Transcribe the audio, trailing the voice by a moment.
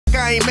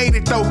I ain't made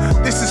it though.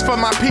 This is for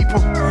my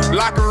people.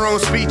 Locker room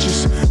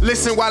speeches.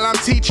 Listen while I'm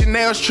teaching.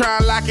 Nails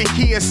trying like a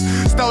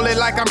Kias. Stole it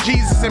like I'm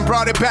Jesus and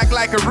brought it back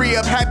like a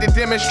re-up. Had to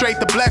demonstrate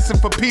the blessing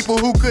for people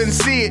who couldn't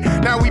see it.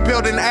 Now we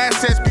building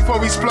assets before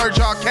we splurge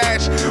our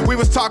cash. We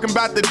was talking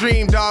about the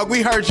dream, dog.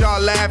 We heard y'all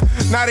laugh.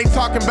 Now they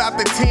talking about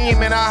the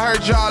team and I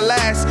heard y'all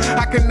last.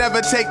 I can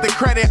never take the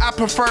credit. I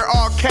prefer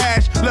all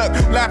cash. Look,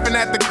 laughing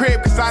at the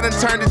crib cause I done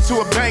turned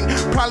into a bank.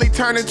 Probably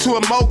turned into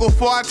a mogul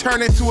before I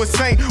turned into a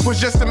saint. Was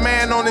just a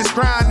man on his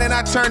grind, then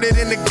I turned it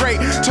into great.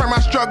 Turn my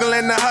struggle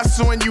into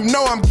hustle, and you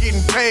know I'm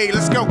getting paid.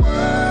 Let's go.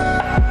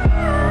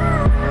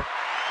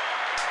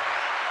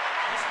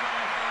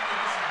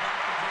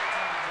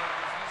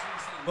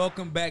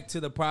 Welcome back to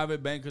the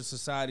Private Banker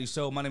Society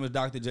show. My name is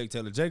Dr. Jake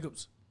Taylor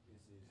Jacobs.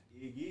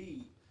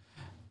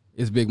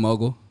 It's Big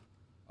Mogul.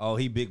 Oh,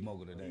 he Big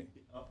Mogul today.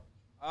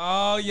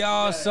 Oh,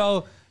 y'all,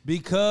 so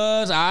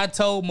because I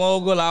told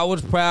Mogul I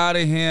was proud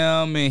of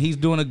him and he's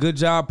doing a good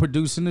job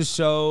producing the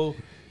show,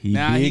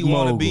 now he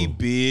want to be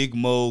Big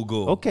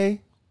Mogul.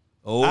 Okay.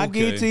 I'll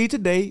give it to you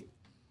today,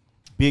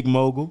 Big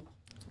Mogul.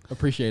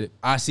 Appreciate it.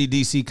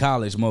 ICDC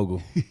College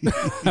Mogul.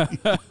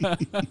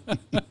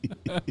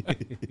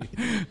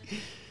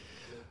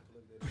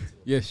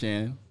 Yes,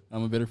 Shannon.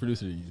 I'm a better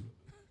producer than you.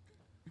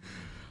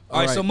 All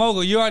right, so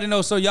Mogul, you already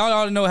know. So y'all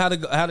already know how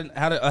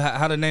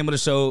the name of the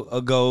show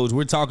goes.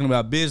 We're talking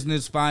about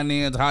business,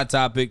 finance, hot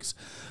topics.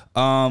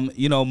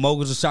 You know,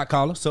 Mogul's a shot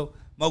caller. So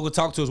Mogul,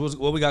 talk to us.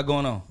 What we got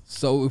going on?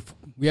 So if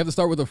we have to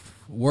start with a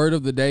word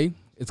of the day.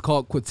 It's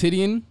called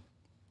quotidian,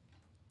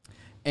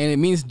 and it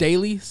means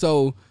daily.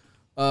 So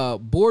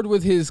bored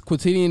with his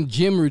quotidian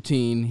gym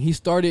routine, he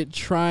started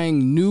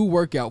trying new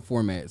workout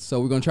formats. So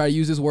we're gonna try to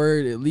use this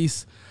word at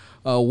least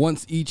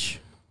once each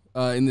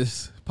in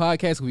this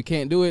podcast. If we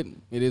can't do it,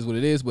 it is what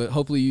it is, but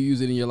hopefully you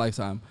use it in your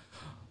lifetime.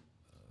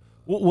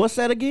 What's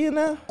that again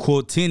now?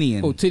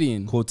 Quotidian.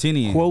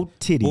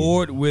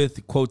 Bored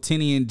with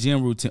quotidian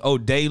gym routine. Oh,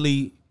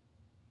 daily.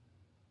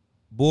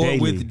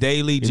 Bored with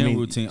daily gym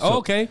routine. So,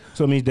 okay.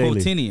 So it means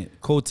daily.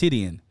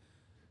 Quotidian.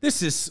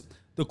 This is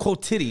the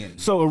quotidian.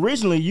 So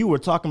originally you were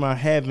talking about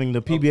having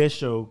the PBS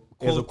show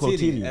as a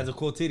quotidian. As a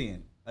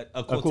quotidian.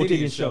 A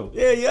quotidian show.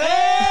 Yeah,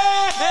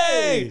 yeah.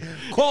 Hey!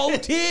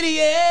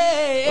 Quotidian!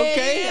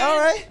 Okay, all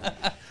right.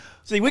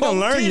 See, we're going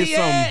to learn you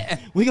something.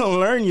 We're going to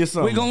learn you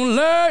something. We're going to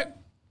learn.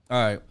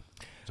 All right.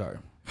 Sorry.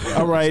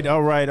 All right.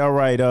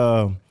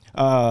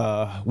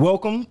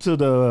 Welcome to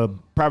the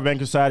Private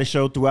Banker Society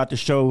show. Throughout the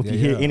show, if you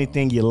hear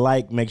anything you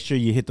like, make sure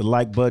you hit the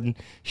like button.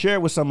 Share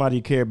it with somebody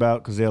you care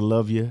about because they'll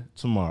love you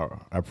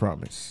tomorrow. I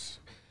promise.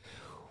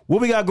 What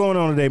we got going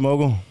on today,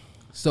 Mogul?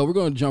 So we're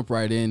going to jump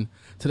right in.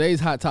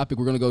 Today's hot topic,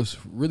 we're going to go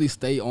really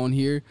stay on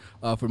here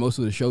for most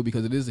of the show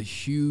because it is a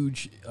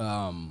huge,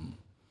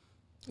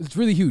 it's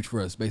really huge for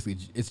us, basically.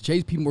 It's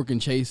JP Morgan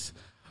Chase.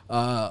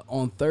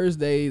 On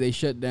Thursday, they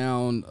shut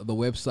down the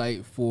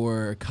website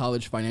for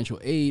college financial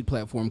aid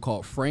platform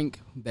called Frank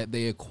that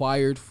they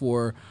acquired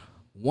for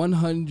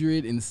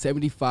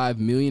 $175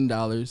 million.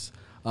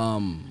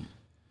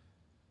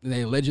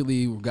 They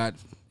allegedly got...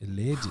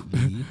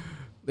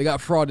 They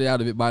got frauded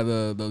out of it by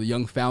the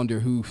young founder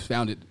who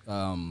founded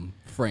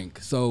Frank.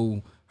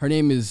 So her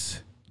name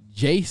is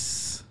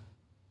Jace.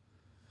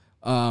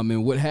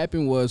 And what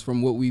happened was,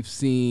 from what we've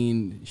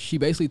seen, she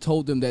basically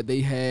told them that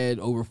they had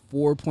over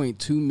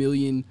 4.2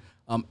 million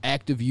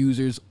active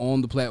users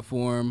on the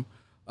platform,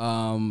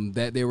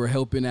 that they were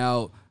helping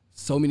out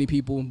so many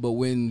people. But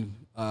when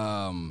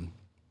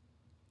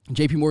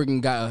JP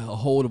Morgan got a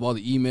hold of all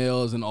the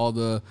emails and all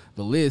the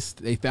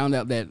list, they found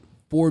out that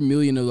 4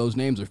 million of those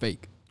names are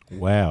fake.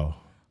 Wow.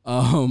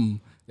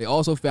 They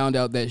also found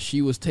out that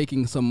she was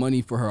taking some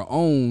money for her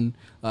own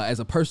as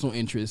a personal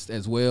interest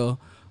as well.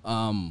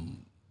 And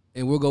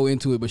we'll go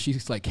into it, but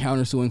she's like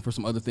countersuing for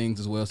some other things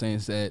as well, saying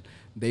that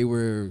they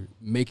were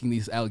making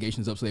these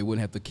allegations up so they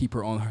wouldn't have to keep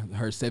her on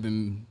her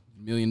 $7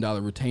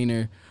 million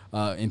retainer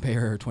and pay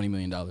her $20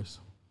 million.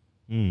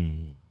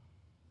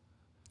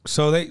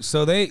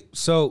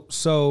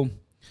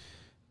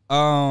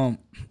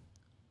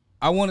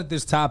 I wanted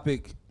this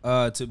topic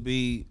to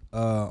be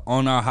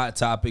on our hot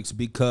topics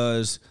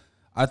because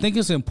I think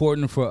it's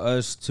important for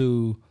us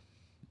to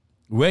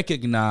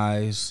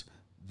recognize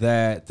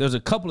that there's a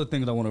couple of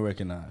things I want to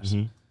recognize.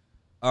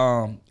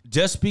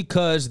 Just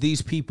because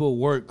these people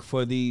work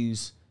for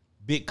these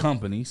big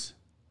companies,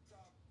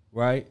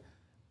 right?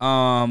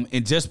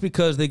 And just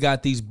because they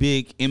got these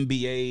big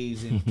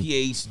MBAs and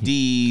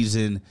PhDs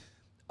and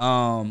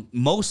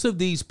most of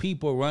these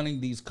people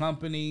running these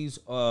companies,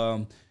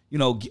 getting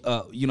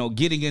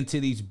into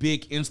these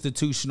big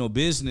institutional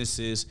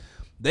businesses,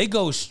 they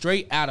go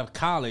straight out of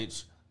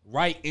college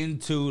right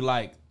into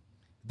like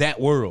that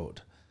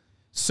world.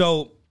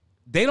 So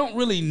they don't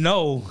really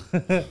know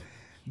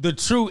the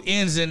true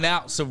ins and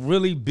outs of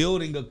really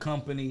building a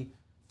company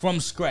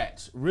from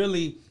scratch,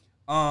 really,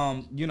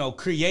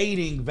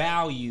 creating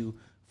value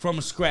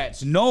from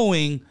scratch,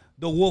 knowing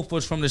the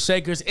wolfers from the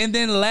shakers. And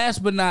then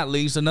last but not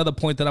least, another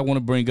point that I want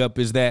to bring up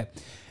is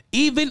that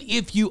even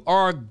if you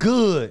are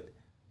good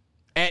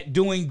at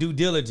doing due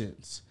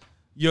diligence.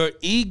 Your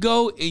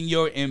ego and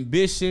your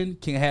ambition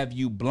can have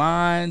you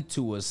blind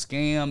to a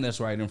scam that's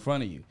right in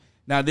front of you.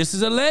 Now, this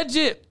is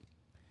alleged.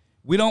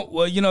 We don't,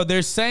 well, you know,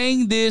 they're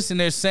saying this and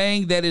they're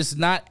saying that it's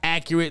not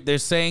accurate. They're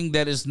saying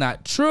that it's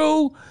not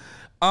true.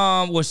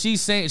 What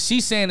she's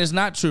saying it's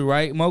not true,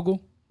 right,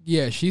 Mogul?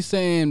 Yeah, she's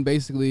saying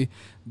basically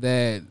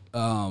that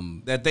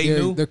that they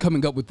knew they're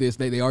coming up with this.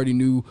 They already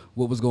knew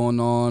what was going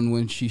on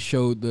when she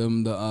showed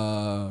them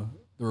the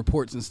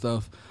reports and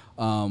stuff.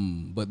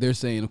 But they're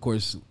saying, of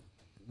course,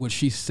 what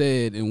she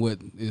said and what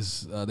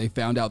is they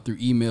found out through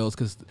emails,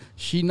 because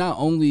she not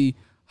only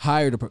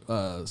hired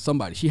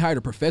somebody, she hired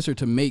a professor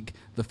to make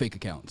the fake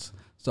accounts.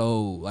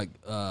 So, like,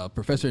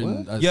 professor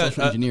in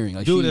social engineering,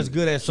 like dude that's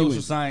good at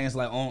social science,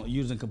 like on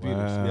using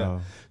computers.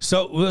 Wow.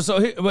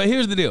 Yeah. But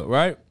here's the deal,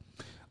 right?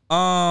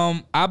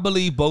 I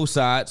believe both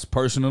sides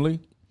personally.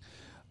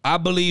 I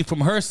believe from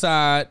her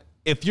side,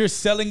 if you're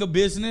selling a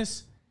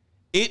business,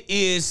 it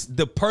is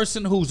the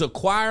person who's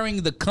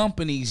acquiring the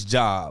company's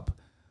job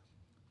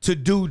to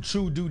do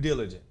true due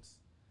diligence.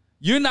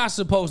 You're not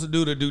supposed to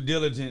do the due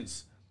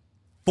diligence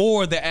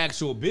for the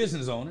actual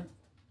business owner.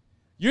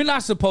 You're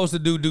not supposed to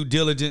do due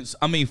diligence,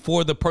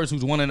 for the person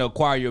who's wanting to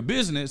acquire your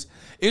business.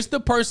 It's the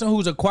person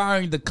who's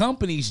acquiring the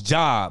company's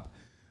job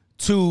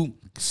to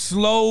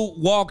slow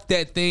walk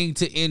that thing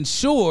to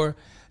ensure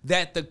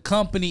that the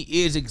company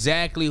is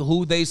exactly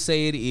who they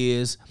say it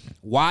is,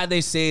 why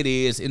they say it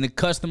is, and the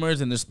customers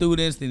and the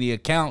students and the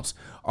accounts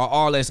are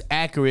all as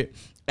accurate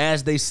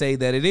as they say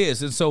that it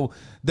is. And so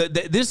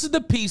this is the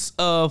piece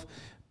of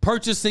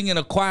purchasing and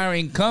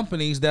acquiring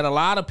companies that a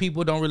lot of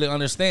people don't really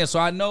understand. So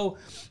I know,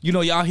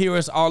 y'all hear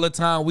us all the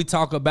time. We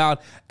talk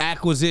about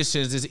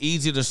acquisitions. It's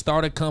easier to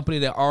start a company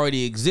that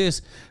already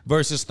exists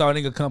versus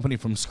starting a company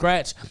from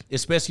scratch,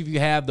 especially if you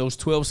have those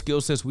 12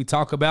 skill sets we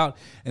talk about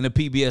in the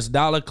PBS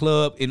Dollar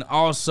Club, and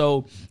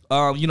also,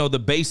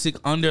 the basic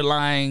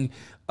underlying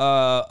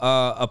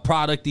a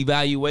product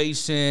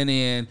evaluation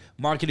and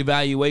market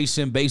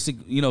evaluation, basic,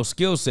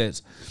 skill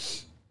sets.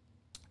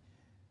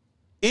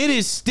 It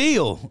is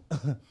still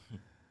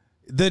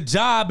the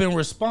job and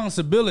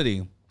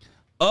responsibility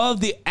of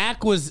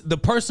the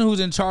person who's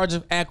in charge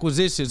of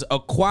acquisitions,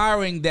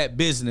 acquiring that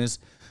business,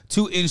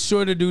 to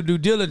ensure to do due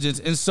diligence.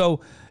 And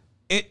so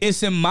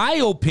it's in my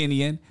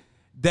opinion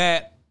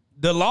that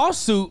the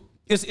lawsuit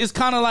is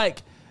kind of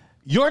like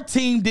your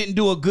team didn't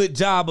do a good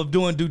job of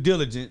doing due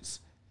diligence,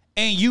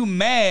 and you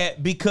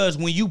mad because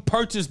when you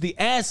purchased the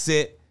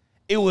asset,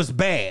 it was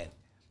bad,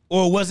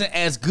 or it wasn't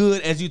as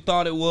good as you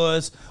thought it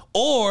was,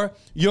 or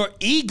your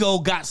ego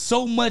got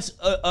so much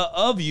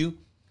of you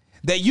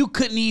that you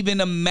couldn't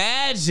even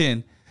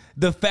imagine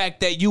the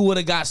fact that you would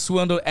have got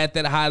swindled at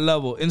that high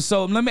level. And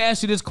so let me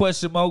ask you this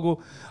question,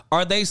 Mogul.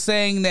 Are they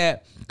saying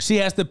that she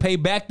has to pay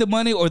back the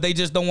money, or they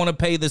just don't want to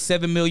pay the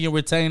 $7 million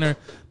retainer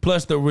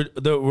plus the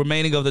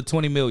remaining of the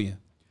 $20 million?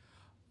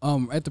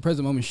 At the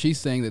present moment, she's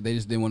saying that they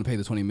just didn't want to pay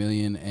the $20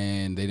 million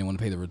and they didn't want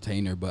to pay the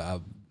retainer.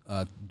 But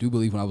I do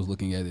believe when I was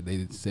looking at it,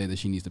 they said that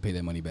she needs to pay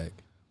that money back.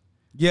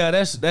 Yeah,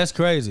 that's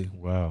crazy.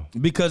 Wow.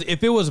 Because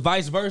if it was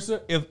vice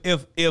versa,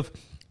 if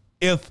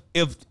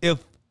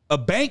a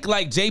bank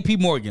like JP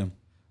Morgan,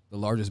 the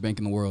largest bank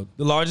in the world,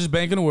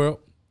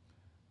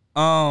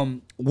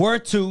 were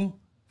to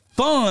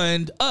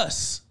fund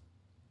us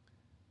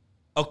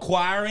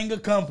acquiring a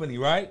company,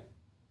 right?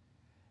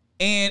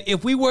 And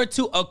if we were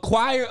to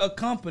acquire a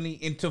company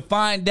and to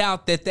find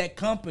out that that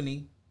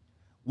company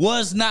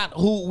was not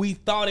who we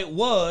thought it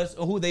was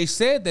or who they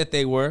said that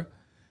they were,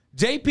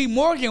 JP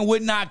Morgan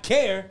would not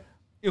care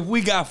if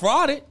we got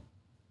frauded.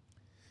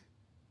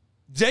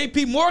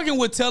 JP Morgan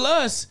would tell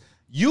us,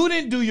 you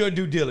didn't do your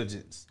due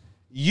diligence.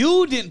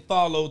 You didn't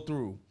follow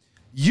through.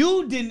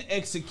 You didn't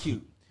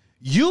execute.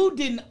 You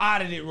didn't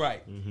audit it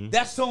right. Mm-hmm.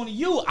 That's on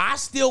you. I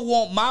still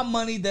want my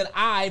money that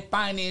I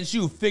finance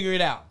you. Figure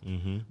it out.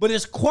 Mm-hmm. But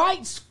it's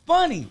quite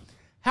funny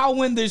how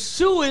when the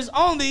shoe is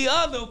on the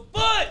other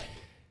foot,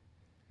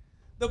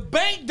 the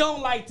bank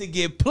don't like to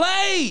get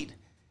played.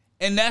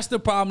 And that's the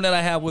problem that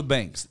I have with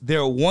banks.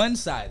 They're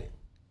one-sided.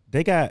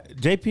 They got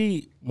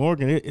JP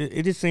Morgan.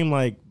 It just seemed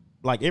like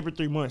every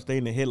 3 months they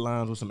in the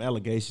headlines with some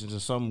allegations or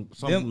some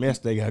mess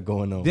they got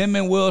going on. Them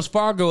and Wells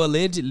Fargo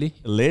allegedly.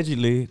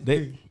 Allegedly,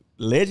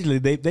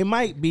 they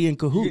might be in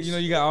cahoots.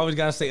 You always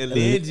gotta say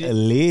alleged.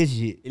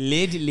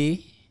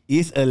 Allegedly,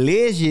 it's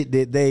alleged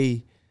that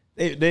they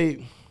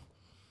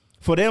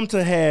for them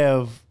to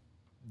have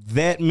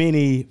that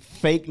many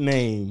fake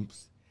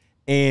names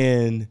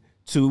and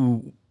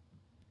to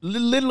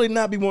literally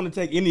not be wanting to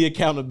take any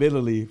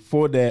accountability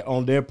for that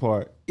on their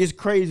part. It's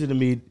crazy to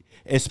me,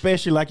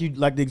 especially like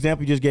the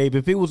example you just gave.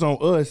 If it was on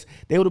us,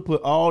 they would have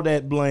put all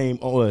that blame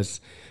on us.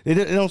 It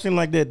don't seem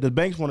like that the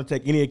banks want to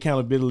take any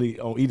accountability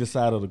on either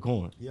side of the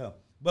coin. Yeah,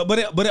 but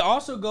it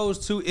also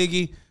goes to,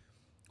 Iggy,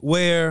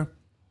 where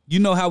you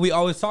know how we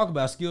always talk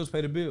about skills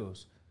pay the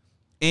bills,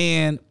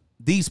 and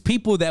these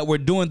people that were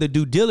doing the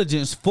due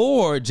diligence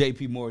for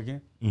JP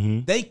Morgan,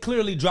 mm-hmm. they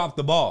clearly dropped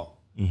the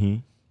ball. Mm-hmm.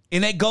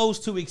 And that goes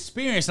to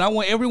experience. And I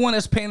want everyone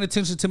that's paying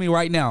attention to me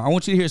right now, I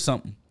want you to hear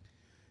something.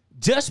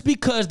 just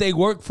because they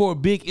work for a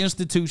big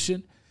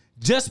institution,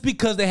 just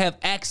because they have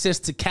access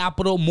to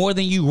capital more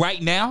than you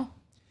right now,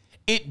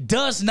 it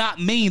does not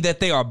mean that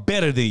they are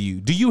better than you.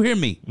 Do you hear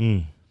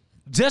me?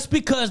 Just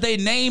because their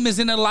name is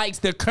in the lights,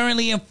 they're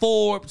currently in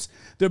Forbes,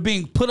 they're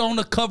being put on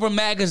the cover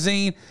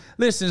magazine.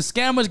 Listen,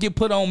 scammers get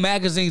put on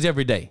magazines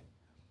every day.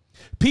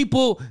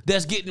 People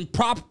that's getting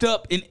propped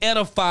up and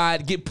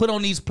edified get put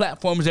on these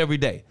platforms every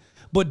day.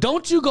 But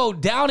don't you go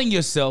doubting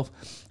yourself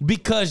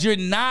because you're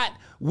not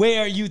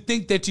where you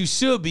think that you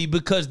should be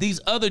because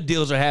these other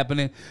deals are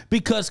happening,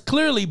 because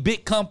clearly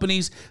big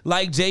companies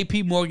like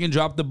JP Morgan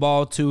dropped the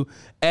ball too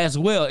as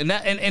well.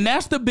 And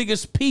that's the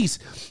biggest piece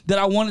that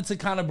I wanted to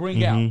kind of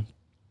bring out,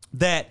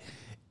 that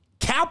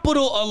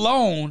capital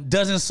alone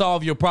doesn't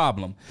solve your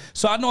problem.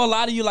 So I know a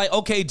lot of you like,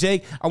 okay,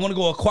 Jake, I want to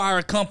go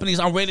acquire companies.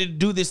 I'm ready to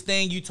do this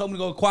thing. You told me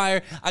to go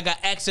acquire. I got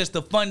access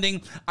to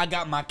funding. I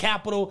got my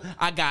capital.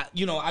 I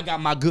got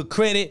my good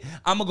credit.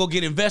 I'm going to go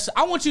get invested.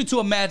 I want you to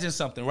imagine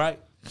something, right?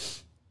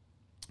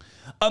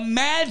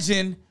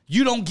 Imagine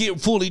you don't get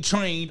fully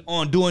trained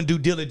on doing due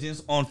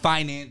diligence on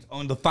finance,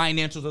 on the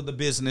financials of the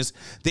business,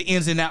 the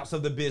ins and outs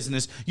of the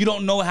business. You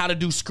don't know how to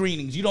do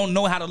screenings. You don't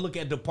know how to look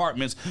at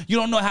departments. You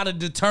don't know how to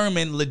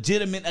determine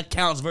legitimate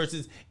accounts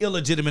versus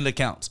illegitimate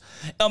accounts.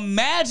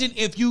 Imagine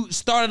if you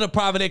started a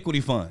private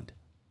equity fund.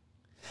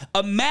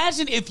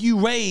 Imagine if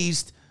you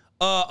raised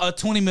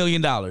 $20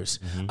 million.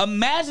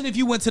 Imagine if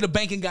you went to the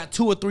bank and got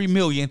 $2 or $3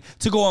 million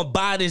to go and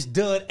buy this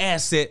dud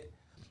asset,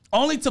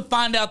 only to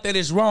find out that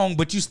it's wrong,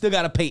 but you still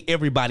got to pay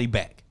everybody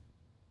back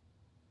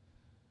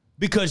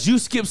because you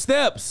skipped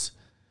steps.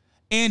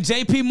 And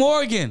JP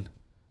Morgan,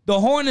 the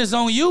horn is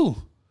on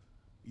you.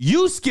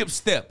 You skipped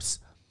steps,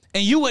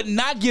 and you would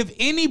not give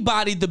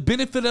anybody the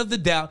benefit of the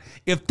doubt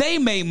if they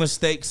made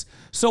mistakes.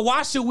 So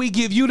why should we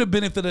give you the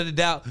benefit of the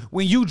doubt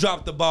when you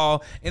dropped the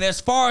ball? And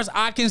as far as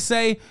I can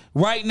say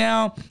right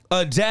now,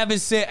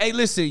 Javis said, hey,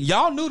 listen,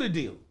 y'all knew the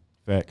deal.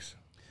 Facts.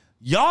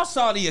 Y'all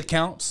saw the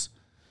accounts.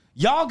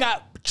 Y'all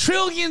got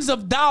trillions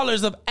of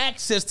dollars of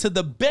access to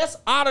the best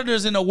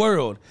auditors in the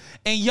world,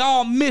 and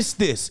y'all missed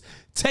this.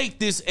 Take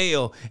this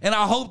L. And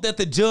I hope that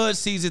the judge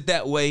sees it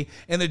that way,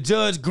 and the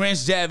judge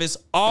grants Javis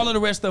all of the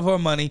rest of her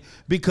money,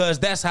 because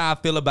that's how I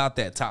feel about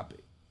that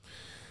topic.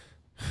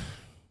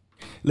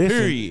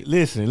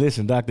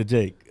 Listen, Dr.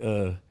 Jake.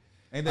 Ain't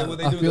that what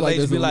they do? The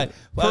ladies be like,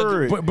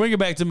 bring it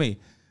back to me.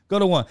 Go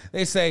to one.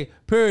 They say,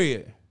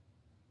 period.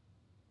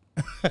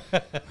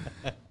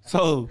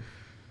 So,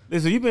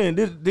 listen,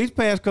 these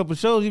past couple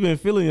shows, you've been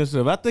feeling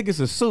yourself. I think it's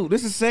a suit.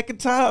 This is the second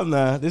time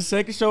now. This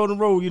second show in a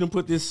row, you done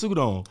put this suit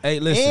on. Hey,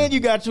 listen. And you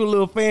got your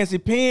little fancy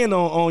pen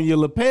on your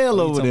lapel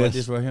over there. You talking about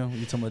this right here?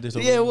 You talking about this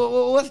over here? Yeah,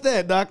 what's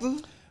that, doctor?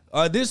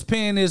 This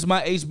pen is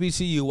my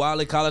HBCU,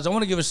 Wiley College. I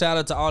want to give a shout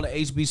out to all the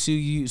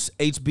HBCUs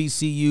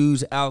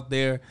out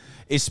there,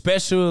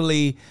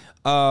 especially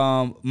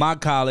my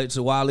college,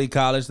 Wiley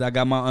College, that I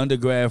got my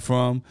undergrad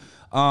from.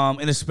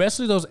 And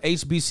especially those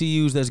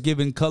HBCUs that's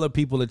giving colored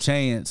people a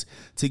chance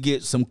to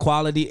get some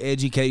quality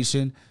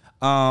education,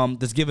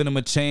 that's giving them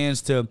a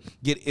chance to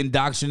get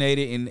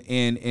indoctrinated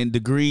in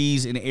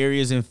degrees in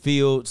areas and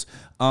fields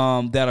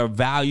that are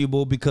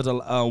valuable, because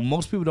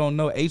most people don't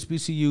know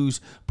HBCUs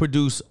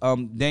produce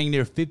dang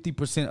near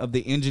 50% of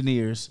the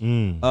engineers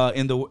in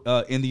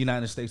the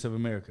United States of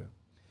America.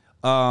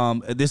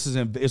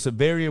 It's a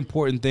very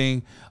important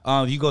thing.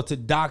 You go to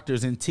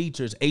doctors and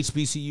teachers.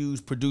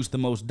 HBCUs produce the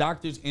most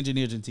doctors,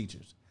 engineers, and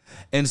teachers.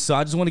 And so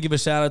I just want to give a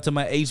shout out to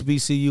my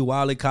HBCU,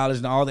 Wiley College,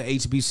 and all the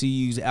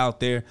HBCUs out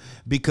there,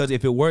 because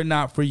if it were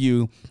not for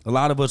you, a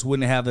lot of us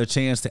wouldn't have the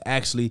chance to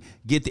actually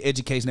get the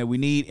education that we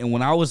need. And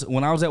when I was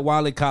at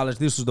Wiley College,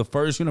 this was the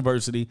first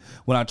university,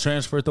 when I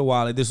transferred to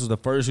Wiley, this was the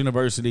first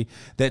university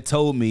that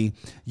told me,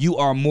 you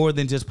are more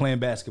than just playing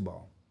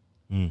basketball.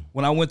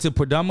 When I went to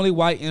predominantly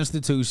white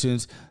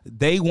institutions,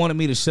 they wanted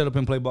me to shut up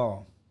and play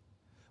ball.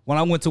 When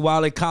I went to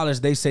Wiley College,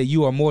 they say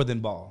you are more than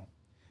ball.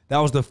 That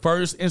was the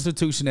first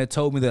institution that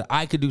told me that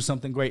I could do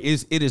something great.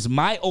 It is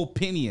my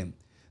opinion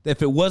that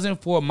if it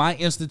wasn't for my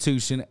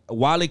institution,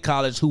 Wiley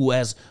College,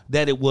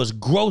 that it was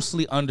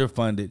grossly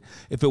underfunded,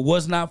 if it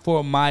was not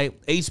for my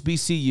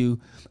HBCU,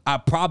 I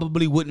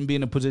probably wouldn't be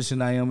in the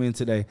position I am in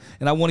today.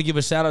 And I want to give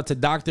a shout out to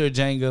Dr.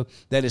 Ajanga,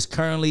 that is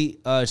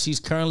she's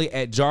currently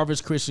at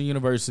Jarvis Christian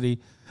University,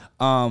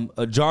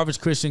 Jarvis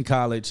Christian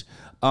College,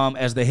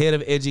 as the head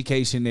of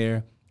education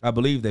there. I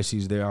believe that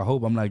she's there. I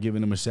hope I'm not giving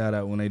them a shout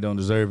out when they don't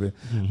deserve it.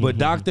 But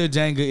Dr.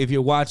 Jenga, if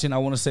you're watching, I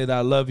want to say that I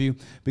love you,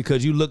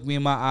 because you looked me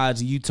in my eyes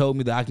and you told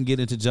me that I can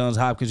get into Johns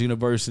Hopkins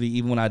University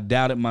even when I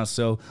doubted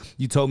myself.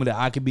 You told me that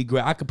I could be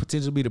great. I could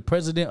potentially be the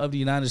president of the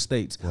United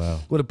States. Wow.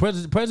 Well, the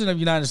president of the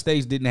United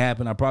States didn't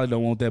happen. I probably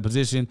don't want that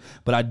position,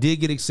 but I did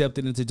get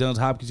accepted into Johns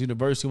Hopkins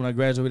University when I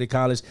graduated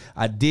college.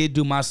 I did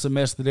do my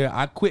semester there.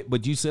 I quit,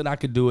 but you said I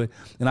could do it,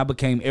 and I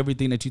became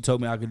everything that you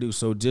told me I could do.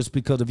 So just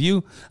because of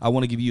you, I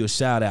want to give you a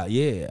shout out.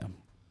 Yeah.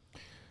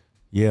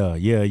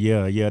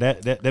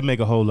 That make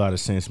a whole lot of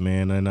sense,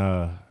 man. And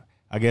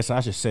I guess I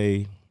should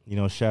say,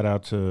 shout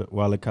out to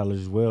Wiley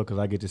College as well, because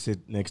I get to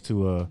sit next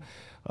to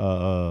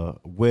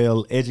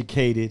well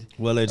educated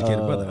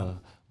brother,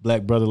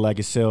 black brother like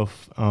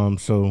yourself.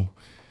 So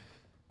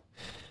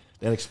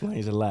that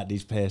explains a lot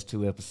these past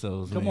 2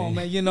 episodes. Come on,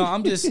 man.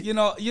 I'm just,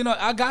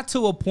 I got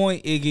to a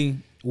point, Iggy,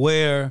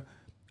 where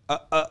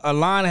a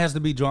line has to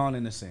be drawn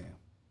in the sand.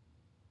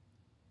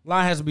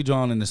 Line has to be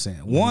drawn in the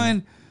sand.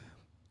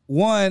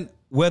 One,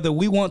 whether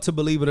we want to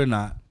believe it or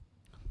not,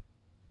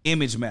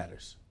 image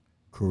matters.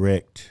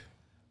 Correct.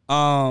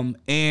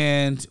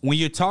 And when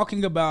you're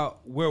talking about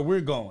where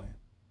we're going,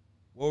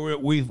 where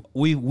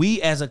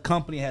we as a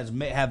company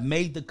have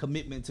made the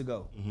commitment to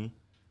go. Mm-hmm.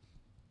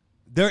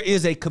 There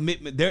is a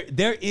commitment.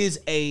 There is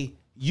a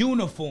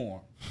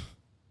uniform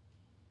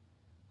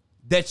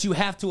that you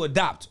have to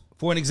adopt.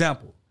 For an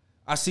example,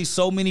 I see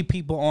so many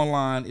people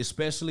online,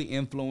 especially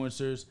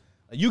influencers.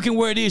 You can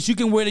wear this, you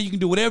can wear that, you can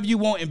do whatever you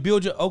want and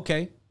build your,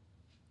 okay.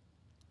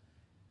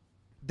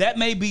 That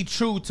may be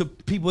true to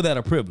people that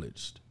are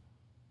privileged.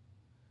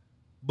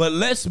 But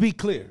let's be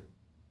clear.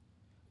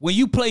 When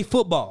you play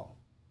football,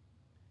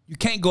 you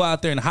can't go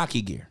out there in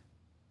hockey gear.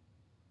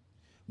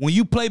 When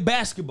you play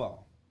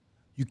basketball,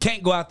 you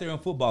can't go out there in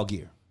football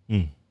gear.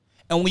 And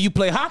when you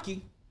play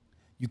hockey,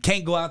 you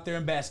can't go out there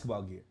in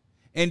basketball gear.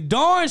 And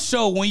darn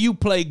sure when you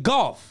play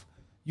golf,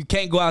 you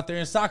can't go out there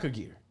in soccer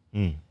gear.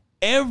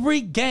 Every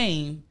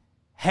game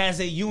has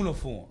a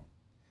uniform.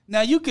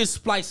 Now, you can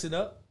splice it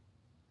up.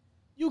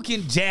 You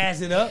can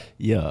jazz it up.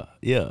 Yeah.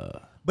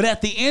 But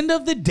at the end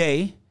of the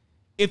day,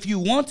 if you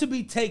want to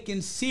be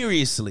taken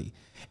seriously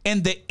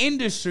in the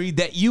industry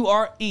that you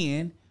are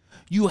in,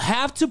 you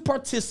have to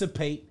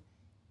participate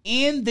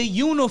in the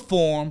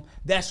uniform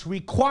that's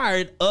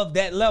required of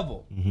that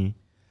level. Mm-hmm.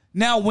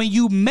 Now, when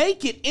you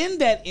make it in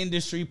that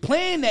industry,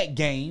 playing that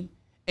game,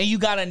 and you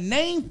got a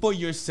name for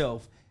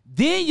yourself,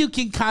 then you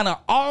can kind of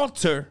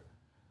alter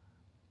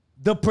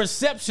the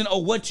perception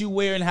of what you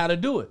wear and how to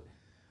do it.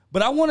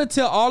 But I want to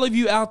tell all of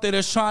you out there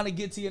that's trying to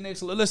get to your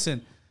next level,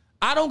 listen,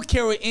 I don't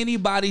care what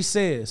anybody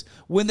says.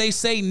 When they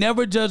say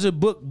never judge a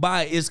book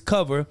by its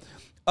cover,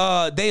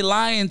 they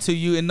lying to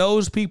you, and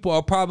those people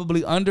are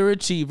probably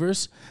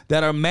underachievers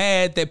that are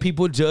mad that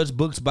people judge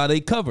books by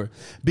their cover.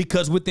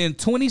 Because within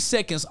 20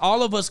 seconds,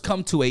 all of us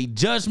come to a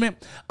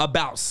judgment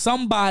about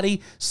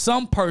somebody,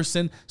 some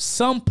person,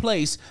 some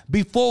place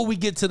before we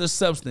get to the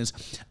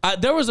substance.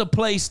 There was a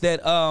place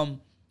that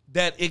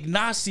that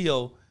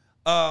Ignacio,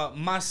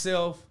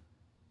 myself,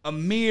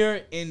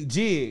 Amir, and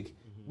Jig,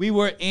 we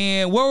were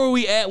in. Where were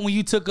we at when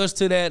you took us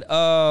to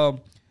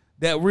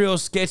that real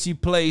sketchy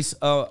place,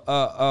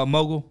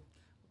 Mogul?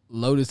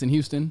 Lotus in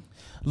Houston.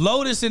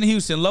 Lotus in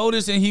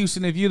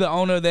Houston. If you're the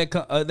owner of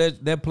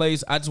that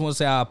place, I just want to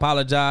say I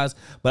apologize,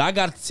 but I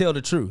got to tell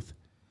the truth.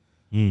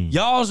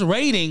 Y'all's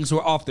ratings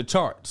were off the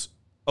charts,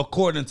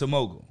 according to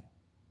Mogul.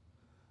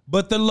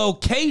 But the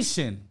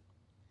location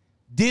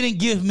didn't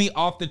give me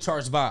off the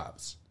charts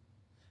vibes.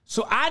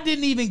 So I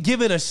didn't even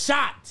give it a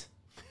shot.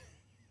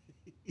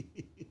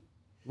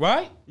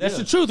 Right? That's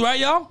the truth, right,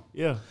 y'all?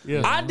 Yeah.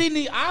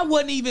 I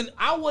wasn't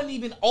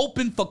even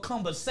open for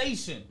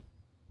conversation.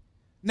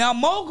 Now,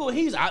 Mogul,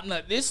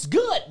 this is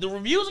good. The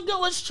reviews are good.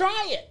 Let's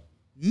try it.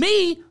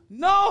 Me?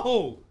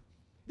 No.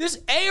 This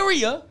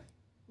area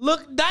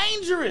looked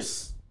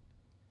dangerous.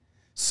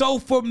 So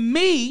for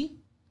me,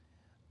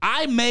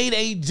 I made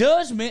a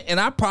judgment, and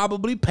I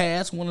probably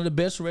passed one of the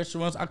best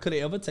restaurants I could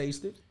have ever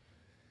tasted.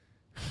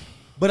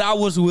 But I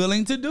was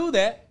willing to do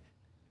that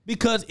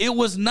because it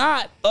was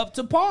not up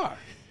to par.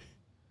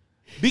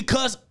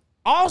 Because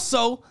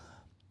also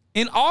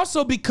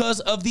because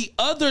of the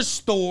other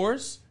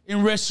stores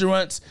and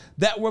restaurants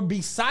that were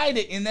beside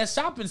it in that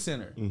shopping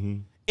center. Mm-hmm.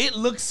 It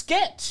looked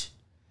sketch.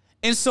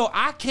 And so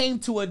I came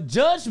to a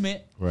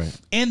judgment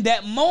in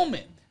that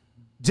moment.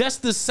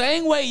 Just the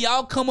same way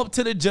y'all come up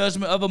to the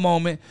judgment of a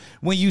moment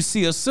when you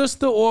see a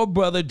sister or a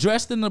brother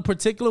dressed in a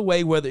particular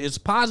way, whether it's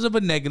positive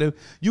or negative,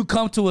 you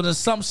come to an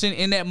assumption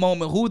in that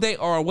moment who they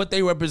are, what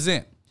they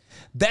represent.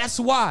 That's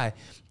why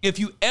if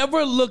you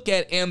ever look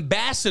at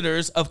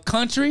ambassadors of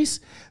countries,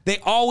 they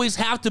always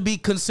have to be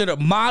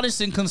considered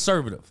modest and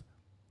conservative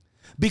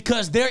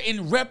because they're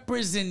in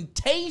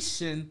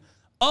representation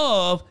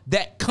of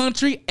that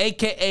country,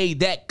 aka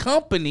that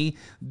company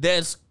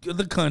that's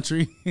the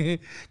country, because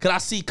I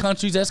see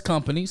countries as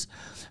companies,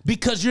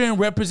 because you're in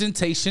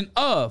representation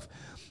of.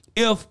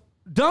 If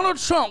Donald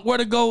Trump were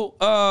to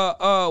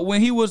go, when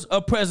he was a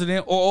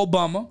president, or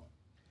Obama,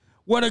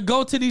 were to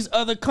go to these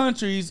other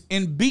countries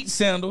in beach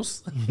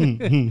sandals,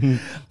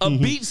 a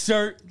beach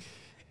shirt,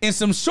 and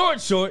some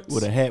shorts.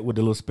 With a hat with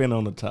a little spin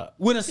on the top.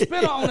 With a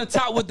spinner on the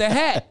top with the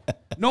hat.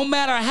 No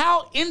matter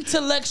how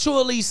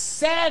intellectually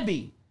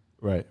savvy,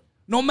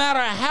 no matter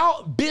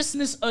how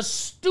business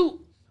astute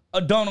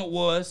Donald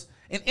was,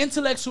 and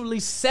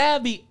intellectually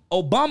savvy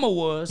Obama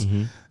was,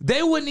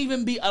 they wouldn't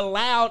even be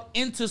allowed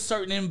into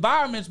certain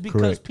environments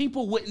because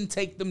people wouldn't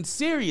take them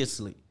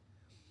seriously.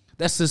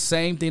 That's the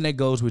same thing that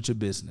goes with your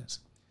business.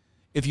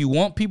 If you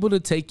want people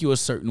to take you a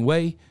certain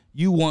way,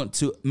 you want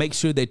to make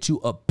sure that you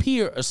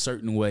appear a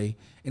certain way.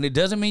 And it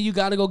doesn't mean you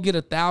got to go get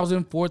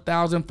 $1,000,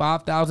 $4,000,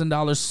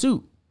 $5,000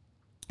 suit.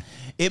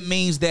 It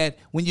means that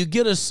when you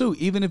get a suit,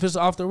 even if it's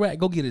off the rack,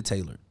 go get it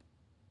tailored.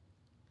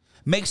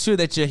 Make sure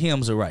that your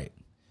hems are right.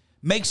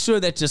 Make sure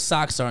that your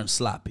socks aren't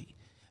sloppy.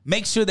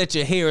 Make sure that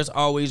your hair is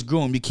always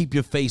groomed. You keep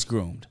your face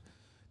groomed.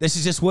 This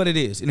is just what it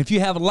is. And if you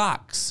have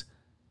locks,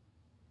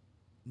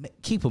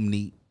 keep them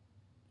neat.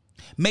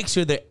 Make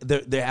sure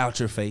they're out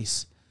your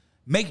face.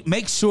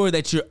 Make sure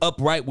that you're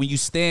upright when you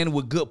stand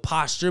with good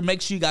posture.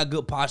 Make sure you got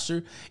good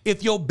posture.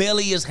 If your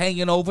belly is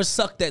hanging over,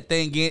 suck that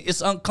thing in.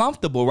 It's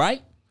uncomfortable,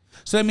 right?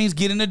 So that means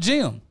get in the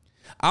gym.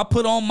 I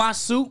put on my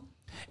suit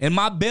and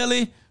my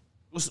belly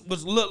was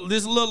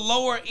this little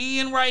lower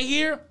end right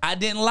here. I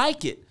didn't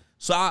like it.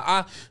 So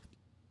I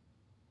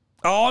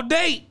all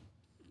day.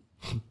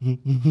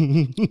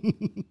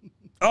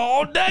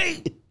 All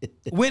day.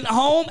 Went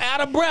home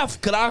out of breath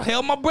because I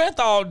held my breath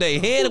all day.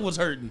 Head was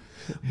hurting.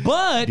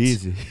 But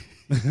Dizzy.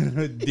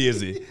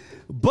 Dizzy.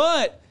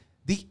 But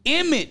the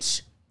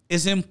image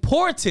is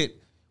important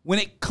when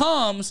it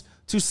comes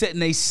to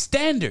setting a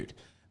standard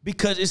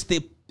because it's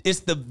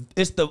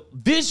the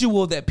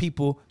visual that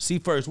people see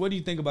first. What do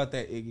you think about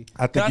that, Iggy?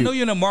 I know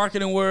you're in the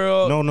marketing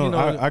world. No, you know,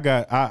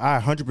 I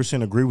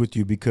 100% agree with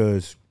you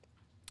because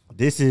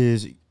this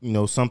is,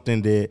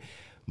 something that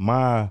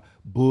my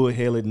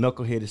bull-headed,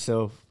 knuckleheaded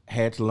self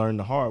had to learn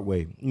the hard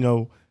way.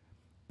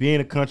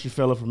 Being a country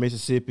fella from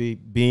Mississippi,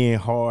 being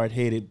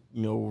hard-headed,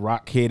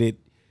 rock-headed,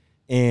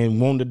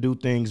 and wanting to do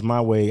things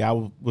my way, I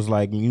was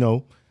like,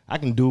 I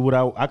can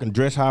do I can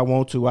dress how I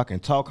want to, I can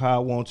talk how I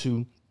want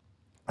to,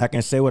 I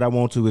can say what I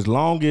want to, as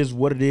long as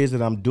what it is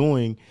that I'm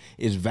doing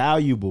is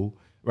valuable,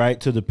 right,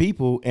 to the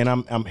people, and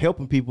I'm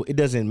helping people. It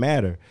doesn't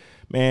matter,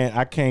 man.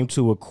 I came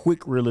to a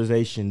quick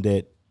realization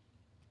that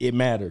it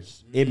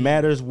matters. It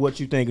matters what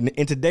you think.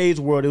 In today's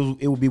world,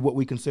 it would be what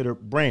we consider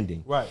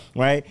branding. Right.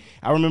 Right.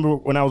 I remember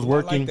when I was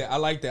working. I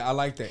like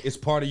that. It's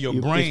part of your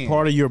brand. It's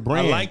part of your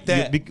brand. I like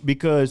that.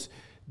 Because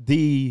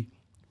the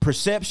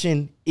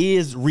perception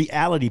is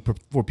reality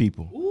for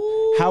people. Ooh.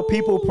 How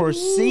people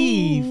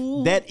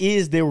perceive, that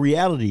is their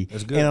reality.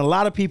 That's good. And a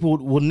lot of people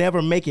will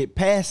never make it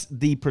past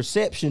the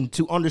perception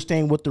to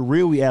understand what the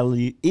real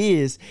reality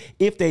is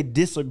if they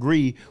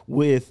disagree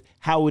with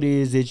how it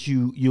is that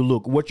you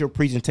look, what your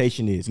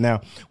presentation is.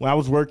 Now, when I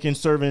was working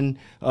serving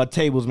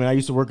tables, man, I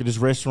used to work at this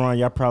restaurant.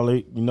 Y'all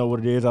probably know what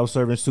it is. I was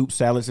serving soup,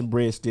 salads, and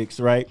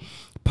breadsticks, right?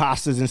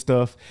 Pastas and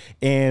stuff.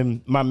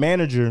 And my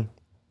manager,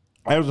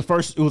 it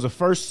was the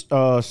first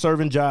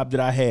serving job that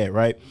I had,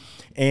 right?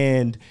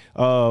 And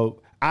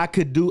I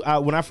could do,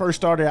 when I first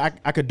started,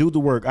 I could do the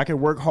work. I could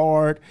work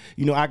hard.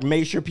 I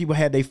made sure people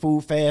had their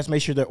food fast,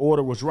 make sure their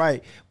order was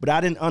right. But I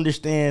didn't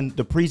understand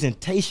the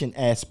presentation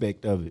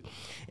aspect of it.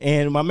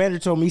 And my manager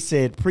told me, he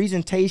said,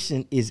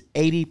 presentation is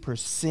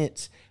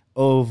 80%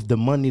 of the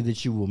money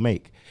that you will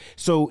make.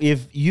 So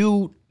if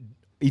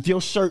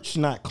your shirt's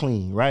not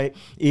clean, right?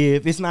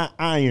 If it's not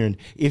ironed,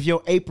 if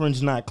your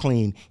apron's not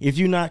clean, if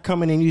you're not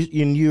coming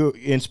in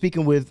and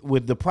speaking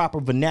with the proper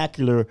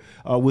vernacular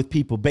with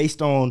people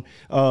based on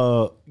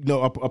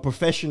a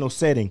professional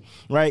setting,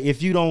 right?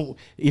 If you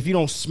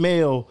don't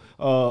smell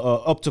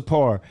up to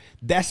par,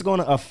 that's going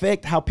to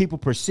affect how people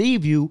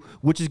perceive you,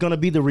 which is going to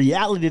be the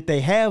reality that they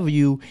have of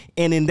you.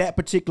 And in that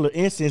particular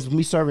instance,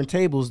 me serving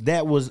tables,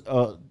 that was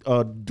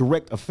a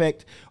direct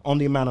effect on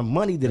the amount of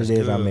money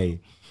that I made.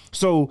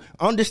 So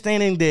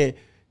understanding that,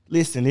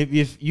 listen,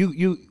 if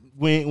you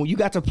when you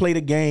got to play the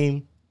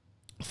game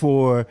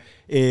for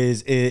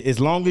as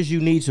long as you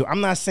need to.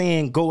 I'm not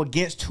saying go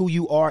against who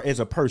you are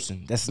as a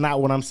person. That's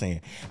not what I'm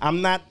saying.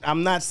 I'm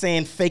not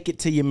saying fake it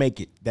till you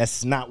make it.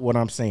 That's not what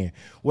I'm saying.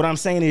 What I'm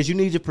saying is you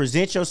need to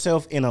present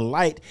yourself in a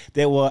light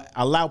that will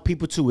allow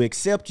people to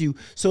accept you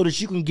so that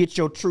you can get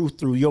your truth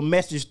through, your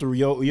message through,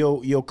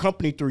 your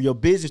company through, your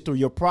business through,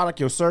 your product,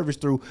 your service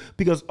through.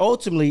 Because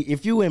ultimately,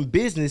 if you're in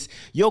business,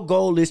 your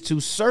goal is to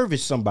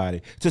service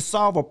somebody, to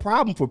solve a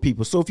problem for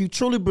people. So if you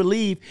truly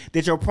believe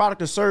that your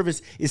product or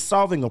service is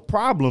solving a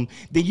problem,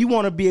 then you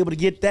want to be able to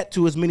get that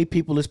to as many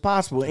people as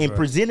possible. And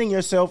presenting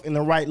yourself in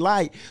the right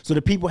light so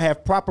that people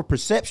have proper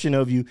perception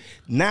of you,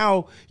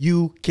 now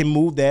you can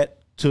move that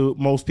to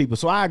most people.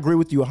 So I agree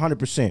with you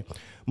 100%.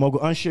 Mogul,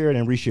 unshare it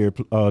and reshare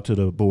it to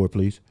the board,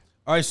 please.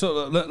 All right,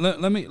 so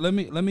let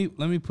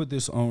me put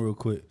this on real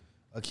quick.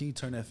 Can you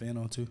turn that fan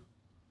on too?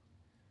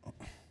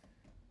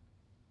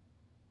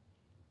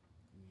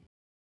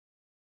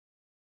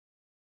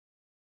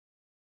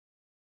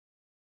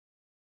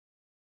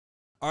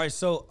 All right,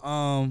 so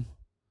I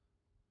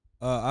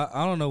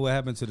don't know what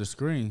happened to the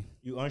screen.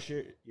 You unshare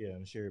it? Yeah,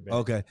 unshare it back.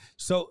 Okay.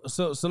 So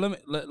let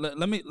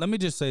me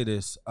just say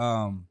this.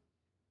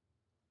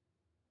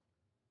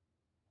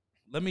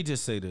 Let me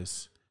just say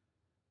this.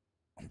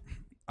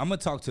 I'm gonna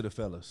talk to the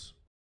fellas.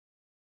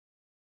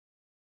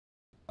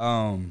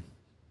 And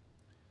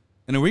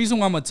the reason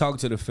why I'm gonna talk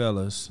to the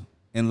fellas,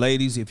 and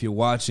ladies, if you're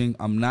watching,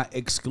 I'm not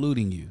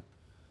excluding you.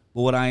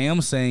 But what I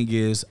am saying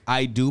is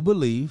I do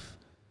believe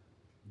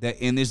that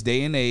in this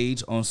day and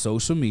age on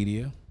social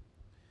media,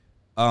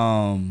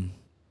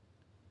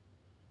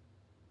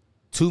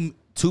 too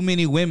too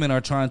many women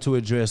are trying to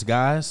address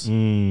guys,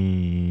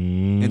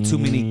 and too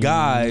many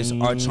guys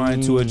are trying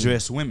to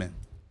address women.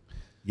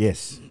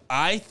 Yes.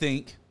 I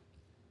think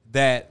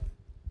that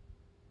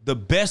the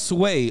best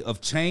way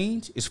of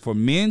change is for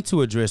men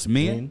to address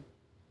men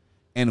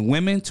and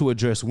women to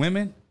address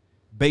women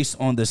based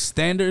on the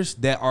standards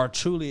that are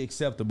truly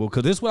acceptable.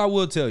 Because this is what I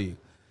will tell you.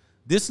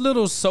 This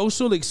little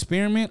social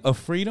experiment of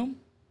freedom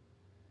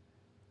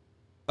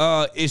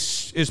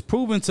is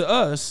proven to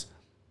us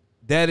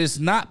that it's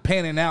not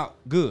panning out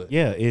good.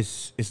 Yeah,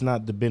 it's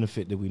not the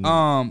benefit that we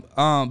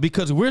need.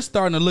 Because we're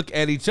starting to look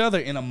at each other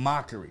in a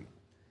mockery.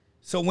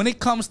 So when it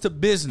comes to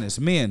business,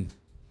 men,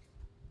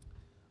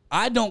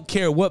 I don't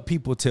care what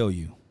people tell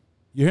you.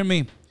 You hear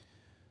me?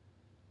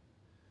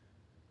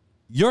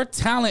 Your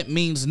talent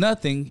means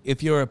nothing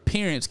if your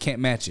appearance can't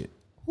match it.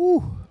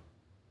 Whew.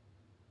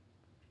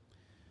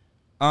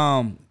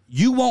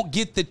 You won't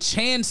get the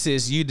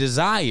chances you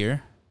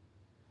desire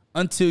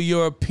until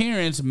your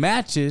appearance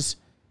matches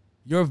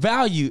your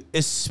value,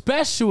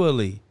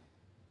 especially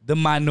the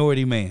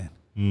minority man,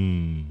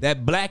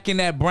 that black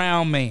and that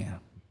brown man.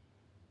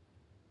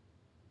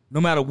 No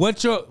matter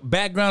what your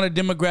background or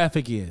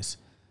demographic is,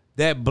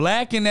 that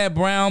black and that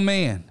brown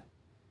man,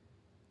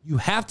 you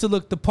have to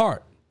look the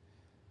part.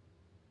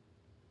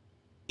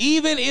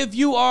 Even if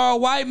you are a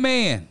white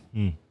man,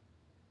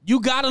 you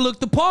got to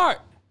look the part.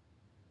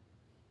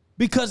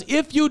 Because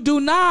if you do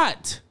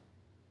not,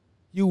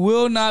 you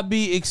will not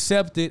be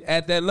accepted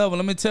at that level.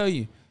 Let me tell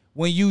you,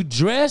 when you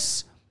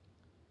dress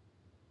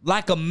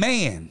like a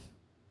man.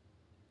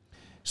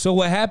 So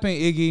what happened,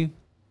 Iggy?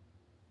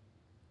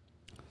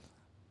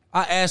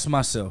 I asked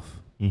myself,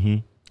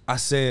 I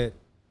said,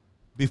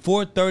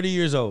 before 30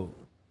 years old,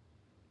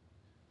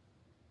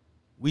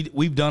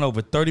 we've done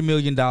over $30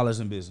 million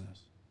in business.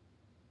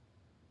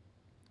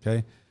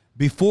 Okay?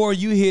 Before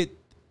you hit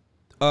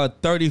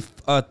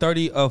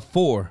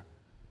 34,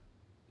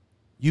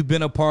 you've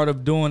been a part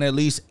of doing at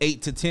least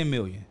 8 to 10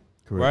 million.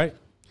 Correct. Right?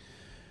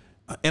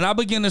 And I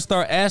began to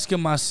start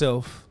asking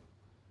myself,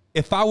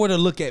 if I were to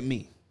look at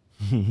me,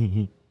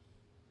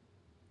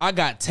 I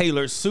got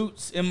tailored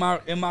suits in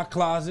my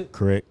closet.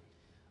 Correct.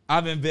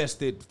 I've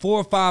invested $4,000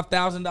 or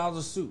 $5,000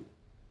 a suit.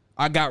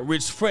 I got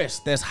Rich Fresh,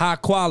 that's high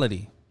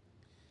quality.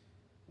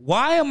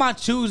 Why am I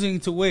choosing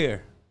to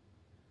wear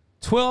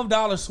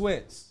 $12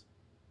 sweats,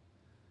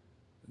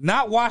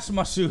 not wash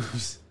my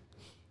shoes,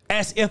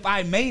 as if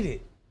I made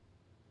it?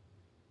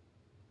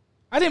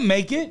 I didn't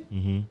make it.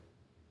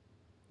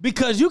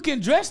 Because you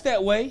can dress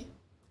that way.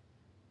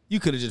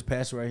 You could have just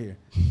passed right here.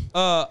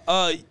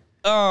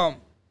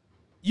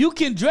 You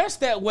can dress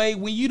that way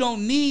when you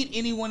don't need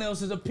anyone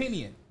else's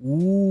opinion.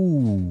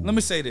 Ooh. Let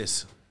me say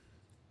this.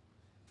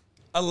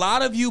 A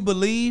lot of you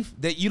believe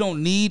that you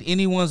don't need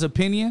anyone's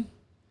opinion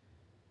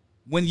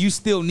when you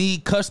still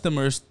need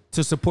customers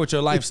to support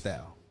your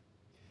lifestyle.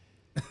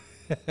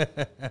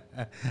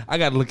 I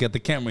got to look at the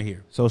camera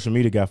here. Social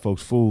media got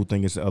folks fooled,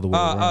 think it's the other way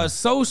around.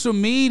 Social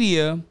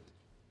media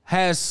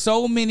has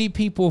so many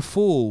people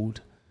fooled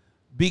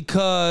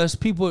because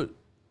people,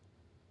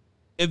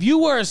 if you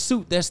wear a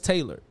suit that's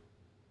tailored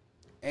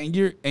and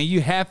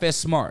you half as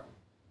smart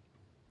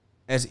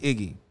as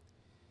Iggy,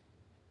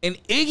 and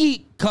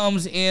Iggy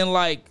comes in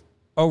like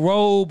a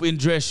robe and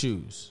dress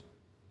shoes,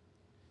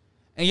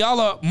 and y'all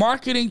are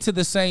marketing to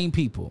the same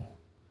people,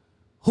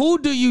 who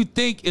do you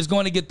think is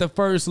going to get the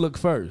first look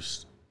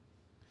first?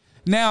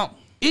 Now,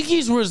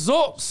 Iggy's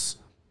results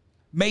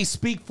may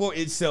speak for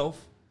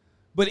itself,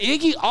 but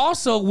Iggy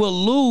also will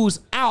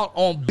lose out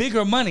on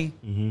bigger money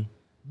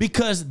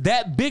because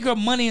that bigger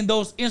money in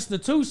those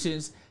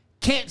institutions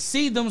can't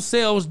see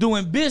themselves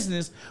doing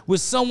business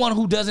with someone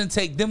who doesn't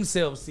take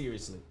themselves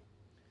seriously.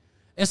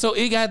 And so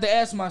Iggy, I had to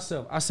ask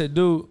myself, I said,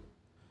 dude,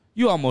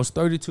 you almost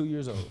 32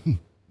 years old.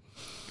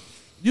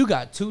 You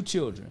got 2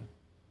 children.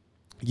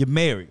 You're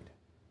married.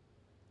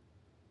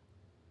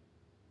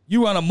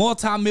 You run a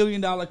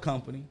multi-million-dollar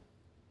company.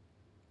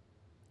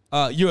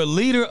 You're a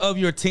leader of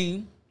your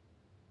team.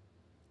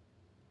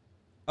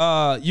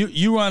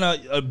 You run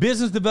a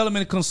business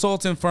development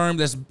consulting firm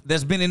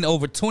that's been in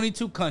over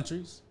 22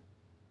 countries.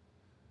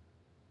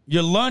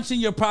 You're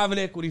launching your private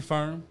equity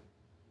firm.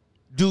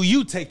 Do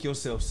you take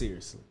yourself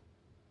seriously?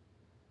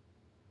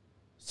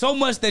 So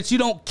much that you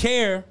don't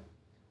care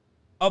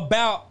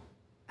about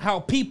how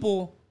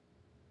people,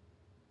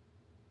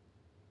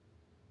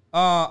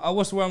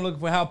 what's the word I'm looking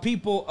for? How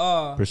people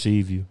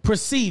perceive you.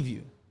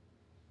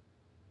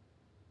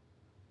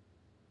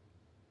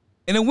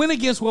 And it went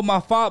against what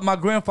my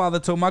grandfather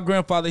told my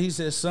grandfather. He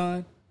said,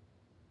 son,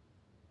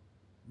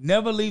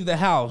 never leave the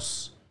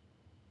house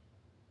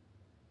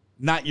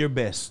not your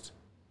best.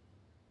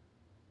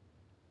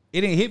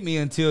 It didn't hit me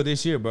until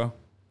this year, bro.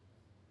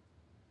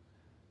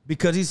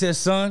 Because he said,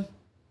 son,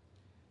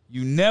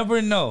 you never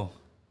know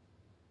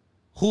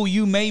who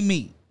you may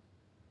meet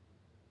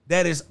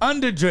that is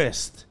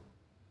underdressed,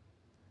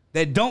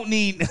 that don't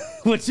need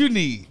what you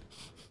need,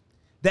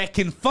 that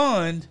can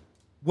fund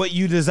what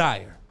you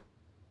desire.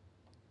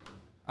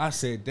 I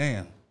said,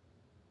 damn.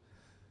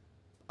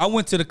 I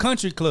went to the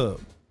country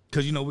club.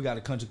 Cause you know we got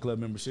a country club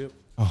membership.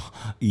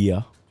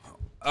 Yeah.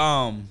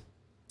 I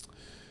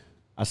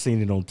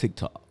seen it on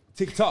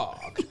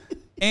TikTok.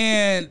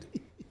 And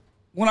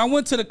when I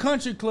went to the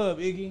country club,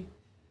 Iggy,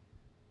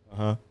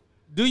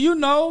 do you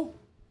know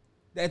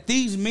that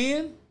these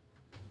men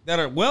that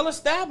are well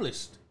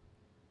established,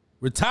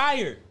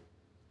 retired,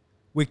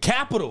 with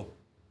capital,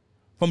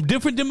 from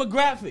different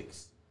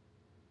demographics,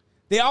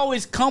 they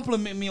always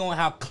compliment me on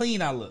how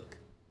clean I look,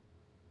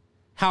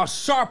 how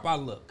sharp I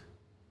look,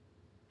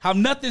 how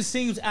nothing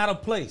seems out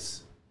of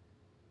place.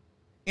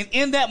 And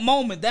in that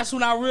moment, that's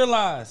when I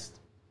realized,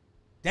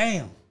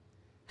 damn,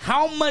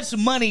 how much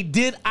money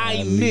did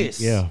I miss?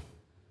 Yeah.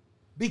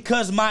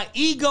 Because my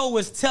ego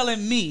was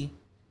telling me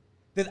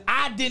that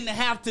I didn't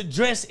have to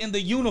dress in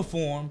the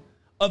uniform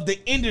of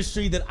the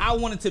industry that I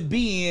wanted to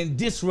be in,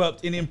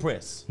 disrupt, and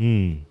impress.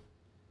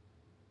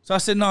 So I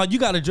said, no, you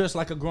got to dress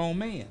like a grown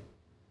man.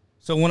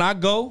 So when I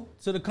go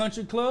to the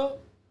country club,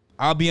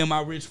 I'll be in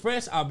my Rich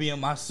Fresh. I'll be in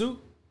my suit.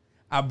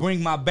 I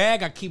bring my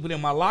bag. I keep it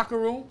in my locker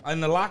room, in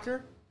the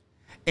locker.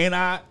 And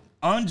I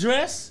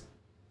undress,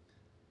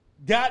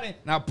 got it,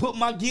 and I put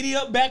my giddy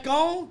up back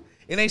on.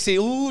 And they say,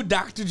 ooh,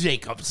 Dr.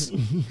 Jacobs,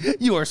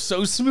 you are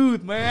so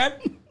smooth, man.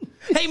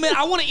 Hey, man,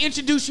 I want to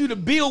introduce you to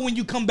Bill when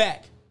you come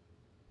back.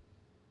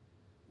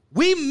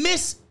 We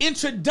miss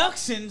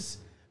introductions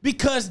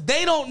because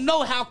they don't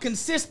know how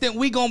consistent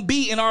we going to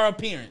be in our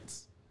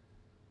appearance.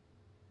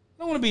 I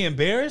don't want to be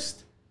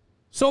embarrassed.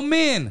 So,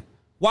 men,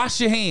 wash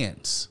your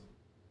hands.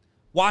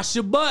 Wash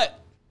your butt.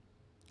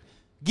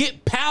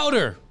 Get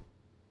powder.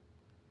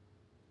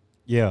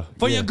 Yeah.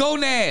 For your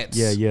gonads.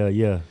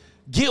 Yeah.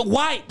 Get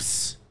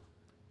wipes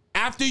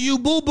after you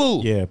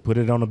boo-boo. Yeah, put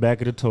it on the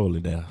back of the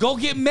toilet now. Go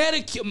get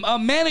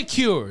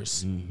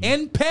manicures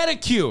and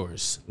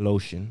pedicures.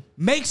 Lotion.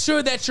 Make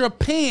sure that your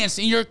pants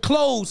and your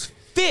clothes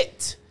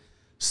fit.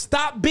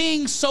 Stop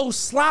being so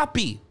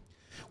sloppy.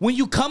 When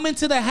you come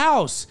into the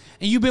house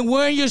and you've been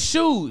wearing your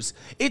shoes,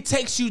 it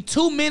takes you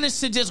 2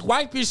 minutes to just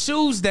wipe your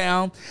shoes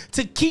down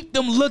to keep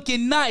them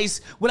looking nice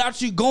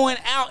without you going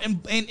out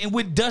and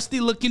with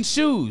dusty looking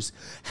shoes.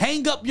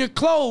 Hang up your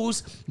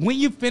clothes when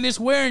you finish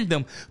wearing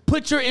them.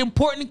 Put your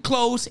important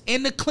clothes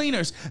in the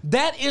cleaners.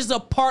 That is a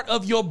part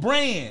of your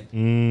brand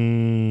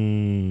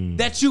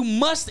that you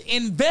must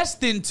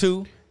invest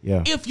into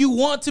if you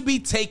want to be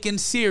taken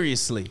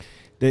seriously.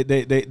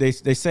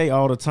 They say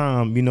all the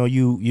time, you know,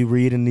 you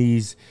read in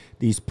these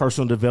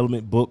personal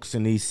development books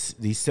and these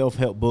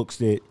self-help books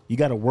that you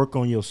got to work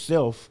on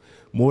yourself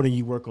more than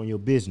you work on your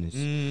business.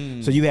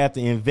 So you have to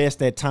invest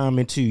that time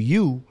into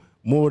you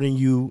more than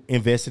you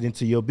invested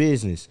into your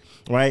business,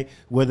 right?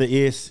 Whether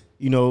it's,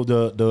 you know,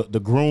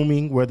 the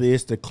grooming, whether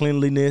it's the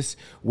cleanliness,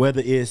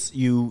 whether it's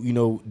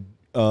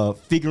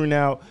figuring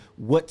out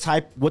what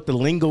the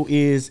lingo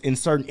is in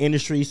certain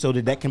industries so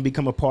that can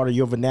become a part of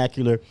your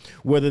vernacular,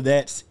 whether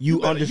that's you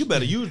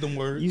better use them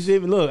words. You see,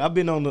 look, I've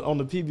been on the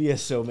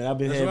PBS show, man. I've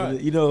been having,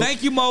 right. You know.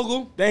 Thank you,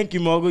 Mogul.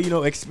 You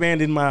know,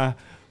 expanding my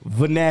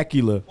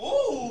vernacular.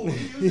 Ooh,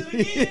 use it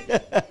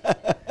again.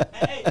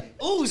 Hey,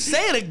 ooh,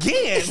 say it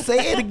again.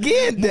 Say it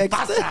again,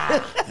 Dexter.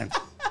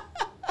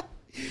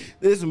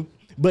 Listen,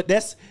 but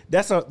that's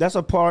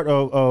a part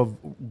of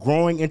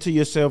growing into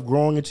yourself,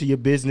 growing into your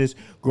business,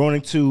 growing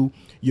into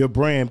your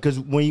brand. Because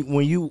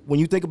when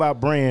you think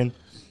about brand,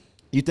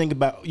 you think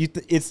about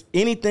it's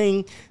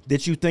anything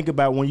that you think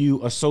about when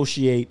you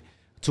associate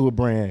to a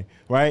brand,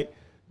 right?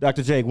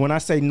 Dr. Jake, when I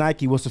say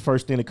Nike, what's the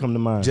first thing that come to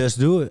mind? Just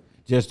do it.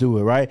 Just do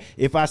it, right?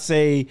 If I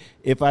say you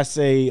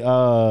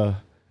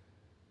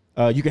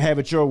can have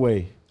it your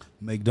way.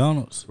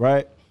 McDonald's.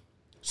 Right?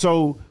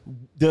 So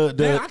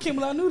man, I can't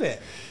believe I knew that.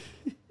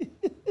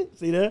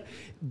 See that?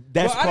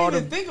 That's I didn't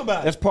even think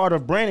about it. That's part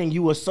of branding.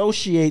 You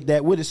associate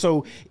that with it.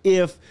 So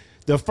if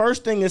the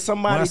first thing is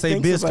somebody when I say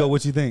thinks Bisco, about,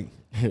 what you think?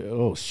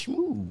 Oh,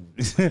 smooth.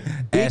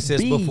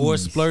 Assets before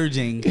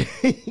splurging. I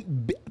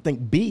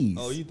think bees.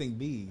 Oh, you think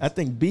bees? I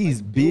think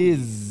bees. Like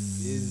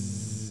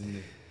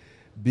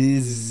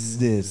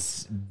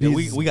Business. Yeah,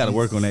 we got to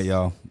work on that,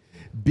 y'all.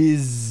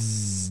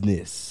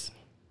 Business.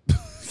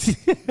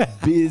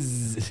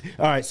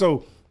 All right.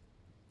 So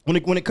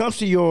when it comes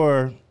to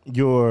your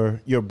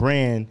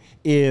brand,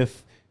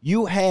 if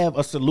you have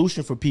a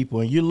solution for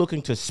people and you're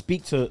looking to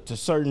speak to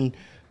certain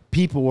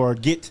people or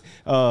get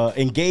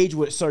engage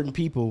with certain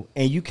people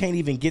and you can't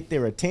even get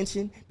their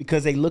attention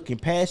because they looking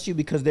past you,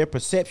 because their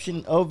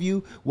perception of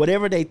you,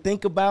 whatever they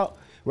think about,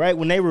 right?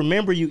 When they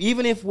remember you,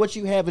 even if what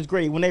you have is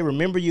great, when they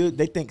remember you,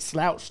 they think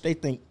slouch, they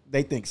think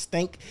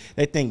stink,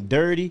 they think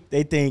dirty,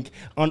 they think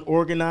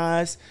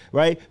unorganized,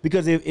 right?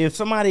 Because if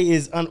somebody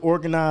is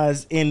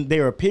unorganized in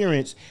their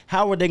appearance,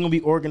 how are they going to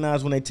be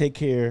organized when they take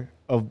care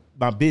of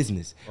my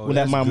business,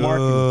 without my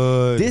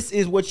marketing? This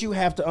is what you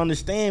have to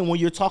understand when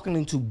you're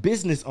talking to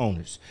business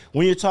owners,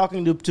 when you're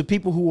talking to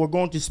people who are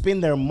going to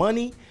spend their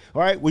money,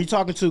 all right? When you're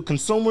talking to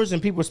consumers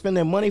and people spend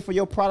their money for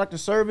your product or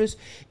service,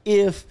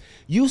 if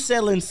you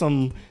selling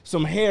some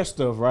hair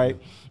stuff, right?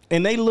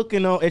 and they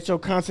looking at your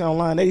content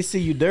online, they see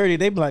you dirty,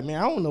 they be like, man,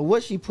 I don't know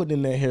what she put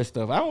in that hair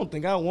stuff. I don't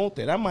think I want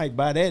that. I might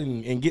buy that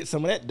and get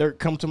some of that dirt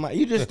come to my.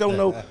 You just don't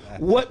know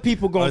what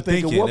people gonna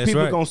think and what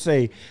people gonna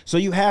say. So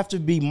you have to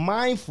be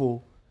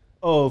mindful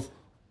of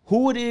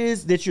who it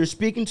is that you're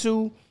speaking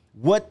to,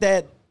 what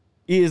that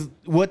is,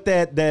 what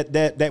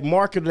that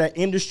market or that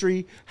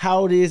industry,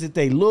 how it is that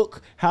they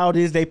look, how it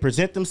is they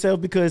present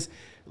themselves. Because,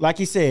 like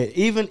he said,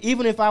 even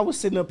if I was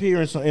sitting up here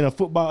in a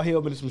football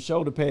helmet and some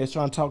shoulder pads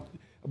trying to talk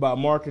about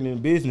marketing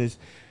and business,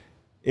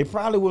 it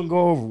probably wouldn't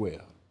go over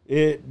well.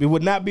 It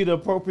would not be the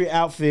appropriate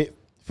outfit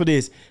for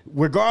this.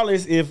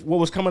 Regardless if what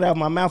was coming out of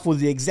my mouth was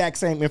the exact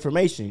same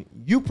information,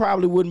 you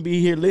probably wouldn't be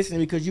here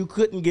listening because you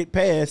couldn't get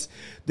past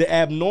the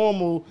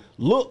abnormal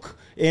look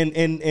and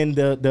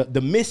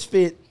the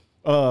misfit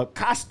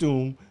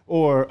costume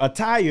or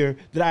attire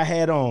that I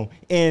had on,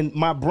 and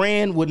my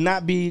brand would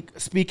not be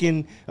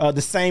speaking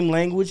the same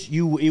language.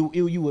 You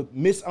would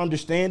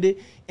misunderstand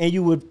it, and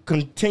you would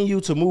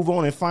continue to move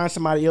on and find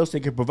somebody else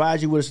that could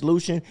provide you with a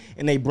solution,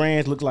 and their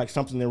brands look like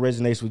something that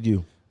resonates with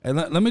you. And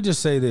let me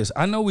just say this.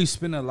 I know we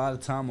spend a lot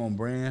of time on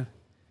brand,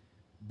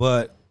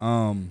 but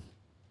I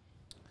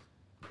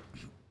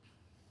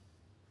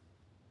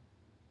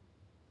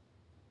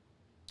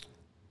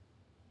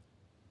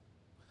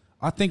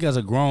think as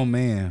a grown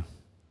man,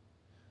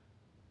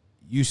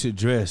 you should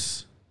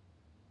dress.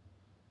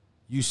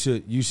 You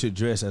should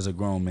dress as a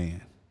grown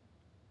man.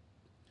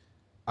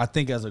 I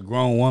think as a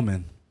grown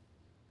woman,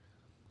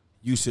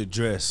 you should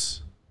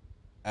dress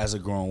as a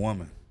grown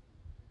woman.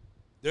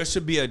 There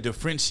should be a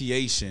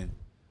differentiation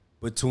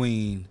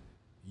between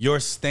your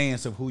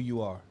stance of who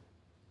you are.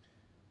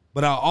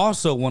 But I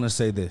also want to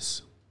say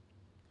this.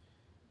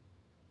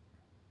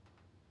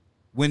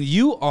 When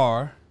you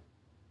are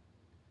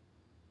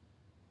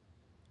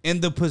in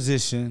the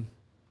position,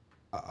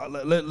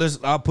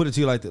 I'll put it to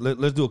you like this.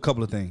 Let's do a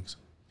couple of things.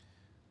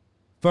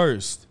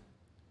 First,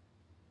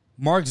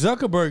 Mark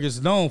Zuckerberg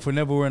is known for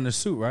never wearing a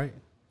suit, right?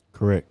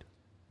 Correct.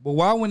 But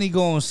why when he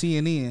go on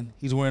CNN,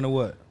 he's wearing a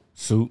what?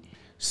 Suit.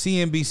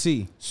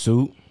 CNBC.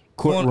 Suit.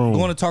 Courtroom.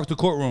 Going to talk to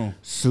courtroom.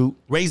 Suit.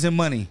 Raising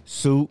money.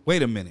 Suit.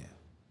 Wait a minute.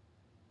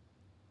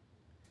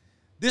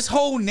 This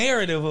whole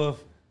narrative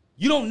of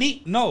you don't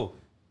need, no.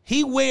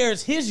 He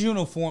wears his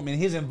uniform in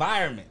his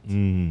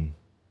environment.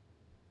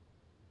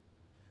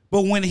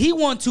 But when he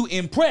wants to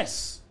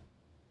impress,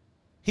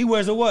 he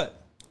wears a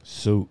what?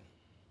 Suit.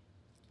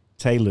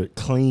 Tailored,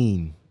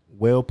 clean,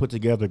 well put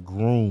together,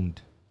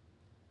 groomed.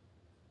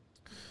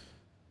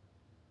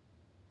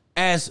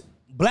 As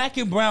black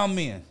and brown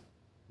men,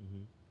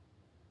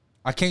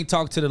 I can't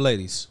talk to the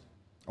ladies.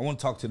 I want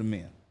to talk to the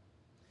men.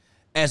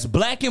 As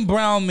black and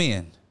brown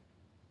men,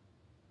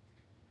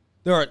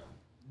 there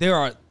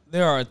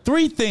are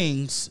three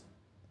things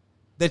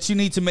that you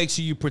need to make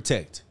sure you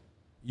protect: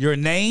 your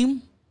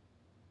name,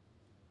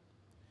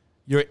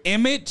 your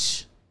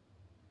image,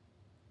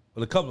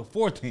 well, a couple of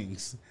four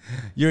things: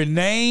 your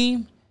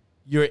name,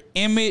 your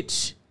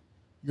image,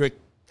 your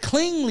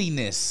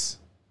cleanliness,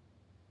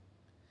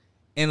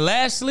 and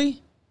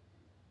lastly,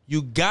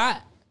 you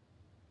got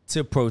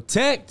to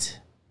protect.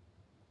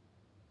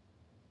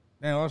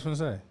 Man, what was I going to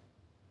say?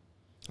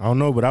 I don't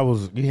know, but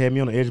you had me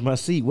on the edge of my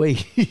seat.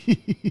 Wait.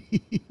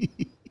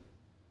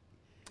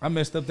 I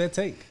messed up that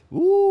take.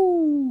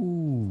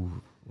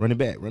 Ooh. Run it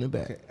back.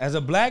 Okay. As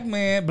a black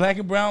man, black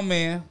and brown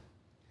man,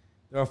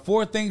 there are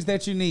four things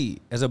that you need.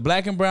 As a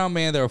black and brown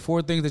man, there are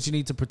four things that you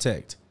need to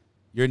protect.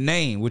 Your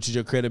name, which is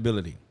your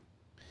credibility,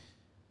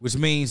 which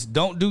means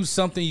don't do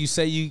something you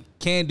say you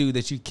can do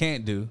that you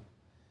can't do,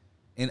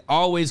 and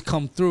always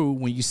come through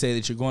when you say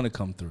that you're going to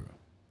come through.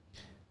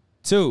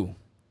 2,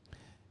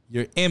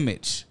 your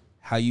image,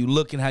 how you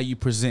look and how you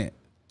present.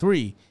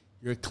 3,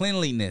 your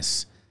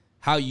cleanliness,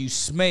 how you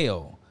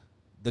smell,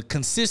 the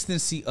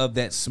consistency of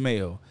that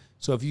smell.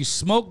 So if you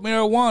smoke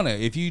marijuana,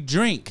 if you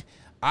drink,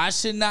 I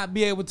should not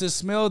be able to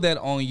smell that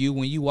on you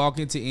when you walk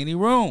into any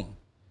room.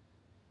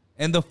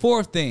 And the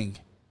 4th thing,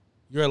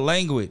 your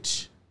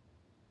language.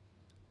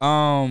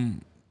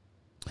 When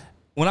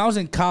I was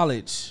in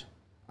college,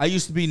 I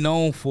used to be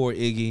known for,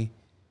 Iggy,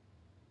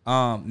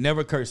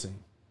 never cursing.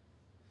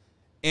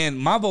 And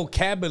my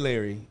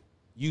vocabulary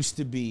used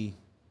to be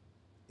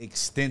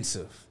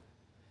extensive.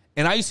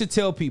 And I used to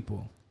tell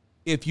people,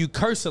 if you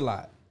curse a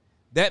lot,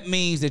 that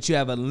means that you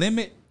have a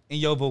limit in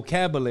your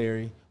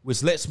vocabulary,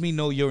 which lets me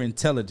know your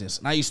intelligence.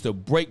 And I used to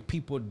break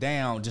people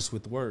down just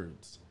with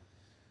words.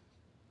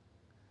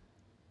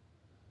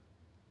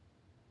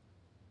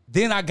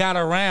 Then I got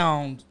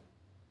around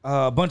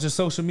a bunch of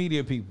social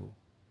media people.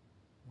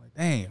 I'm like,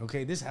 dang,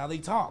 okay, this is how they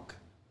talk.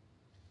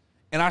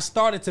 And I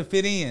started to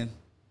fit in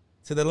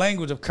to the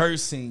language of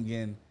cursing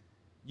and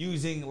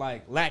using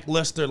like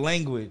lackluster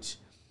language.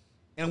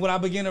 And what I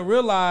began to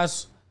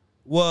realize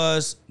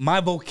was my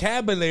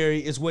vocabulary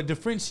is what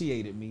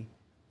differentiated me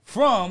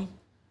from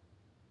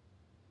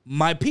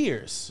my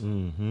peers.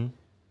 Mm-hmm.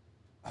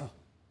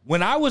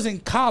 When I was in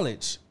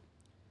college,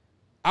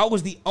 I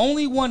was the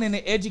only one in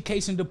the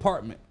education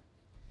department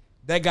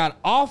that got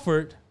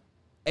offered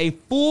a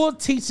full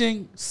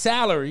teaching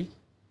salary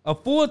A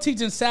full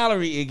teaching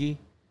salary, Iggy.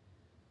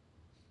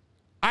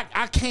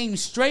 I came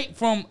straight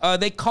from,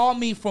 they called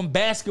me from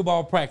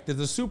basketball practice.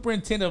 The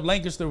superintendent of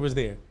Lancaster was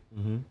there.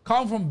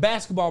 Called from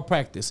basketball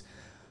practice.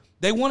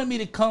 They wanted me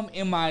to come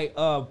in my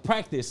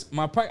practice.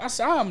 I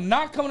said, I'm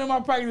not coming in my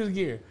practice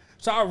gear.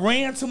 So I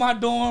ran to my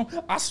dorm.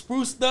 I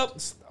spruced up.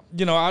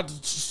 You know, I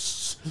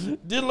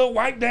did a little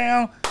wipe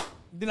down.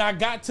 Then I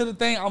got to the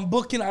thing. I'm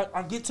booking.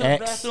 I get to the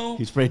bathroom.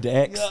 He sprayed the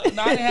X.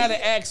 No, I didn't have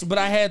the X, but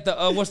I had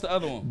the, what's the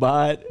other one?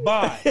 Bod.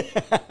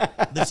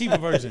 The cheaper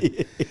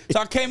version. So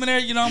I came in there,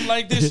 you know, I'm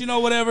like this, you know,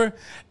 whatever.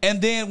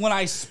 And then when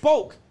I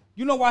spoke,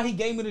 you know why he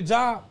gave me the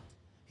job?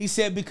 He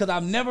said, because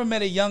I've never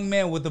met a young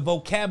man with the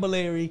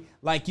vocabulary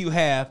like you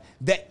have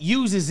that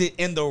uses it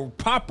in the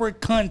proper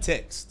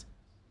context.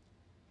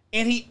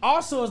 And he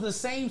also is the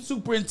same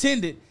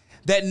superintendent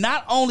that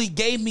not only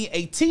gave me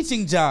a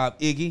teaching job,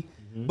 Iggy,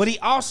 but he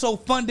also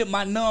funded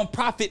my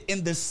nonprofit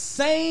in the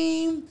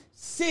same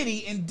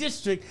city and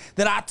district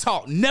that I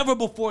taught, never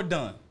before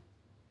done.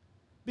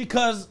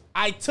 Because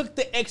I took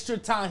the extra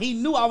time. He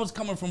knew I was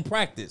coming from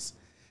practice.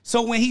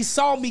 So when he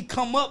saw me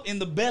come up in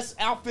the best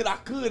outfit I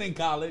could in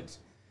college,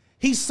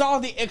 he saw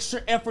the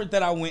extra effort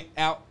that I went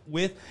out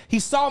with. He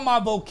saw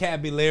my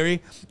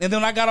vocabulary. And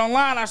then when I got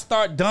online, I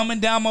started dumbing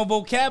down my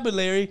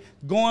vocabulary,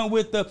 going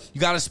with the, you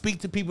got to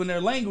speak to people in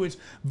their language,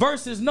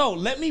 versus no,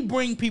 let me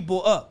bring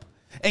people up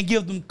and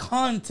give them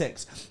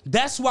context.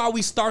 That's why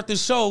we start the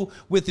show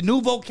with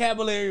new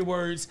vocabulary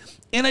words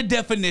in a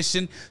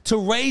definition to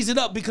raise it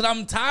up, because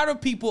I'm tired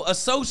of people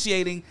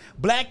associating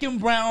black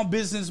and brown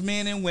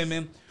businessmen and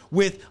women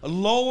with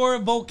lower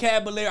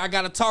vocabulary. I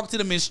got to talk to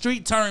them in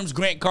street terms,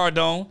 Grant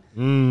Cardone.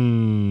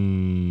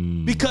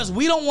 Because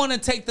we don't want to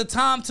take the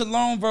time to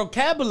learn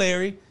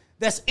vocabulary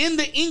that's in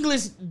the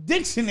English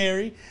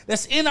dictionary,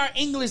 that's in our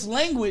English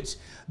language,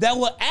 that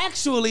will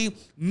actually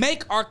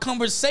make our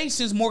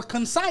conversations more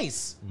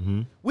concise.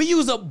 We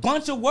use a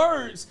bunch of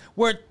words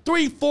where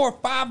 3, 4,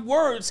 5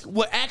 words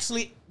will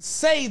actually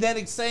say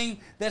that same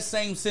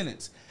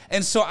sentence.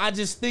 And so I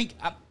just think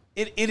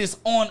it is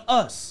on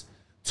us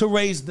to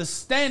raise the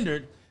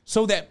standard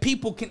so that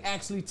people can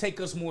actually take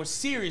us more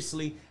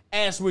seriously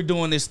as we're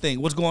doing this thing.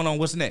 What's going on?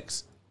 What's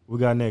next? We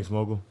got next,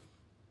 Mogul.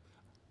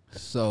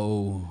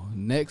 So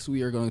next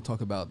we are going to talk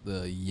about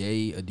the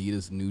Ye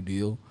Adidas new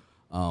deal.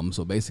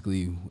 So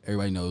basically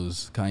everybody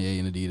knows Kanye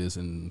and Adidas,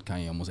 and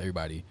Kanye, almost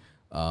everybody,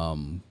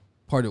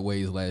 parted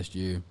ways last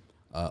year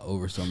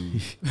over some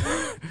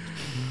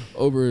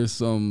over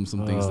some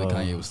things that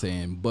Kanye was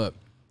saying. But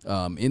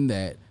in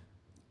that,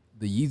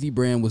 the Yeezy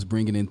brand was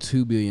bringing in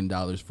 $2 billion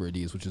for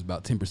Adidas, which is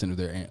about 10% of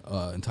their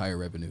entire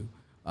revenue.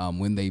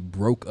 When they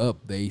broke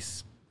up, the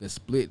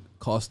split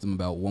cost them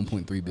about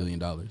 $1.3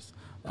 billion.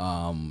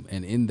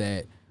 And in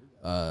that,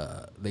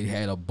 they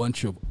had a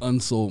bunch of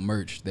unsold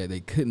merch that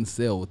they couldn't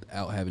sell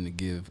without having to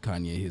give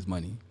Kanye his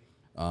money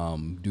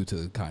due to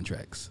the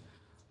contracts.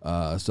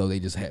 So they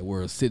just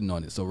were sitting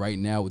on it. So right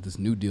now with this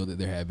new deal that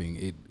they're having,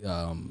 it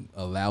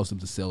allows them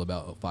to sell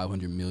about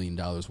 $500 million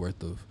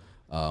worth of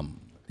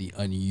the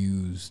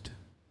unused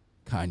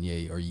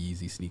Kanye or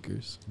Yeezy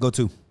sneakers. Go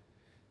to.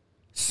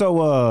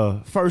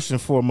 So first and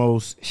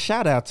foremost,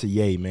 shout out to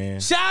Ye, man.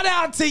 Shout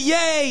out to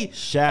Ye.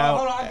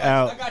 Shout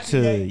out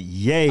to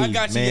Ye, I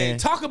got you, man. Ye.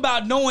 Talk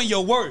about knowing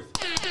your worth.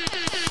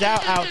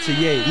 Shout out to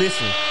Ye.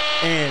 Listen,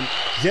 and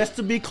just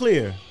to be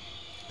clear,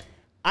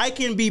 I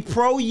can be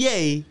pro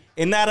Ye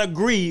and not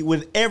agree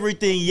with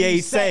everything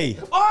Ye say.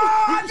 Oh,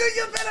 I knew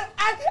you better.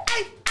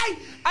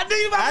 I knew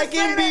you about to say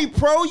I can be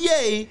pro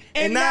Ye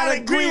and not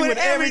agree with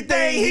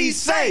everything he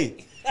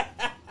say.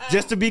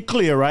 Just to be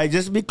clear, right?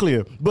 Just to be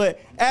clear. But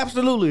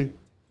absolutely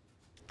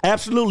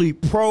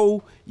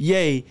pro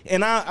Ye.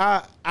 And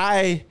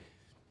I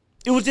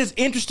it was just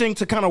interesting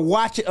to kind of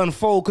watch it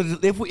unfold, because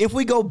if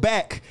we go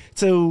back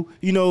to,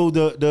 you know,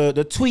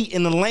 the tweet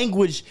and the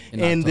language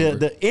and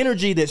the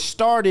energy that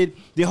started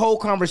the whole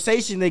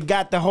conversation that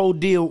got the whole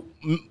deal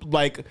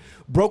like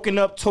broken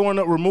up, torn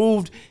up,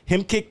 removed,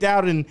 him kicked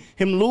out and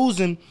him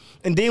losing.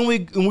 And then we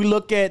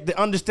look at the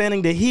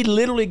understanding that he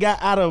literally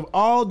got out of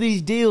all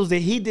these deals that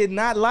he did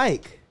not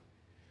like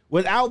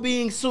without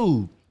being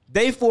sued.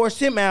 They forced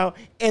him out,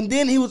 and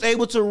then he was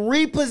able to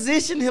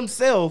reposition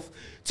himself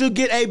to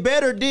get a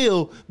better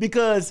deal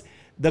because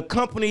the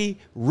company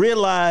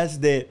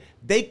realized that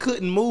they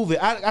couldn't move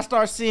it. I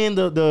started seeing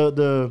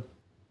the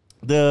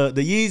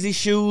Yeezy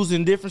shoes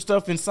and different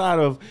stuff inside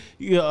of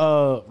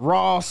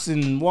Ross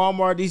and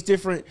Walmart, these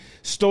different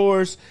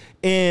stores,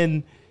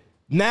 and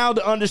now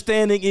the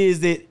understanding is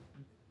that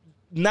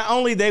not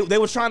only they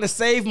were trying to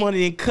save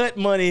money and cut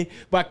money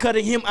by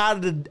cutting him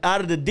out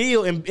of the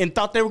deal, and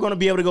thought they were going to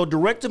be able to go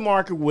direct to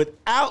market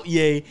without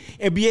Ye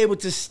and be able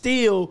to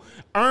still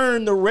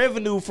earn the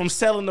revenue from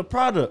selling the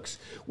products.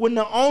 When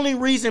the only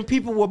reason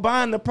people were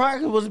buying the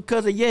product was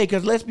because of Ye.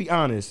 Because let's be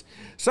honest,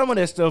 some of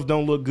that stuff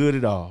don't look good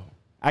at all.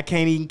 I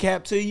can't even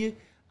cap to you.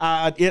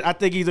 I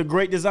think he's a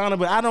great designer,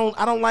 but I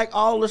don't like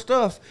all the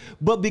stuff.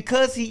 But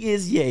because he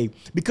is Ye,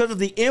 because of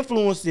the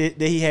influence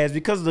that he has,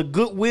 because of the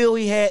goodwill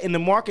he had in the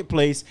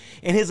marketplace,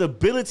 and his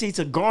ability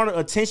to garner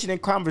attention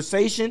and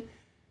conversation,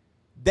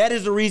 that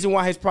is the reason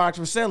why his products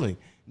were selling.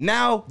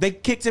 Now they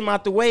kicked him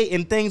out the way,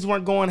 and things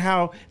weren't going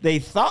how they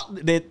thought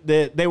that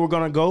they were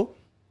going to go.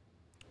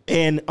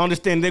 And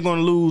understand they're going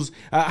to lose.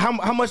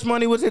 How much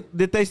money was it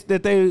that they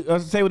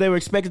say they were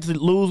expected to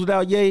lose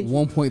without Ye?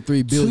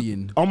 1.3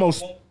 billion.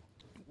 Almost.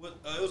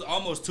 It was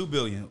almost $2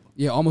 billion.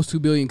 Yeah, almost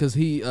 $2 billion because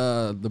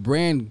the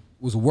brand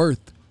was worth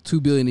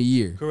 $2 billion a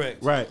year.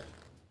 Correct. Right.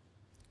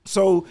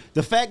 So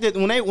the fact that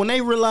when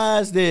they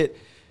realized that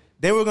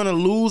they were going to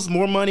lose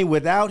more money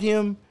without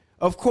him,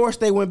 of course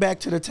they went back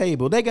to the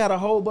table. They got a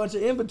whole bunch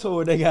of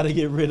inventory they got to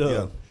get rid of.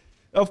 Yeah.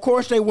 Of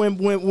course they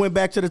went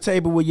back to the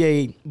table with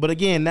Ye. But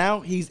again,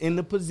 now he's in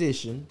the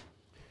position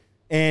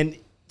and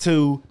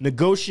to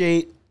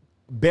negotiate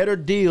better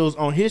deals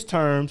on his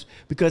terms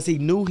because he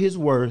knew his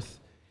worth.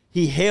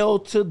 He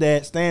held to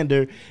that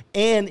standard,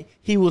 and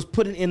he was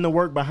putting in the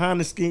work behind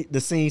the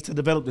scenes to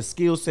develop the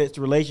skill sets,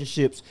 the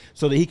relationships,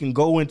 so that he can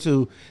go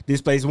into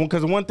this place.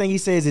 Because one thing he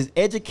says is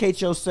educate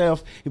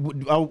yourself.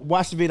 I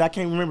watched the video. I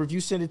can't remember if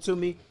you sent it to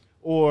me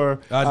or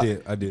I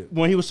did.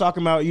 When he was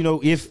talking about,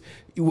 if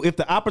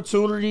the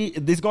opportunity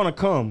is going to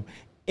come,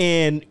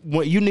 and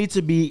what you need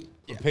to be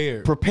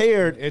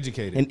prepared,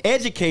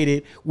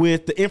 educated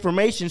with the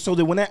information so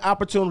that when that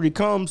opportunity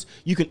comes,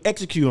 you can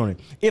execute on it.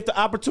 If the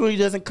opportunity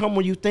doesn't come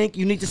when you think,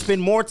 you need to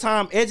spend more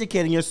time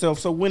educating yourself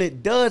so when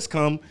it does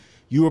come,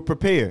 you are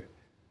prepared.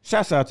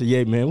 Shouts out to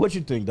Ye, man. What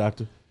you think,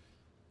 Doctor?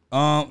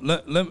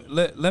 Let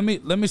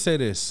me say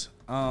this.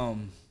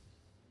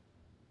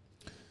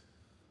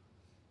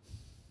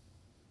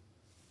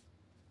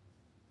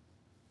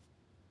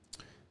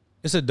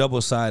 It's a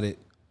double-sided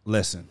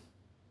lesson.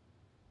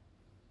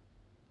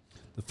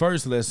 The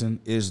first lesson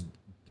is,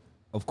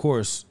 of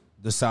course,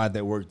 the side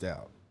that worked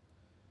out.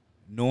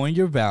 Knowing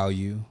your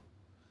value,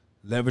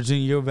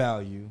 leveraging your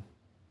value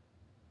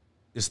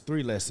is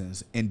 3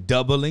 lessons. And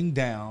doubling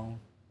down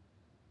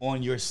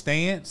on your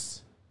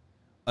stance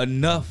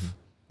enough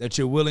that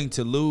you're willing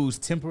to lose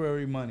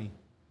temporary money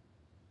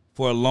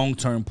for a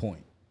long-term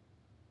point.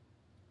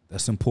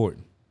 That's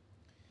important.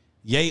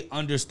 Ye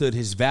understood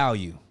his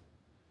value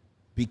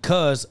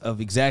because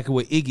of exactly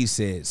what Iggy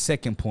said.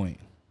 Second point.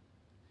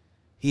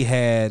 He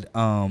had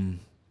what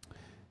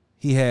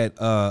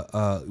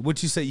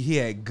you say? He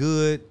had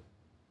good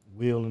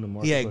will in the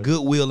marketplace. He had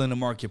goodwill in the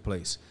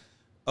marketplace.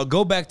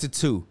 Go back to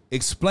 2.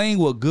 Explain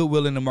what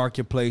goodwill in the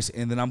marketplace,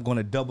 and then I'm going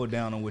to double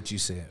down on what you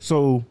said.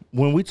 So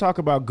when we talk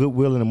about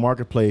goodwill in the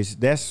marketplace,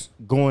 that's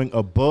going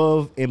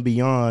above and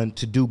beyond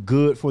to do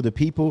good for the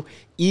people,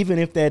 even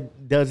if that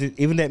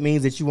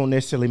means that you won't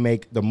necessarily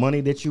make the money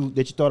that you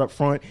thought up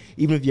front,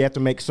 even if you have to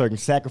make certain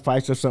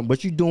sacrifices or something.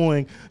 But you're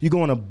going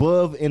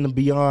above and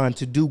beyond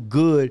to do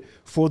good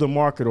for the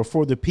market or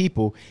for the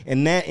people,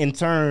 and that in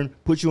turn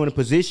puts you in a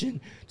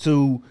position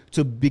to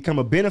become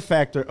a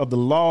benefactor of the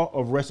law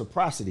of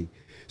reciprocity.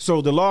 So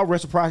the law of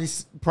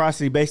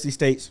reciprocity basically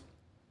states,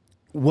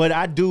 what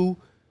I do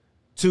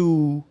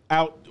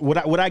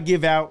what I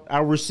give out,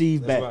 I'll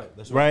receive back.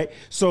 That's right.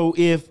 So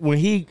when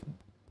he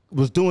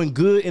was doing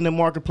good in the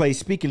marketplace,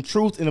 speaking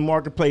truth in the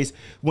marketplace,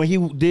 when he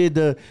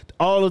did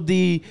all of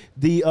the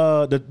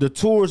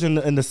tours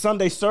and the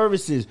Sunday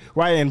services,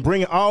 right, and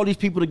bringing all these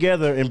people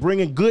together and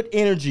bringing good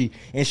energy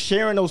and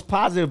sharing those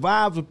positive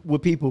vibes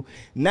with people.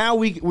 Now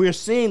we're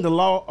seeing the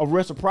law of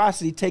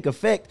reciprocity take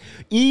effect,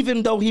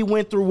 even though he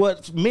went through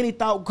what many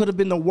thought could have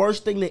been the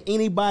worst thing that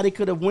anybody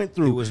could have went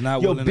through. He was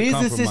not your willing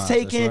business to is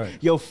taken, right.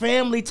 Your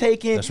family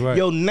taken, right.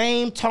 Your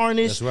name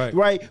tarnished,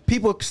 right.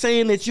 People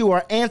saying that you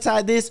are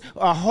anti this,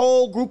 a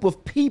whole group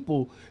of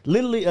people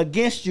literally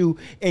against you,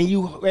 and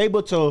you were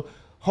able to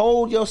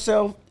hold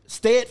yourself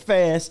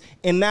steadfast,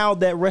 and now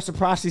that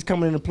reciprocity is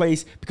coming into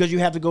place because you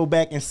have to go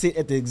back and sit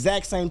at the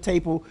exact same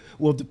table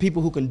with the people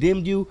who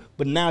condemned you,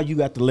 but now you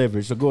got the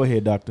leverage. So go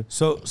ahead, Doctor.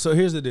 So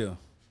here's the deal,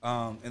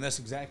 and that's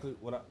exactly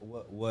what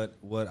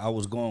I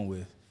was going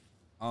with.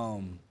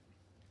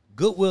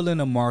 Goodwill in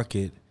the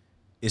market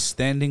is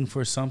standing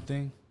for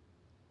something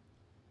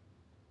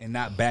and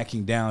not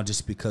backing down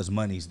just because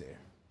money's there.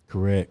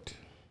 Correct.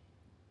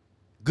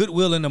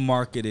 Goodwill in the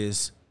market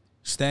is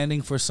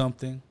standing for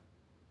something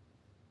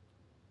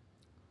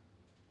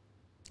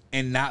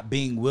and not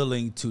being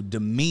willing to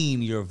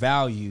demean your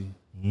value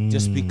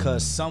just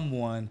because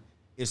someone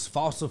is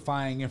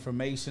falsifying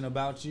information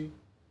about you,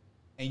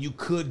 and you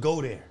could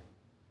go there.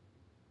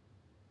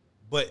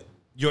 But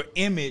your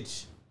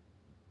image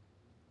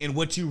and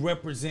what you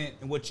represent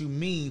and what you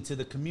mean to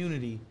the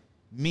community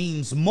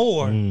means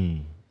more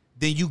than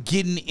you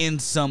getting in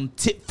some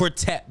tit for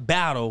tat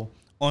battle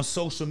on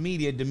social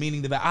media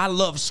demeaning the value. I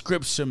love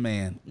scripture,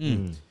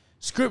 man.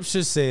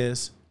 Scripture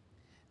says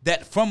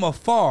that from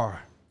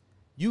afar,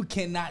 you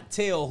cannot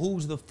tell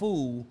who's the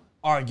fool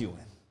arguing.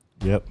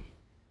 Yep.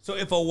 So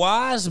if a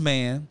wise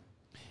man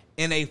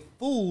and a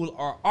fool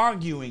are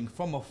arguing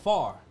from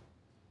afar,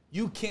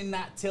 you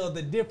cannot tell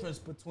the difference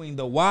between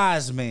the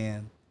wise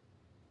man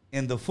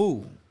and the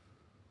fool.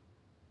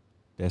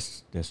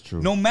 That's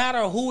true. No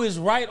matter who is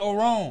right or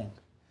wrong.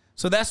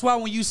 So that's why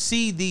when you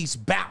see these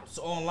bouts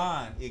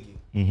online,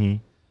 Iggy,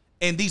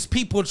 and these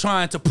people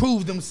trying to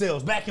prove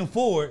themselves back and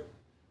forward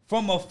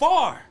from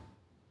afar,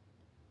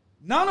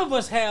 none of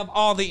us have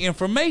all the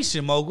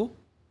information, Mogul.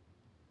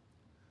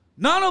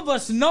 None of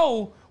us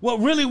know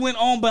what really went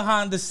on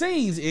behind the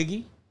scenes,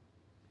 Iggy.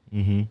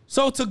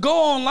 So to go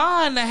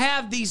online to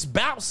have these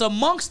bouts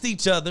amongst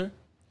each other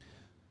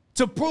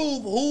to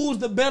prove who's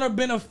the better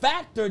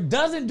benefactor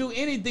doesn't do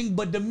anything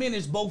but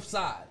diminish both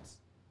sides.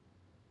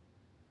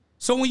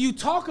 So when you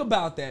talk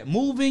about that,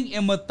 moving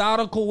in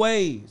methodical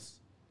ways,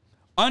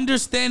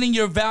 understanding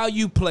your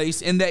value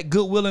place and that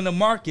goodwill in the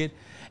market,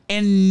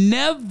 and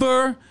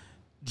never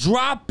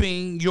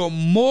dropping your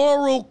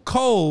moral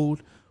code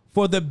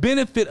for the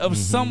benefit of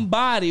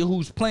somebody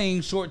who's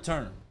playing short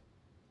term.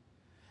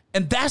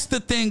 And that's the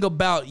thing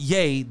about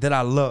Ye that I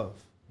love.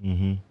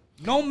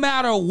 No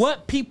matter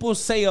what people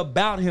say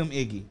about him,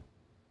 Iggy,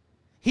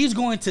 he's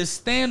going to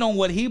stand on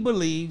what he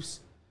believes,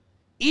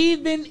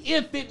 even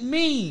if it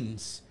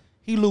means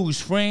he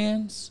lose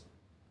friends,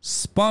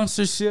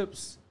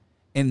 sponsorships,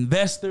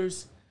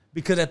 investors,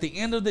 because at the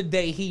end of the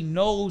day, he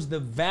knows the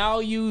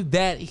value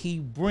that he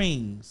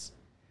brings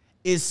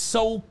is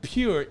so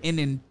pure and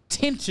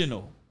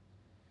intentional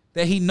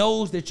that he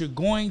knows that you're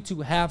going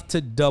to have to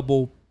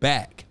double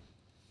back.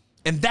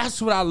 And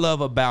that's what I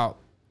love about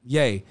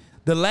Ye.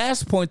 The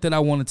last point that I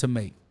wanted to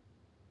make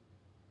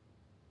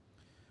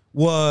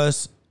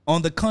was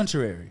on the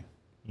contrary.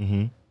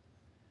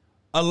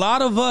 A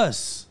lot of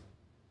us,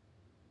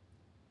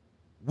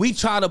 we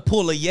try to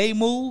pull a Ye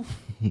move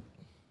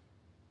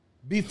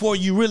before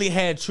you really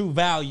had true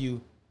value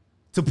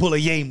to pull a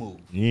Ye move.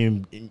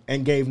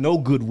 And gave no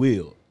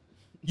goodwill.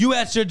 You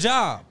at your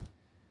job.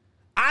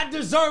 I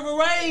deserve a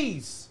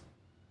raise.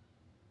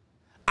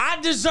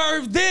 I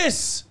deserve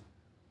this.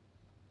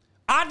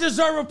 I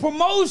deserve a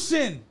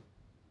promotion.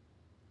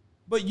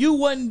 But you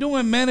wasn't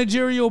doing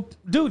managerial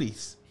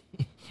duties.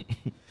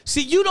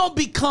 See, you don't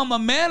become a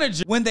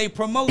manager when they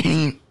promote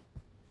you.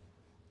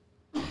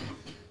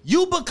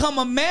 You become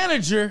a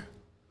manager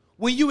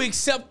when you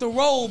accept the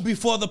role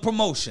before the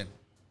promotion.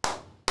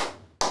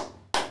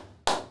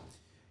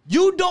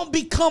 You don't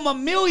become a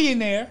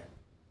millionaire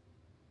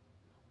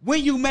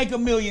when you make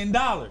 $1 million.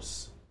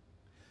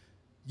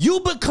 You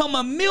become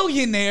a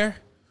millionaire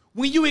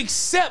when you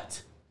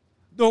accept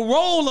the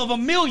role of a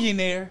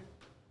millionaire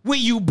when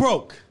you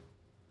broke.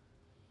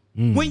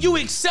 When you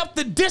accept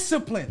the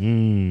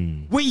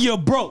discipline when you're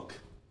broke.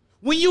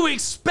 When you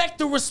expect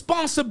the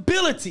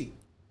responsibility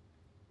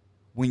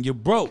when you're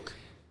broke.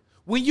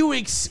 When you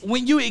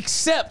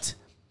accept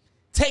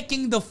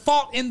taking the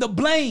fault and the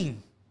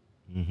blame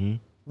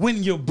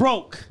when you're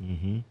broke.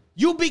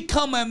 You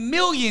become a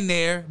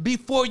millionaire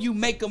before you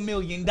make $1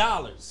 million.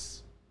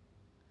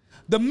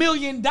 The $1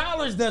 million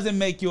doesn't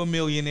make you a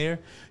millionaire.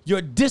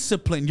 Your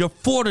discipline, your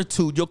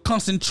fortitude, your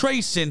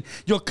concentration,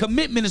 your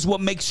commitment is what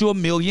makes you a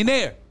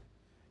millionaire.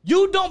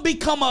 You don't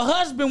become a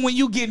husband when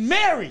you get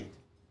married.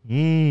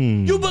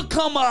 You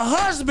become a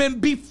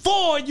husband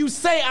before you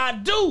say I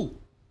do.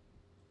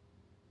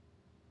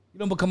 You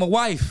don't become a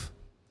wife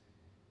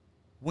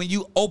when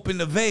you open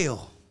the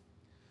veil.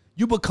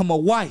 You become a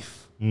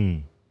wife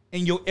in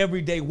your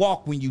everyday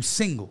walk when you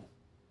single.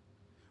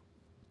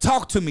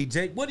 Talk to me,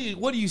 Jake. What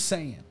are you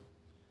saying?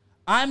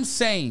 I'm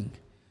saying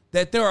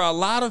that there are a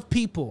lot of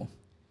people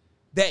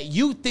that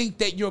you think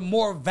that you're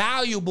more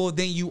valuable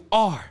than you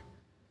are.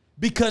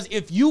 Because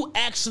if you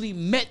actually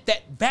met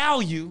that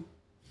value,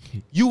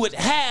 you would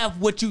have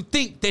what you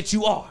think that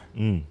you are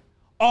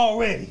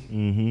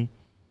already.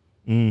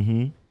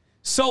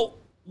 So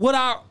what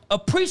I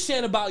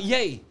appreciate about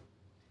Ye,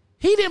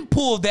 he didn't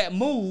pull that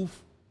move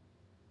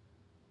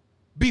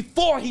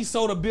before he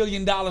sold $1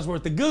 billion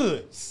worth of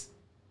goods.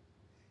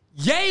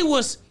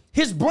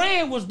 His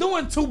brand was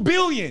doing $2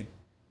 billion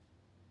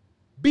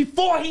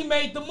before he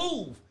made the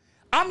move.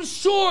 I'm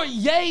sure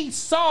Ye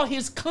saw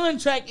his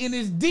contract in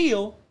his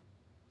deal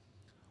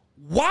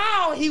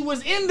while he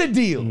was in the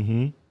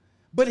deal.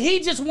 But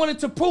he just wanted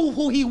to prove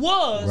who he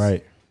was.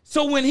 Right.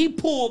 So when he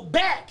pulled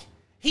back,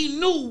 he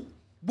knew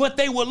what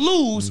they would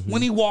lose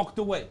when he walked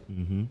away.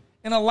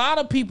 And a lot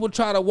of people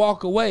try to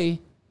walk away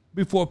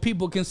before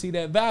people can see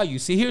that value.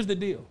 See, here's the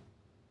deal.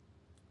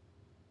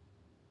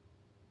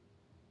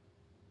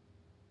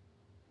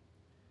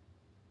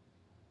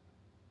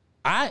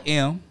 I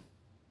am,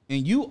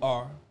 and you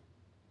are,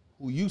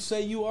 who you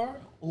say you are,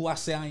 who I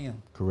say I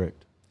am.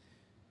 Correct.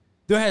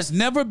 There has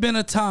never been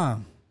a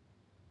time,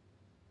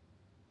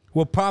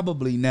 well,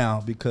 probably now,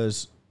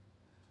 because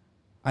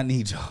I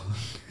need y'all.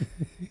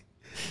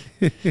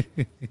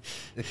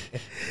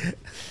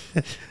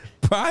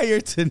 Prior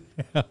to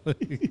now,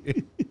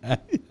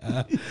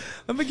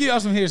 let me give y'all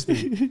some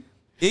history.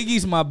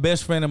 Iggy's my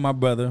best friend and my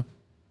brother.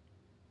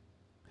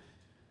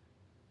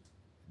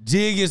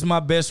 Jig is my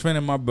best friend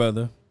and my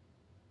brother.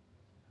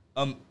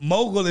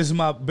 Mogul is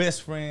my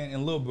best friend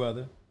and little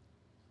brother.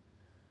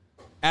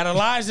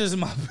 Elijah's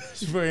my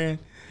best friend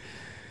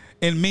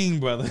and mean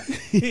brother.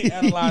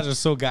 Elijah's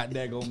so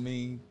goddamn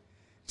mean.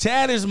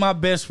 Chad is my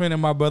best friend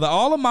and my brother.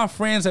 All of my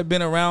friends have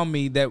been around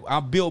me that I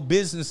built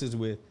businesses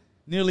with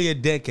nearly a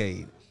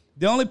decade.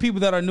 The only people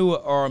that are new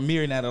are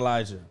Amir and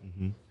Elijah.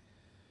 Mm-hmm.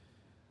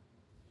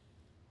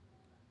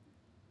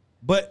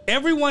 But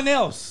everyone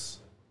else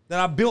that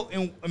I built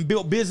and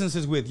built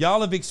businesses with,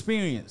 y'all have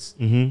experienced.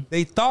 Mm-hmm.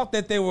 They thought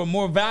that they were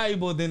more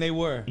valuable than they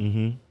were.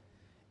 Mm-hmm.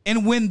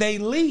 And when they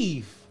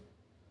leave,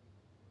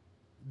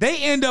 they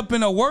end up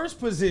in a worse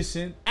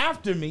position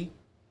after me,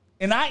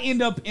 and I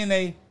end up in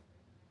a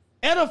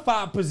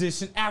edified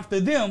position after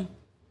them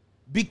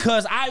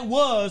because I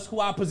was who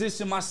I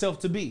positioned myself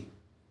to be.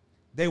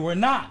 They were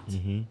not.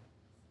 Mm-hmm.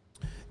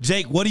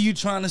 Jake, what are you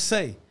trying to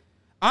say?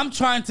 I'm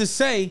trying to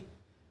say,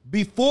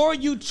 before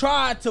you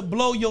try to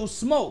blow your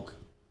smoke,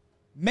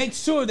 make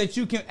sure that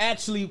you can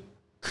actually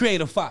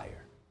create a fire.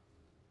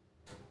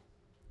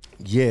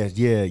 Yeah.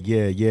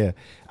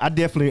 I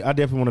definitely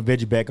want to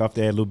veg you back off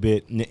that a little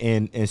bit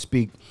and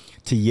speak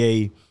to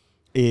Ye,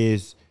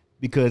 is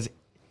because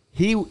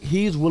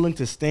he's willing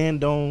to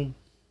stand on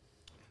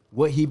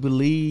what he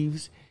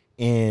believes.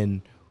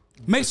 And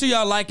make sure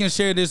y'all like and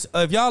share this.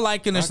 If y'all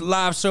liking this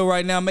live show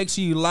right now, make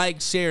sure you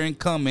like, share, and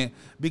comment,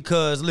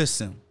 because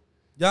listen,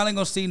 y'all ain't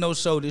gonna see no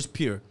show this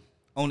pure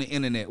on the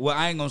internet. Well,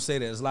 I ain't gonna say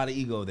that. There's a lot of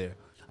ego there.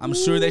 I'm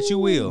sure that you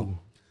will.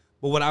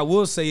 But what I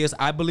will say is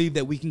I believe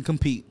that we can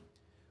compete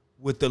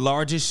with the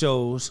largest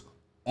shows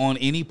on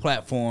any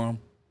platform.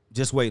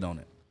 Just wait on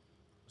it.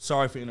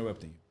 Sorry for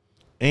interrupting you.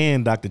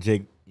 And Dr.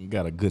 Jake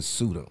got a good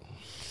suit on.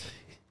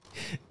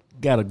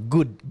 Got a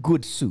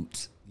good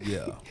suit.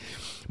 Yeah.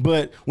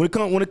 But when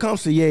it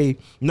comes to Ye,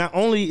 not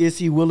only is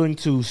he willing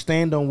to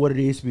stand on what it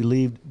is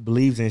he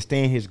believes and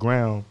stand his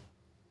ground,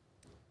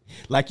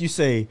 like you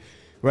say,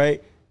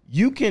 right?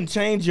 You can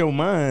change your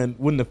mind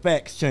when the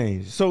facts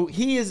change. So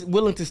he is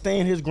willing to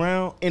stand his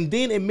ground and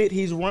then admit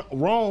he's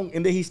wrong,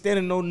 and then he's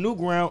standing on new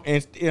ground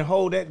and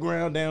hold that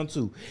ground down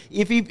too.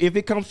 If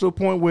it comes to a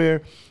point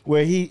where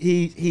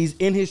he's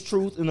in his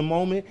truth in the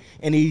moment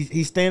and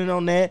he's standing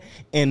on that,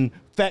 and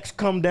facts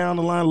come down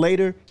the line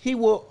later, he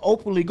will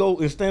openly go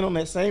and stand on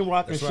that same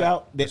rock and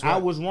shout that I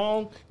was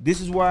wrong. This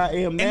is where I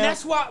am now. And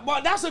that's why,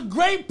 well, that's a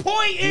great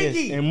point,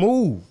 Iggy. Yes, and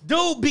move.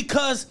 Dude,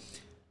 because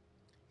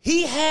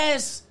he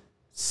has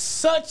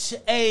such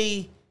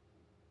a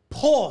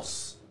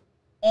pulse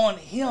on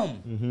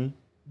him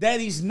that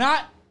he's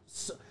not.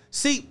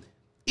 See,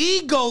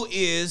 ego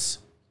is,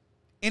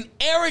 and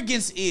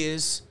arrogance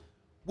is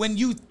when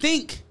you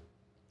think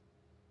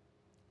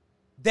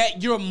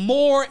that you're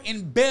more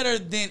and better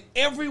than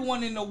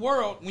everyone in the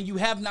world when you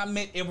have not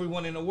met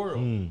everyone in the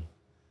world.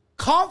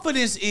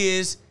 Confidence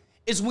is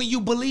when you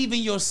believe in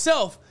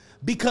yourself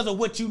because of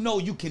what you know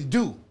you can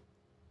do.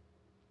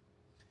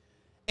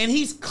 And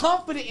he's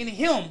confident in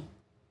him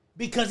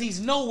because he's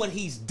know what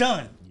he's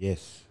done.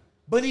 Yes.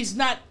 But he's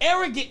not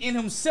arrogant in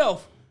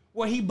himself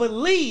where he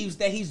believes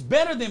that he's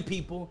better than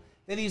people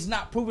that he's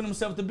not proven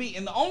himself to be.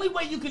 And the only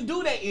way you can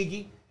do that,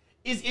 Iggy,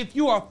 is if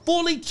you are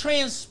fully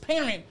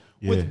transparent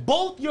with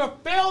both your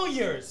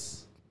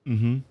failures,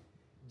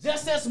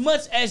 just as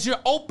much as you're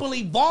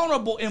openly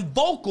vulnerable and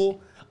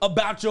vocal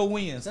about your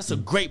wins. That's a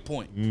great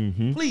point.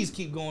 Please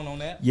keep going on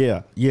that.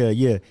 Yeah.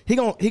 He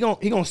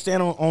gonna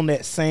stand on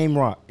that same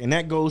rock, and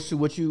that goes to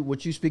what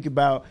you speak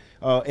about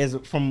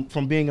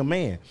from being a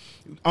man,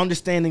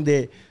 understanding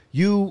that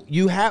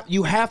you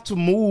have to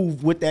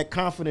move with that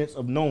confidence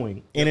of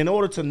knowing, and in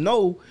order to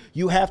know,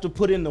 you have to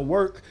put in the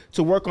work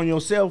to work on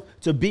yourself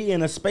to be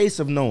in a space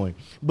of knowing.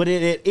 But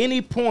at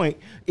any point,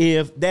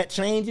 if that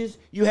changes,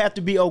 you have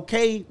to be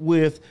okay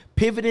with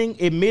pivoting,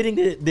 admitting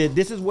that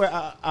this is where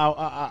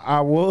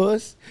I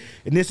was,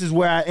 and this is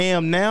where I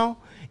am now,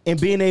 and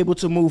being able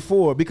to move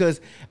forward.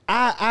 Because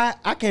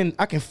I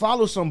can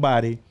follow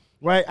somebody,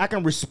 right? I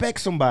can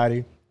respect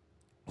somebody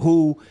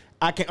who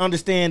I can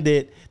understand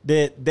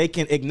that they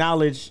can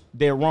acknowledge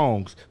their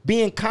wrongs.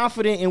 Being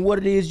confident in what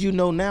it is you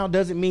know now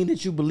doesn't mean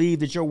that you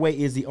believe that your way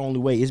is the only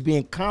way. It's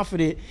being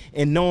confident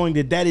in knowing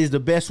that is the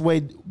best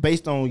way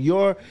based on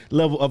your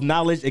level of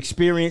knowledge,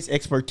 experience,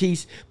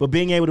 expertise, but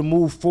being able to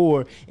move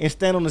forward and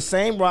stand on the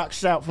same rock,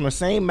 shout from the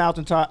same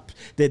mountaintop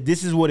that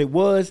this is what it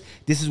was,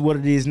 this is what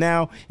it is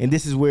now, and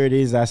this is where it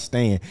is I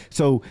stand.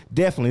 So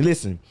definitely,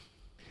 listen,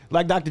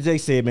 like Dr. J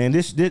said, man,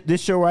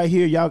 this show right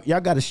here, y'all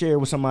got to share it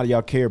with somebody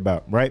y'all care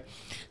about, right?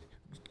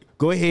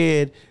 Go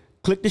ahead,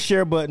 click the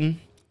share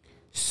button,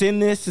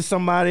 send this to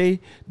somebody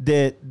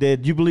that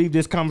you believe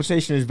this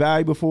conversation is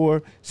valuable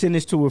for. Send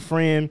this to a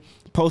friend,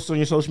 post on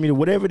your social media,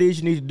 whatever it is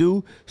you need to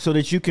do so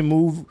that you can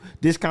move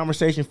this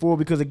conversation forward.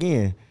 Because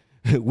again,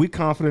 we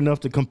confident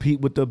enough to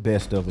compete with the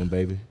best of them,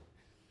 baby.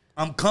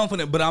 I'm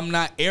confident, but I'm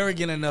not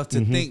arrogant enough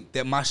to think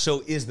that my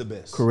show is the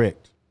best.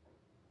 Correct.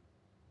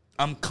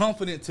 I'm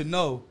confident to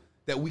know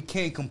that we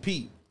can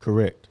compete.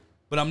 Correct.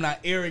 But I'm not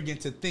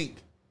arrogant to think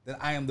that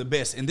I am the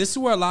best. And this is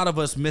where a lot of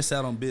us miss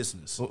out on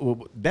business.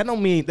 Well, that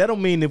don't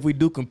mean if we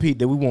do compete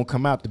that we won't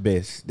come out the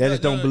best. That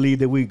just don't believe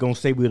that we're going to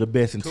say we're the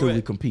best until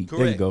we compete. Correct.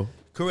 There you go.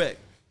 Correct.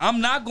 I'm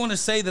not going to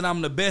say that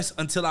I'm the best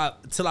until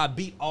I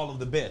beat all of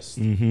the best.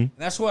 And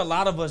that's what a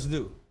lot of us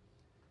do.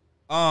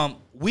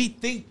 We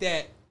think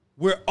that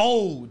we're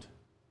owed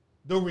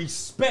the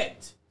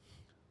respect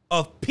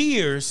of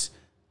peers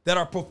that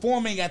are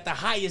performing at the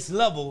highest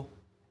level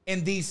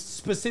in these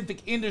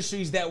specific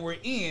industries that we're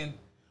in,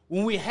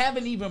 when we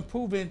haven't even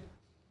proven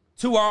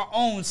to our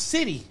own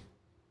city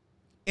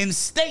and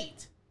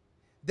state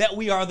that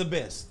we are the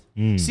best.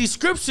 See,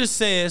 scripture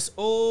says,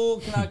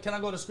 can I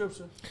go to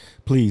scripture?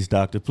 Please,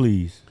 doctor,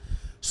 please.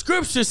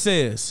 Scripture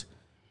says,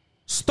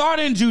 start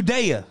in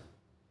Judea,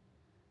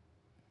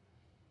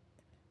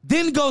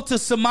 then go to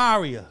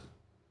Samaria,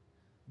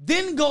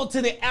 then go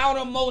to the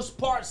outermost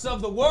parts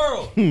of the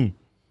world.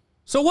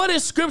 So what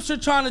is scripture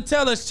trying to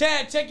tell us?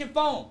 Chad, check your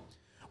phone.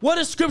 What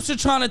is scripture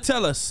trying to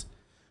tell us?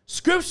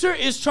 Scripture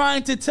is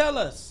trying to tell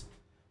us,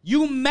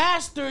 you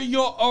master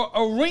your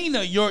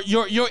arena,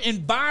 your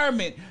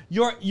environment,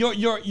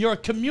 your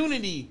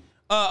community,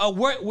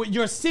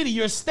 your city,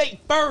 your state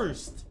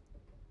first.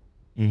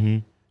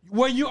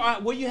 Where you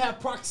have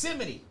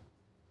proximity.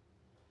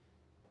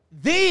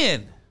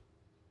 Then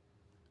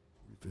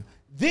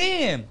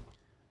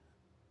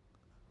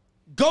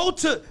go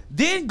to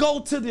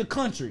the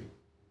country.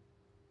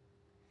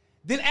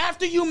 Then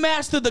after you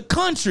master the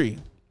country,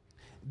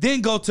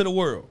 then go to the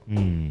world.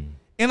 And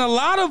a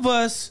lot of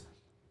us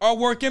are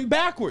working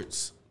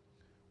backwards.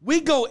 We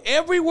go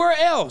everywhere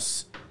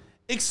else,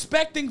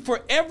 expecting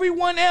for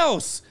everyone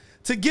else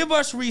to give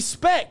us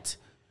respect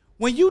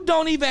when you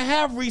don't even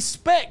have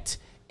respect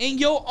in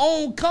your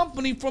own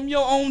company from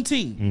your own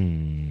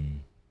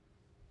team.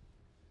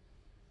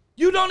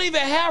 You don't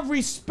even have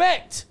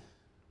respect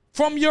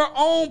from your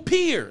own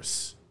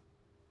peers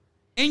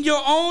in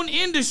your own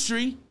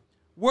industry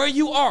where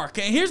you are.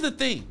 Okay, here's the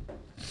thing.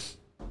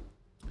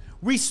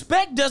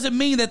 Respect doesn't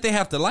mean that they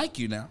have to like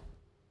you now.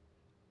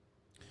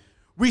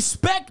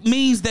 Respect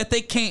means that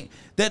they can't,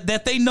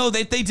 that they know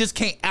that they just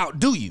can't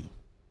outdo you.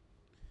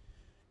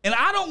 And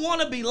I don't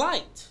want to be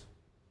liked.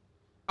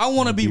 I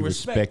want to be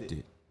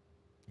respected.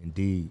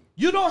 Indeed.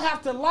 You don't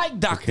have to like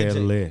Dr. J.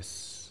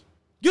 Less.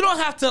 You don't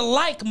have to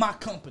like my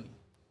company.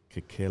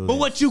 But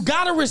what you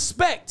got to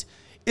respect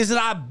is that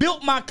I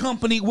built my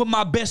company with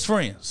my best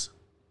friends.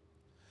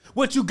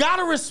 What you got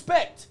to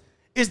respect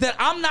is that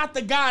I'm not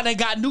the guy that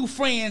got new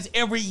friends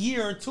every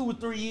year or 2 or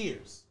 3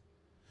 years.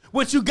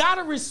 What you got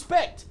to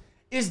respect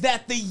is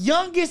that the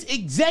youngest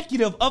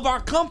executive of our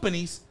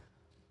companies,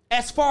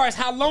 as far as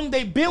how long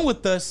they've been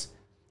with us,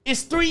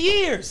 is 3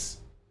 years.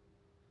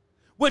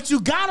 What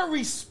you got to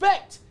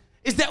respect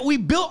is that we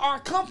built our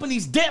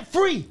companies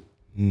debt-free.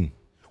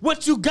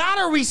 What you got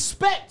to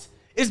respect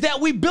is that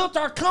we built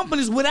our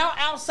companies without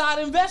outside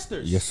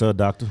investors. Yes, sir,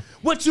 doctor.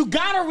 What you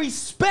got to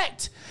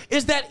respect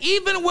is that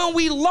even when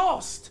we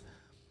lost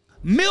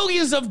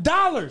millions of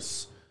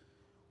dollars,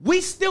 we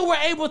still were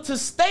able to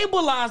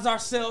stabilize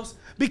ourselves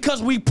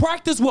because we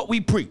practice what we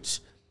preach.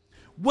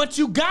 What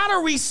you got to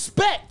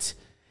respect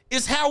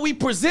is how we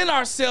present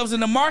ourselves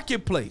in the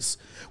marketplace.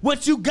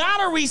 What you got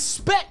to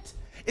respect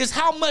is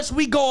how much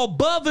we go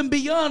above and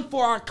beyond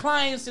for our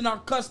clients and our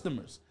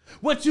customers.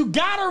 What you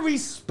gotta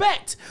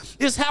respect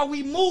is how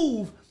we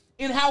move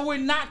and how we're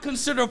not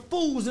considered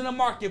fools in the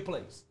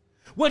marketplace.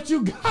 What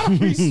you gotta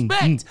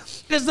respect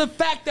is the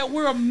fact that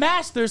we're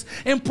masters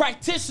and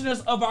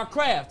practitioners of our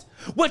craft.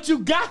 What you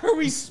gotta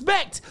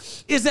respect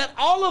is that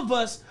all of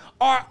us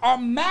are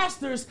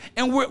masters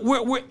and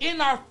we're in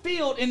our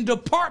field in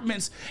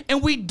departments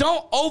and we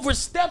don't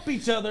overstep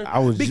each other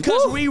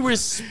because we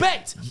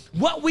respect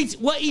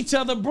what each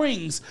other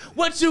brings.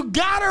 What you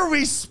gotta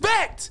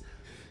respect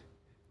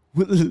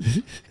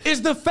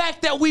is the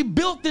fact that we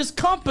built this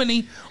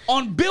company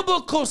on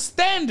biblical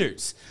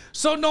standards.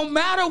 So no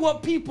matter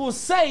what people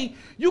say,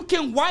 you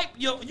can wipe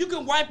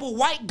a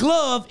white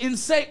glove and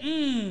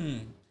say,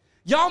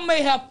 y'all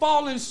may have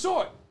fallen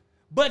short,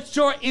 but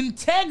your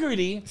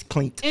integrity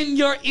and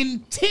your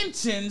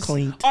intentions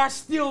are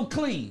still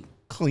clean.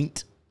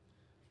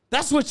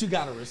 That's what you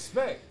gotta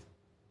respect.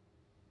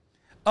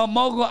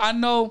 Mogul, I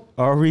know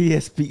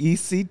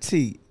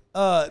RESPECT.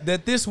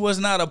 That this was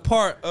not a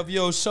part of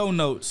your show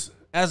notes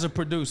as a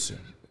producer.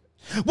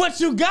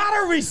 What you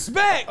gotta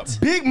respect,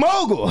 Big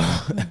Mogul,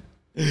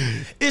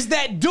 is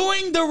that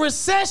during the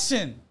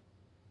recession,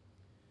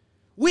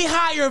 we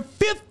hired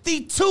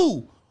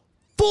 52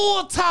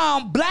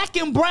 full-time black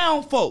and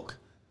brown folk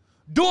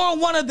during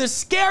one of the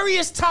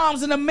scariest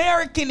times in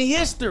American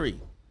history.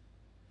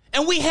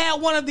 And we had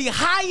one of the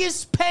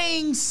highest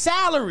paying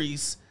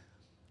salaries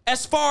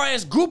as far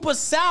as group of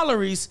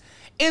salaries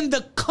in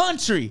the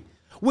country.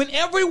 When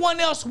everyone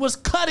else was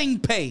cutting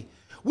pay,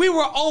 we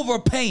were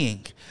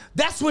overpaying.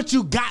 That's what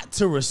you got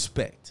to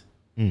respect.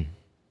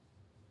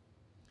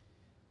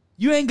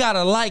 You ain't got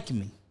to like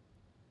me,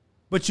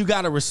 but you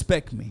got to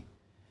respect me.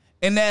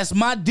 And as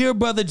my dear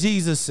brother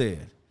Jesus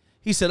said,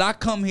 he said, I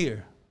come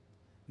here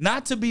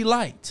not to be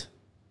liked.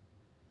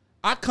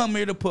 I come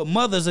here to put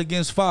mothers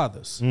against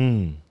fathers.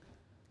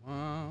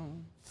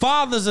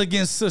 Fathers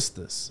against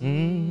sisters.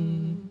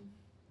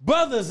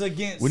 brothers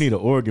against. We need an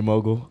organ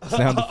mogul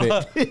sound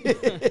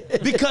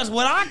effect. Because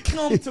what I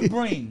come to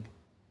bring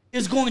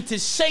is going to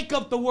shake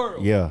up the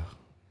world. Yeah.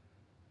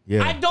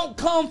 Yeah. I don't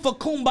come for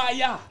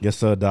kumbaya. Yes,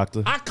 sir,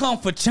 doctor. I come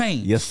for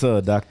change. Yes, sir,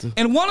 doctor.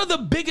 And one of the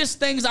biggest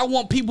things I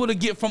want people to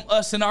get from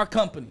us in our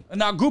company,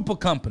 in our group of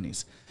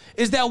companies,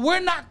 is that we're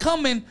not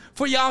coming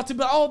for y'all to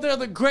be, oh, they're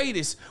the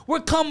greatest.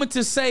 We're coming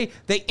to say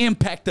they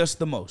impact us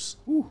the most.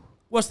 Ooh.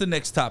 What's the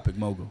next topic,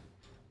 Mogul?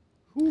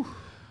 Ooh.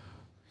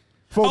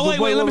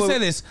 Let me say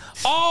this.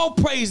 All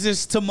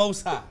praises to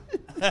Most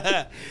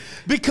High.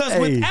 Because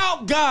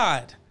without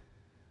God,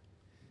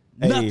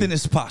 nothing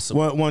is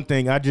possible. One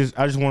thing, I just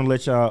want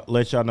to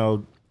let y'all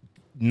know,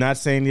 not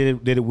saying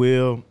that it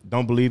will,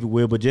 don't believe it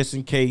will, but just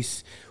in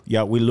case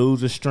we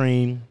lose a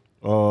stream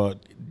or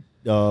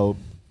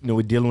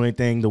we're dealing with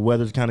anything, the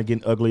weather's kind of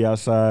getting ugly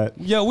outside.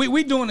 Yeah,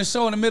 we doing a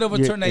show in the middle of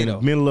a tornado. In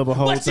the middle of a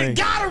whole thing. But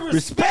you gotta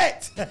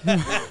respect.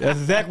 That's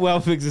exactly what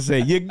I'm fixing to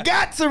say. You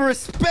got to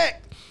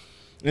respect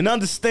and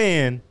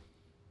understand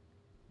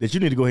that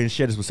you need to go ahead and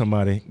share this with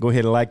somebody. Go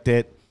ahead and like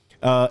that.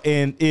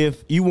 And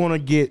if you want to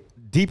get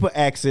deeper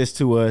access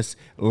to us,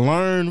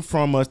 learn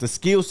from us, the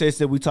skill sets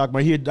that we talk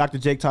about. Here, Dr.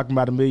 Jake talking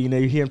about a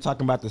millionaire. You hear him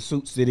talking about the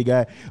Suit City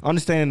guy.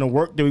 Understanding the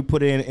work that we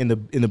put in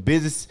the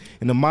business,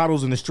 and the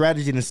models and the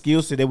strategy and the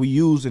skill set that we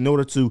use in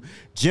order to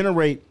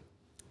generate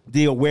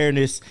the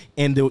awareness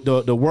and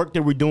the work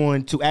that we're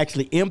doing to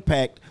actually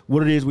impact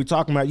what it is we're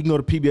talking about. You can go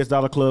to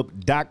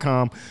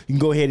pbsdollarclub.com. You can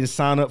go ahead and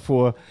sign up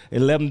for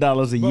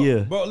 $11 a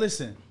year. Bro,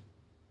 listen.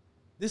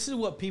 This is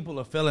what people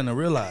are failing to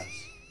realize.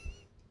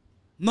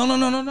 No,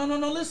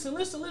 listen.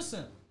 No,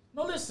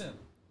 listen.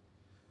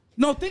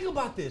 No, think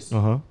about this.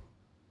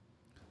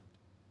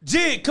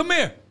 Jig, come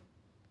here.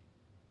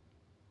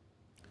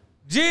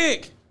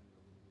 Jig.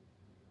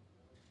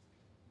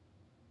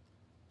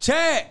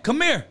 Chad,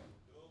 come here.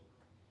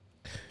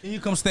 Can you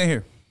come stand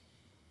here?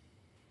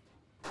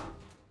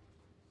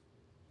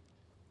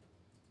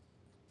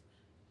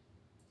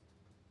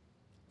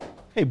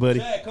 Hey, buddy.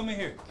 Chad, come in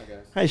here. Hi,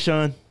 guys. Hey,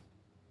 Sean.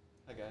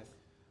 Hi, guys.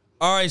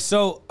 All right,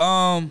 so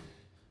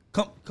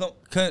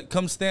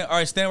come stand. All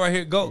right, stand right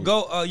here.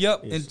 Go.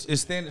 Yep, yes. and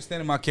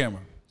stand in my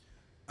camera.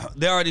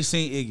 They already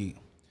seen Iggy.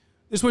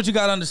 This is what you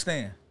gotta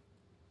understand.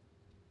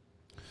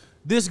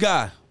 This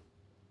guy,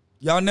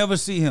 y'all never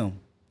see him,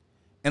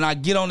 and I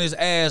get on his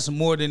ass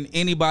more than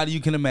anybody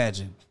you can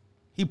imagine.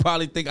 He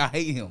probably think I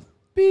hate him.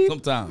 Beep.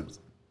 Sometimes.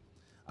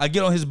 I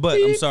get on his butt.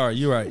 Beep. I'm sorry,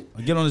 you're right.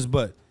 I get on his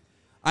butt.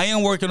 I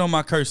am working on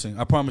my cursing,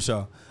 I promise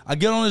y'all. I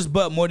get on his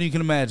butt more than you can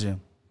imagine.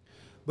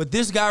 But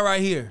this guy right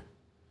here,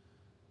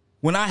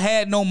 when I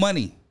had no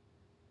money,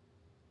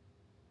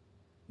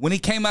 when he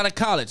came out of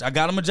college, I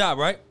got him a job,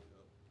 right?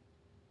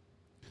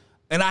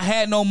 And I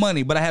had no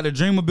money, but I had a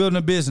dream of building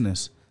a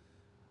business.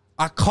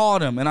 I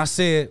called him and I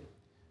said,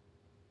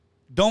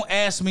 don't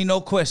ask me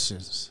no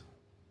questions.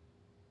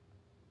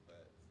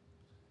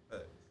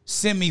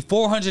 Send me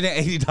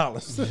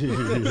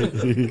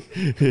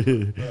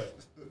 $480.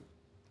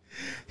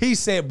 He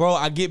said, bro,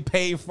 I get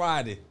paid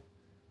Friday.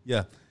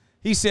 Yeah.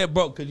 He said,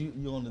 bro, because you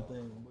on the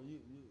thing.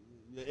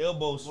 Your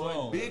elbow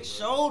strong. Big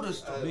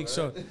shoulders. Big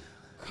shoulder.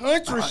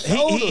 Country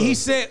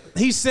shoulders.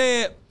 He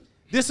said,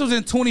 this was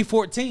in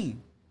 2014.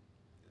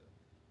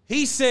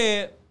 He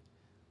said,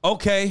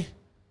 okay,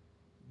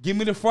 give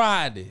me the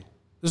Friday.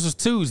 This was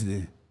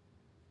Tuesday.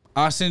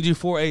 I'll send you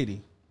 $480.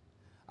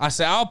 I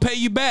said, I'll pay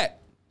you back.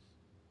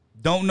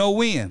 Don't know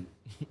when.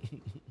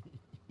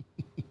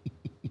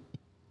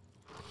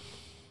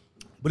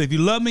 But if you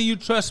love me, you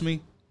trust me,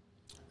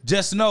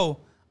 just know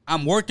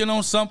I'm working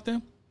on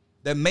something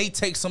that may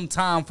take some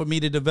time for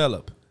me to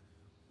develop.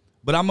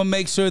 But I'm going to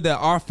make sure that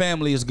our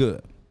family is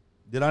good.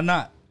 Did I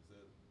not?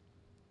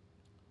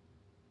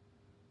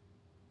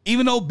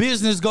 Even though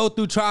business go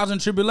through trials and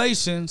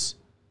tribulations,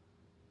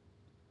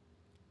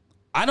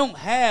 I didn't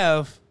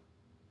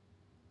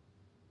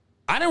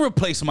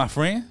replace my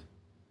friend.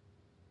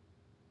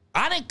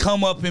 I didn't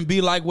come up and be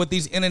like what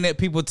these internet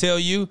people tell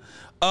you.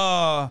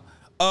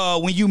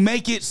 When you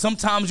make it,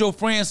 sometimes your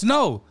friends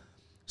know.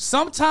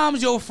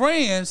 Sometimes your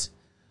friends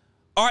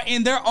are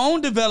in their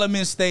own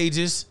development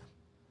stages.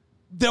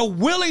 They're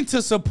willing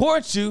to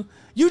support you.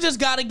 You just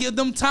got to give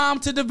them time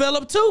to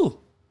develop too.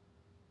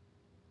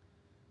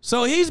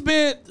 So he's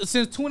been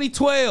since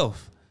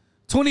 2012.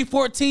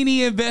 2014,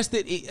 he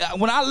invested.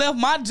 When I left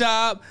my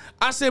job,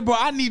 I said, bro,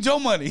 I need your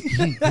money.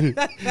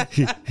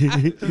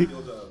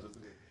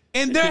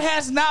 And there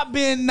has not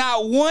been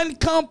not one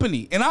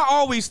company, and I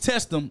always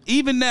test them.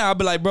 Even now, I'll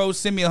be like, bro,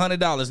 send me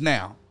 $100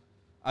 now.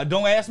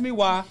 Don't ask me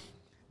why.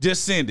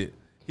 Just send it.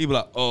 He be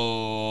like,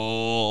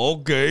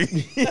 oh, okay.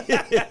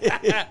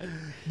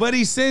 But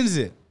he sends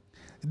it.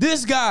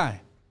 This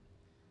guy,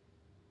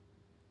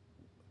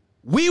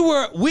 we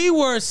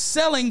were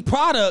selling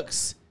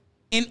products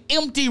in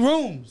empty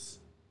rooms.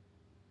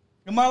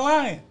 Am I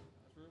lying?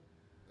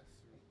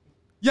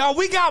 Y'all,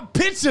 we got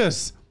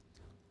pictures,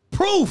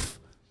 proof.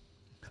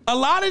 A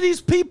lot of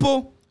these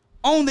people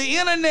on the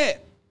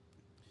internet,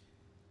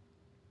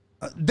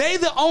 they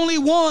the only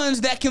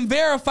ones that can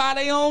verify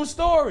their own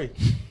story.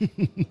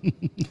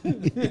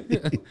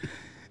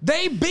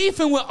 They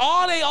beefing with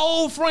all their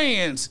old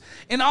friends,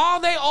 and all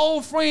their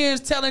old friends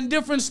telling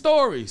different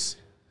stories.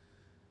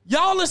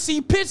 Y'all will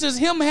see pictures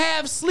him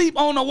half sleep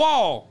on the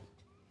wall.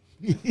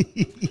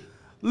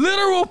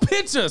 Literal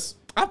pictures.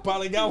 I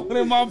probably got one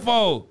in my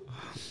phone.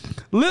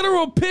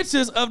 Literal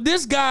pictures of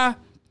this guy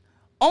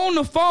on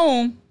the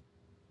phone.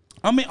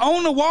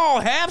 On the wall,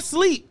 half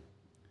sleep.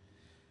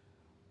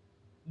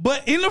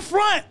 But in the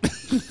front,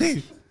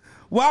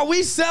 while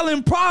we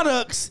selling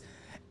products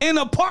in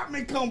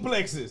apartment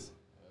complexes.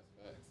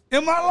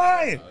 Am I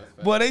lying?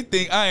 Boy, they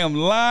think I am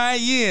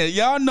lying. Yeah,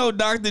 y'all know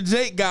Dr.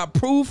 Jake got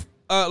proof.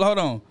 Hold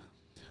on.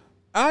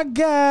 I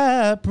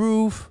got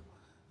proof.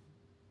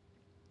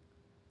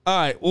 All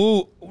right.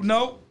 Ooh,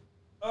 no.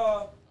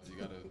 I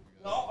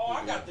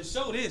got to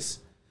show this.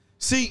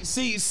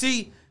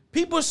 See.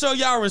 People show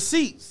y'all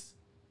receipts.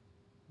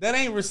 That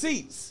ain't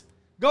receipts.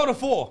 Go to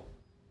 4.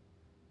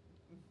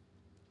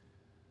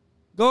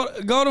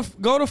 Go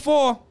to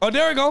 4. Oh,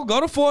 there we go.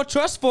 Go to 4.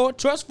 Trust 4.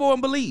 Trust 4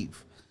 and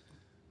believe.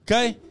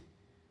 Okay.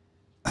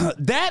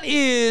 That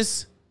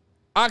is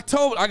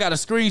October. I got a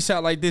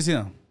screenshot like this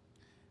here.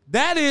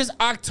 That is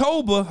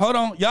October. Hold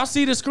on. Y'all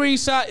see the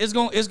screenshot? It's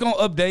gonna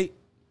update.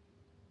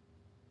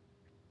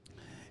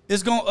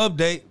 It's gonna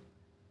update.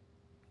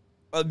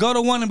 Go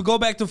to 1 and go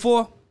back to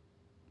 4.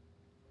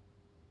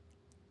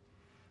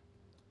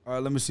 All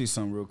right, let me see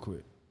something real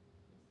quick.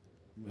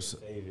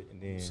 Save it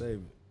and then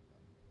Save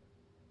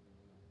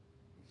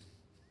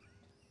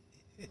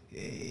it.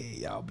 Hey,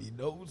 y'all be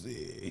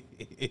nosy.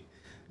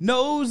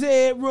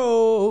 Nosy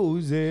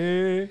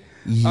Rosie.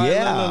 Yeah. All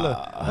right,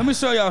 look. Let me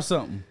show y'all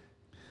something.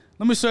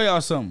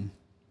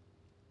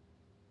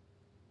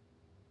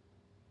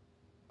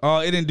 Oh,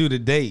 it didn't do the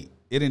date.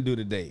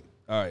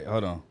 All right,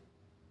 hold on.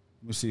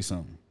 Let me see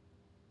something.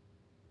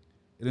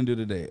 It didn't do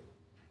the date.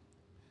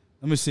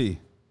 Let me see.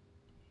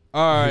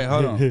 All right,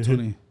 hold on.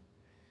 20.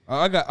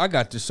 I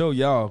got to show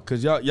y'all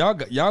because y'all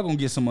gonna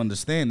get some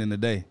understanding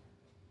today.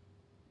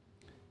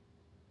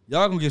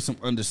 Y'all gonna get some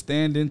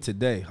understanding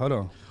today. Hold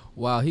on.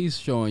 Wow, he's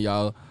showing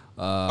y'all.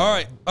 All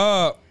right.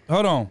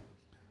 Hold on.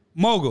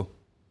 Mogul.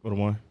 Go to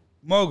 1.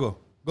 Mogul.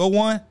 Go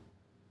 1.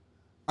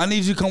 I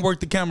need you to come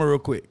work the camera real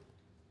quick.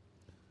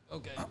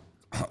 Okay.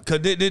 Cause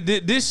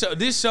this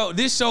show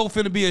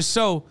finna be a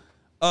show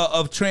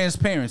of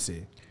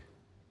transparency.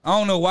 I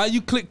don't know why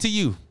you click to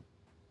you.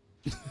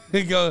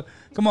 Go,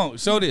 come on,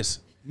 show this.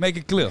 Make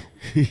it clear.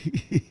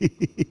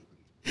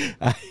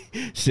 I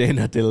say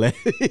nothing less.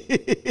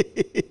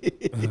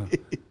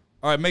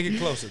 All right, make it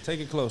closer. Take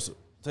it closer.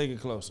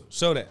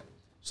 Show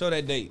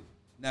that date.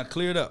 Now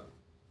clear it up.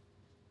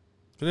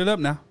 Clear it up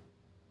now.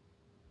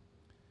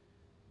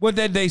 What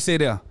that date say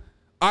there?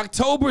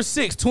 October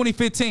 6,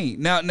 2015.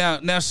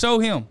 Now show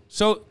him.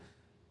 So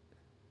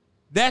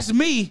that's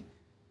me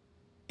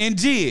in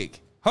Jig.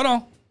 Hold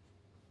on.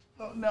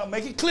 Now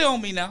make it clear on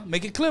me now.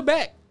 Make it clear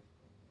back.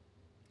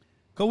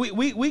 Cause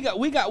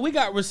we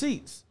got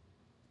receipts.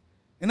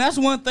 And that's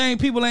one thing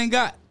people ain't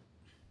got.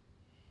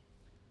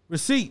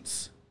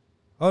 Receipts.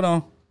 Hold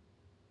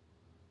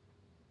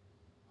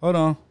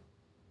on.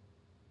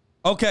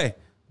 Okay,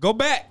 go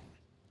back.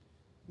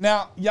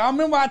 Now, y'all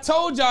remember I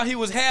told y'all he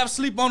was half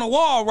asleep on the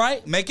wall,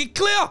 right? Make it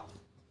clear.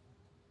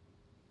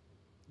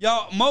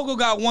 Y'all, Mogul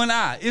got one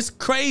eye. It's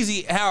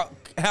crazy how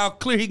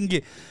clear he can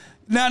get.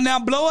 Now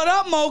blow it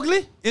up,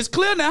 Mowgli. It's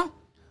clear now.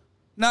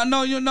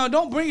 No,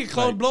 don't bring it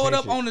close. Like, blow it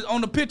up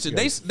on the picture.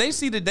 Yeah. They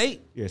see the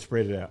date. Yeah,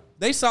 spread it out.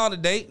 They saw the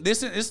date.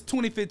 It's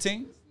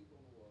 2015.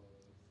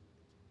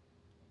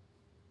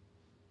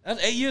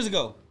 That's 8 years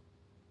ago.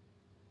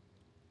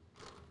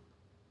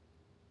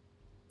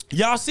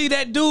 Y'all see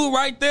that dude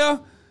right there,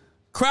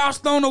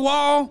 crouched on the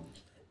wall?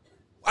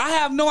 I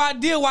have no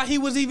idea why he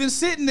was even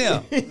sitting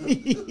there.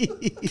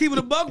 Keep it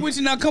a buck with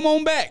you. Now come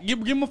on back.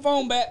 Give my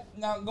phone back.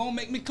 Now go and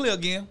make me clear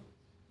again.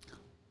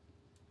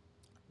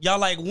 Y'all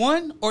like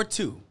 1 or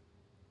 2?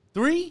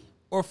 3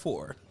 or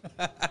 4?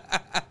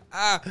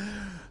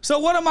 So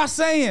what am I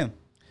saying?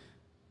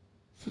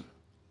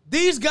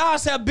 These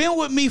guys have been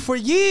with me for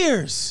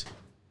years.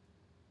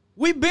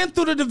 We've been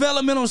through the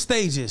developmental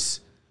stages.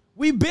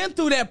 We've been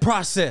through that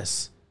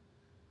process.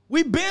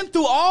 We've been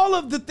through all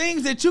of the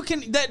things that you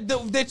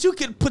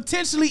can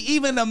potentially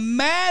even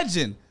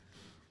imagine.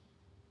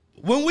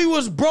 When we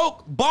was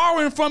broke,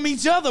 borrowing from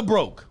each other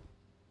broke.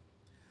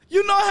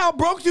 You know how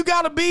broke you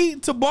gotta be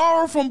to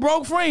borrow from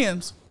broke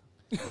friends.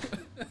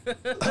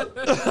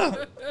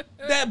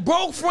 That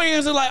broke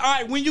friends are like, all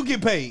right, when you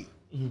get paid.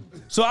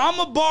 So I'm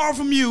gonna borrow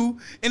from you,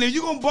 and if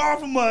you're gonna borrow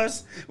from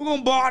us, we're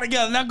gonna borrow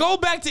together. Now go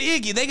back to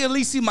Iggy. They can at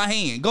least see my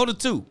hand. Go to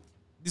 2.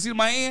 You see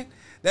my hand?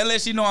 That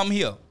lets you know I'm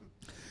here.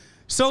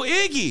 So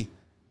Iggy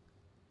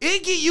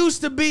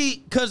used to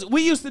be, because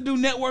we used to do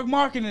network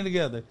marketing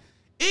together.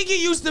 Iggy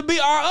used to be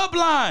our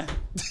upline.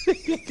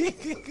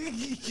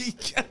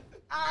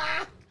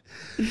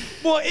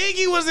 Boy,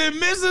 Iggy was in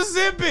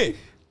Mississippi,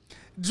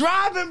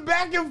 driving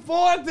back and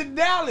forth to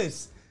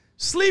Dallas,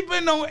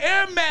 sleeping on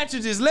air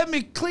mattresses. Let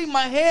me clean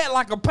my head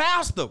like a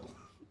pastor.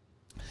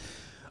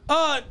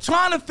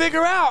 Trying to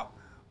figure out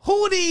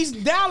who these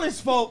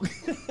Dallas folk,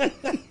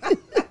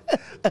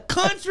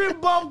 country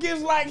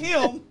bumpkins like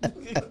him,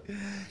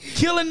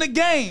 killing the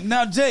game.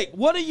 Now, Jake,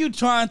 what are you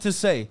trying to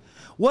say?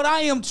 What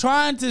I am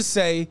trying to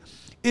say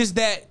is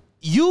that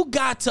you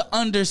got to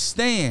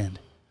understand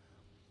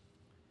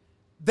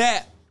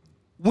that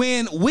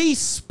when we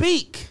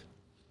speak,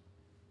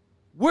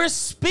 we're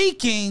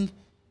speaking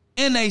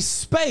in a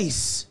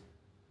space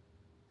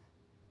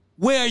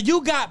where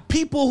you got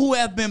people who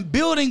have been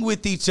building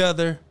with each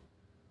other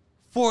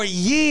for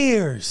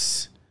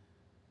years.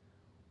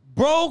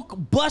 Broke,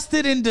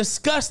 busted, and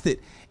disgusted.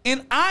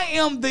 And I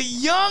am the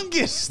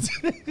youngest.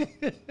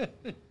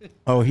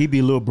 Oh, he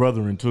be little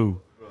brothering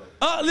too.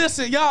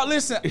 Listen, y'all,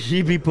 listen.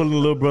 He be pulling a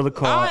little brother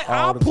car.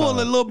 I'll pull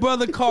a little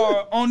brother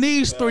car on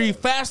these three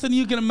faster than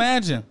you can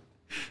imagine.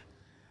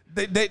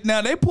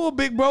 Now they pull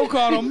big bro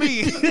car on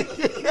me.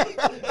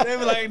 They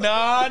be like,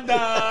 nah.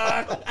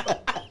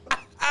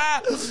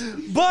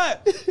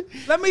 But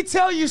let me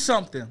tell you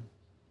something.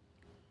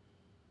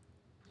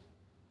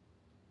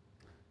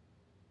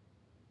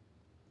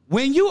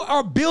 When you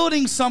are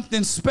building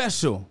something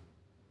special,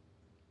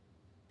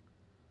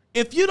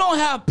 if you don't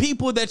have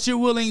people that you're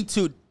willing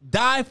to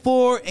die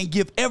for and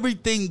give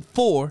everything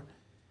for,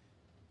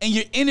 and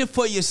you're in it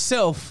for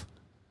yourself,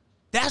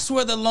 that's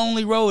where the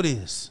lonely road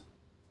is.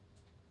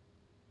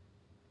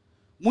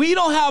 When you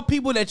don't have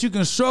people that you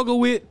can struggle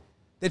with,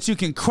 that you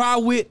can cry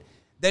with,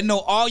 that know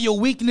all your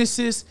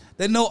weaknesses,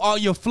 that know all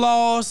your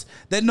flaws,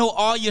 that know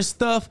all your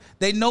stuff,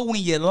 they know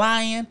when you're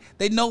lying,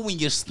 they know when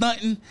you're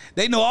stunting,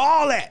 they know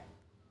all that.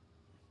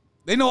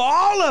 They know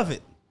all of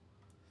it.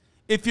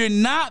 If you're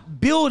not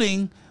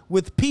building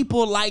with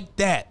people like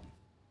that,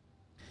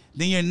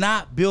 then you're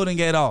not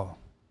building at all.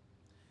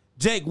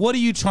 Jake, what are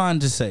you trying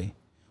to say?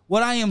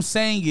 What I am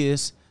saying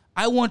is,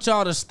 I want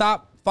y'all to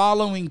stop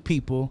following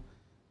people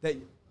that,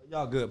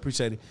 y'all good,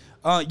 appreciate it.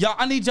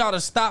 I need y'all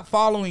to stop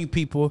following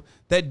people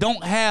that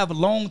don't have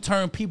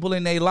long-term people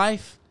in their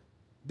life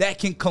that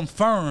can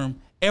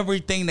confirm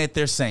everything that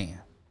they're saying.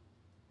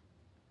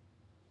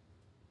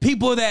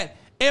 People that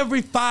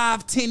every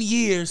 5-10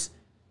 years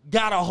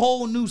got a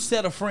whole new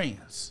set of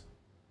friends.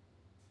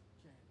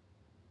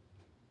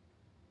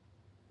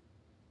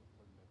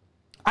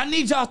 I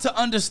need y'all to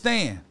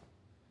understand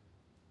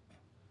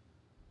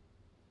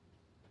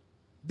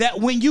that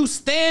when you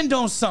stand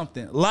on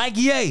something like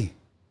Ye,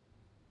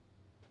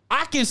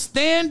 I can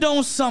stand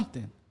on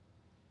something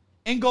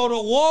and go to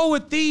war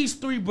with these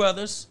three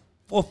brothers,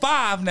 or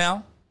 5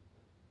 now,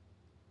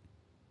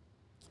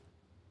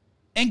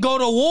 and go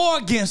to war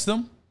against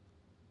them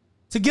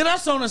to get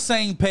us on the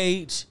same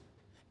page,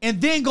 and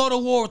then go to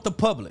war with the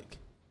public.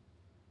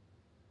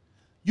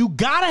 You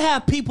gotta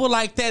have people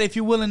like that if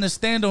you're willing to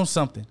stand on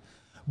something.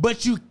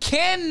 But you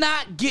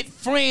cannot get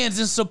friends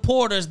and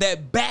supporters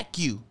that back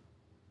you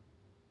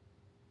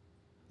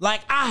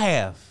like I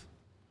have.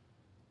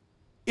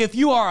 If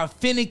you are a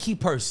finicky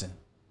person,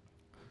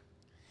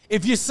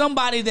 if you're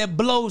somebody that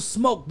blows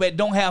smoke but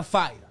don't have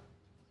fire,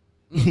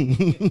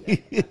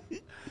 you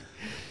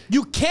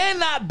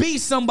cannot be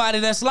somebody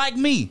that's like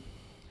me,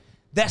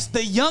 that's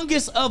the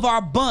youngest of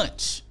our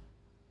bunch.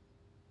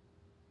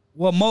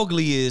 Well,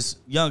 Mowgli is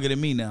younger than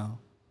me now.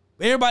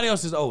 Everybody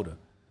else is older.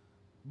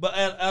 But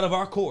out of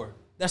our core,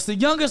 that's the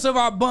youngest of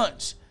our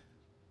bunch.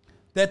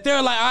 That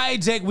they're like, all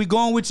right, Jake, we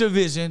going with your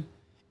vision.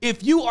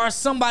 If you are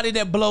somebody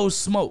that blows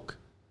smoke,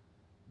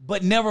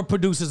 but never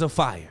produces a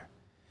fire.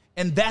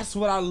 And that's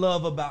what I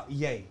love about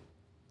Ye.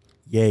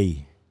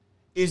 Yay.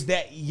 Is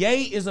that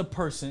Ye is a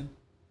person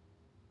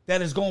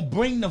that is going to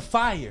bring the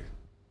fire.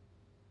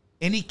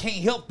 And he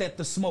can't help that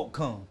the smoke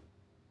come.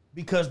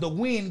 Because the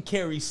wind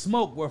carries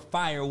smoke where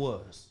fire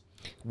was.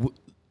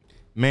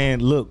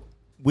 Man, look.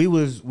 We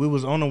was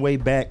on the way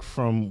back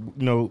from,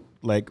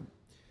 like,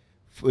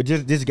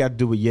 this got to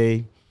do with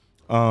Ye.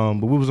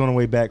 But we was on the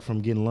way back from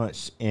getting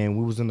lunch, and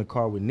we was in the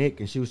car with Nick,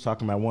 and she was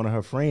talking about one of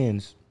her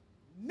friends.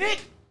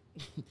 Nick!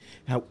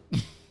 How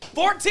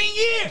 14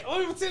 years!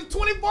 Oh, since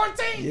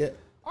 2014? Yeah.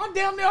 I'm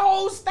damn near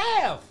whole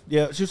staff.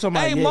 Yeah, she was talking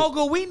about Hey, Ye.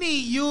 Mogul, we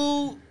need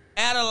you,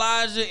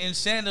 Adelijah, and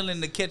Chandler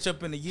to catch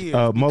up in the years.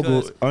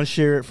 Mogul,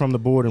 unshare it from the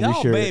board and y'all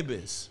reshare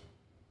babies.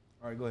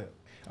 All right, go ahead.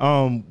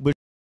 it. But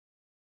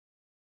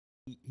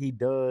he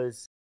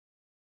does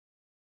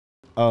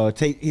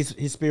take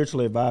his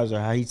spiritual advisor,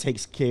 how he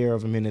takes care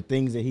of him, and the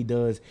things that he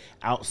does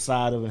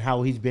outside of, and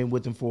how he's been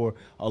with him for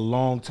a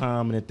long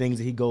time, and the things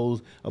that he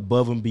goes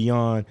above and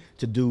beyond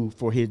to do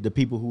for the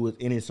people who is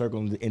in his circle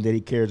and that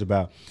he cares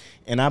about.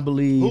 And I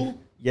believe Who?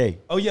 Ye.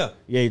 Oh, yeah.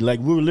 Yeah, like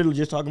we were literally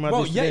just talking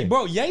about this today.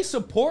 Ye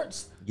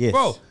supports. Yes.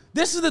 Bro,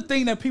 this is the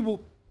thing that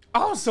people.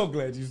 I'm so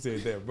glad you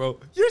said that, bro.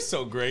 You're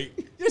so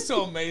great. You're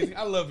so amazing.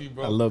 I love you,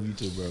 bro. I love you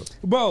too, bro.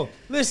 Bro,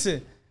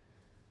 listen.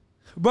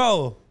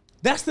 Bro,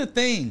 that's the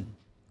thing.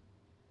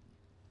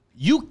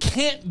 You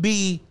can't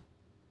be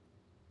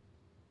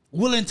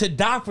willing to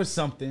die for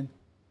something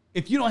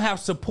if you don't have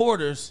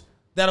supporters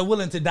that are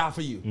willing to die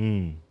for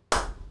you.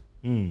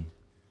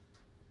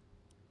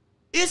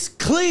 It's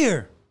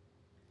clear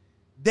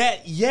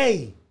that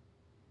Ye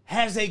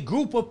has a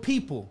group of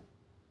people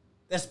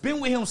that's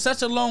been with him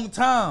such a long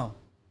time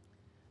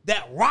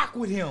that rock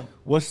with him.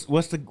 What's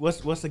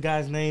the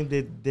guy's name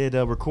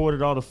that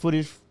recorded all the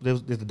footage?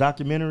 There's the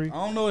documentary.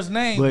 I don't know his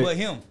name, but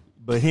him.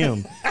 But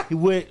him, he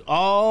went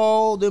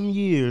all them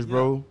years,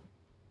 bro,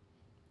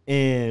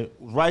 and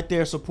right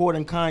there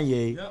supporting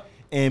Kanye. Yep.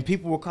 And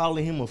people were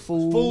calling him a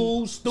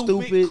fool,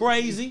 stupid,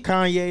 crazy.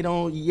 Kanye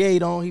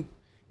don't,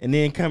 and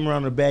then come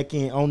around the back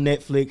end on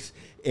Netflix,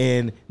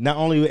 and not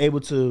only able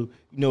to,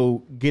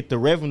 get the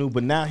revenue,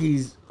 but now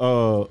he's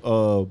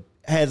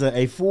has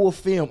a full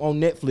film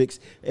on Netflix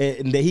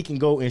and that he can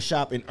go and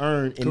shop and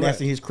earn, and that's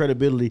in his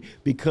credibility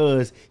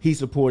because he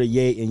supported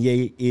Ye, and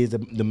Ye is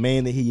the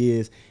man that he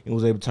is, and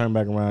was able to turn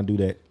back around and do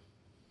that.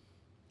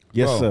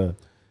 Yes, sir.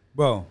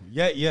 Bro,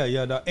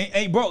 yeah. Dog.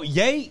 Hey, bro,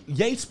 Ye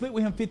split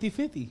with him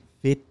 50-50.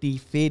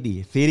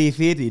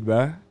 50-50,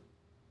 bro.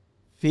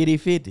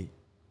 50-50.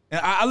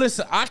 And I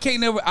listen, I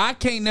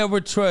can't never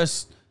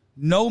trust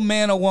no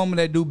man or woman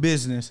that do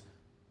business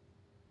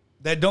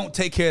that don't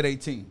take care of their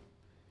team.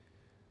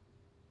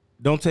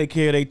 Don't take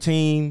care of their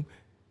team.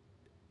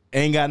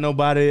 Ain't got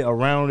nobody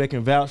around that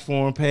can vouch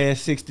for them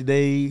past 60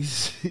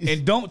 days.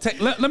 And don't take,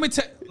 let me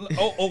take,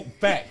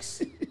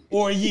 facts.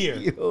 Or a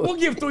year. We'll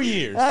give 3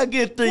 years. I'll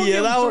give 3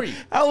 years.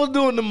 I was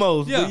doing the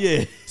most, but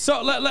yeah.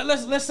 So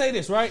let's say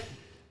this, right?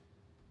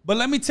 But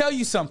let me tell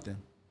you something.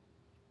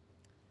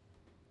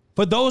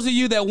 For those of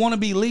you that want to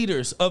be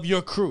leaders of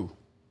your crew,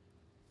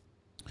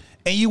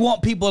 and you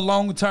want people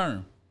long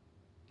term,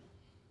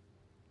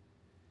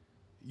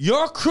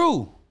 your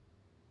crew,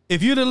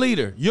 if you're the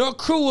leader, your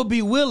crew will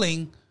be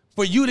willing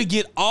for you to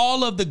get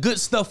all of the good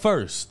stuff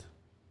first.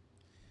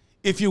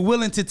 If you're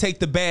willing to take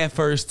the bad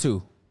first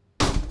too.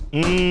 Boy,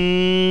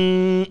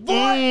 is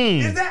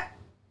that?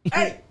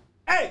 Hey,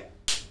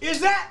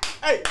 is that?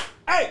 Hey,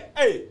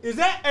 is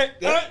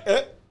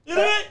that?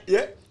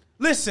 Yeah.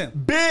 Listen.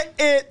 Bet.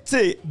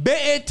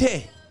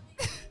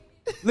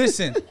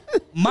 Listen,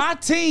 my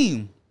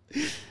team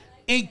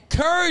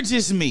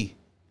encourages me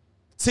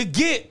to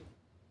get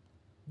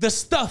the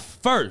stuff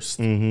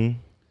first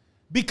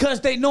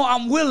because they know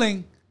I'm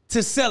willing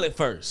to sell it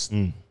first.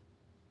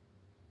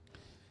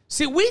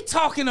 See, we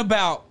talking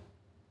about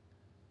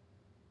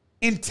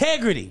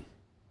integrity.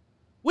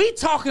 We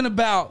talking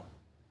about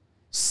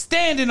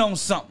standing on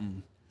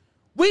something.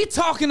 We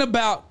talking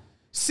about,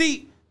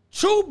 see,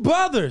 true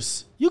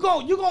brothers, you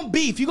gonna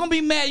beef, you're gonna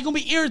be mad, you're gonna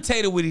be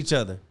irritated with each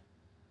other.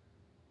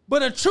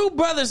 But a true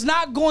brother's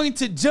not going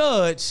to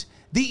judge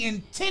the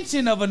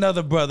intention of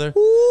another brother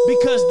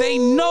because they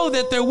know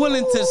that they're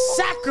willing to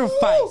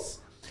sacrifice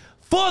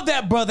for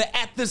that brother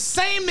at the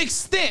same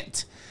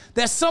extent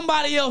that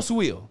somebody else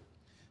will.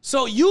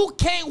 So you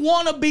can't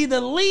want to be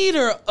the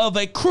leader of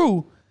a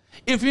crew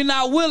if you're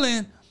not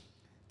willing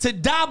to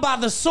die by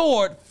the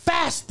sword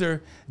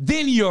faster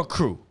than your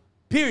crew.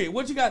 Period.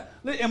 What you got?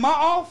 Am I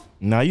off?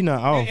 No, you're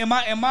not off. Am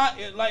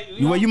I like?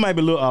 Well, you might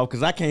be a little off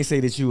because I can't say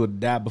that you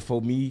would die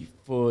before me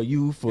for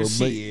you for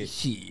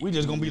shit. We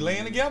just gonna be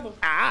laying together.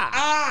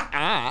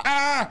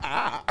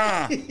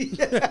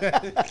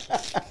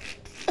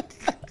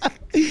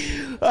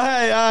 All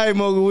right,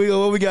 Mogul.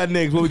 What we got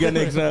next? We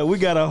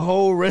got a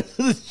whole rest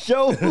of the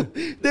show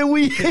that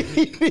we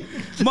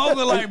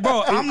Mogul, like,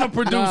 bro, I'm the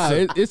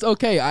producer. Nah, it's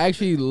okay. I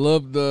actually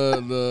love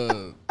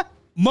the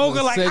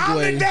Mogul, like, segue.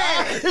 I'm the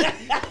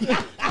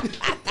dad.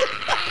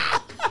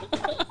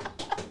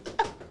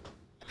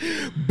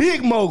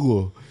 Big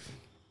Mogul.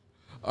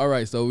 All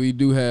right, so we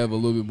do have a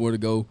little bit more to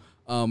go.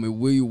 And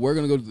we're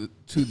gonna go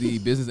to the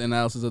business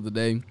analysis of the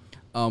day.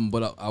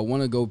 But I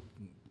want to go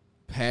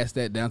past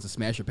that down to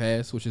Smash or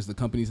Pass, which is the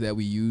companies that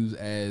we use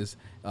as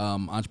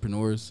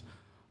entrepreneurs.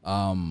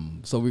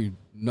 So we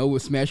know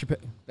what Smash or Pass.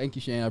 Thank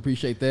you, Shane. I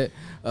appreciate that.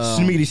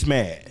 Smeedy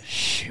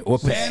Smash or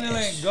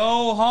Pass.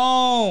 Go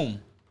home.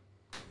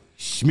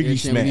 Smeedy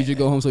Shane, we need you to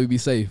go home so we be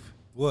safe.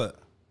 What?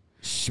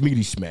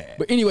 Smeedy Smash.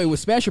 But anyway, with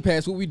Smash or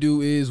Pass, what we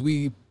do is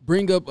we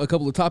bring up a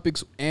couple of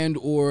topics and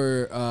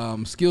or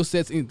skill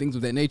sets and things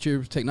of that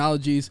nature,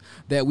 technologies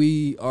that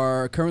we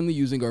are currently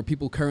using or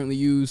people currently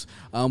use.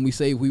 We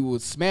say we will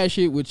smash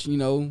it, which,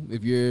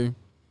 if you're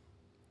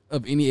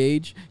of any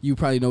age, you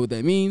probably know what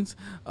that means.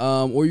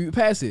 Or you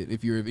pass it.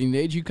 If you're of any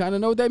age, you kind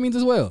of know what that means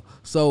as well.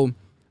 So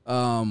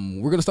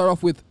we're going to start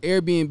off with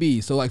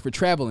Airbnb. So like for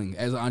traveling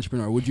as an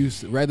entrepreneur, would you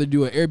rather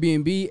do an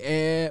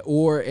Airbnb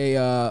or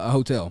a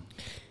hotel?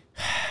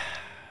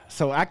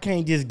 So I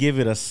can't just give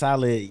it a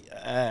solid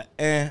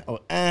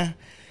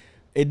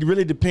It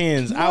really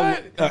depends.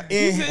 I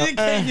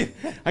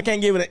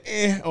can't give it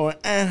an or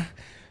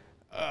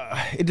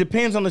it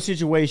depends on the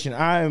situation.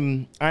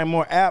 I'm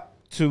more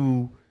apt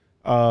to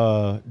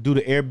do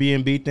the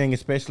Airbnb thing,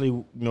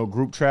 especially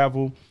group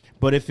travel.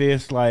 But if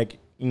it's like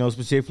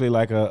specifically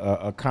like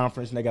a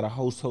conference and they got a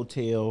host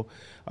hotel,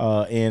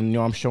 and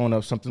I'm showing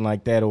up something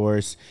like that, or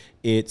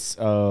it's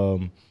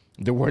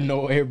there were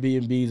no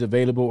Airbnbs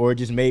available, or it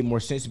just made more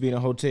sense to be in a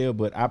hotel.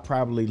 But I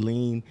probably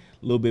lean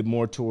a little bit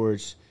more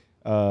towards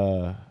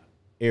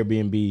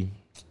Airbnb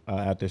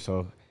out there.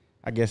 So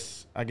I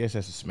guess that's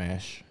a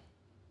smash.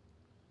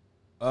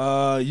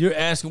 You're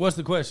asking, what's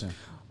the question?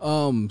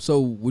 So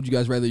would you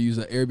guys rather use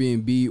an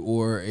Airbnb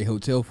or a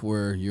hotel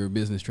for your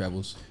business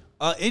travels?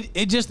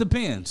 It just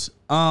depends.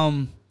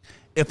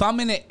 If I'm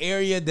in an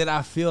area that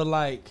I feel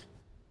like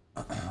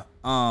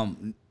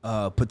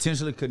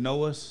potentially could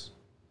know us.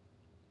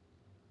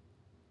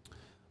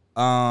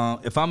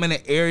 If I'm in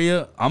an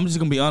area, I'm just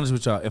gonna be honest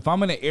with y'all. If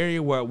I'm in an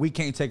area where we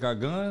can't take our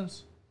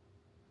guns,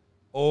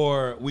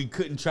 or we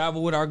couldn't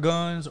travel with our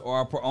guns, or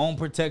our own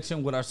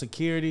protection with our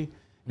security,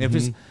 and if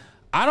it's,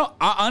 I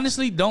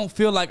honestly don't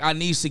feel like I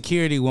need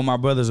security when my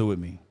brothers are with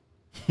me.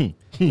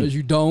 Because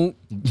you don't.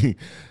 He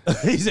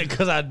said,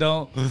 "Because I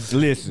don't."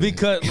 Listen,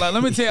 Because like,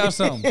 let me tell y'all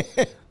something.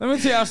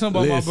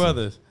 About my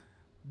brothers.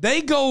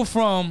 They go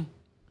from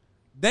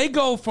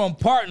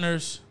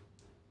partners.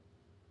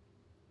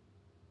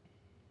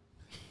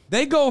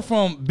 They go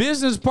from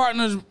business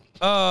partners,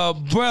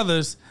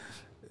 brothers,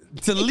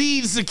 to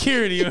lead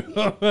security.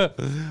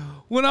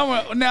 When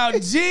now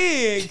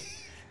Jig,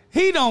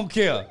 he don't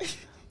care.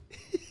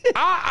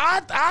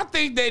 I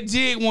think that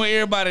Jig want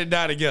everybody to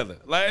die together.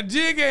 Like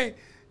Jig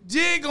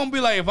gonna be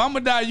like, if I'm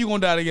gonna die, you gonna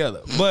die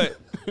together. But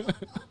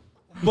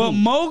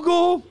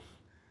Mogul,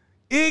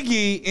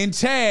 Iggy, and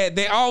Chad,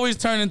 they always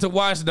turn into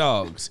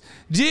watchdogs.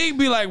 Jig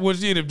be like, well,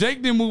 shit, if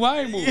Jake didn't move,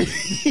 I ain't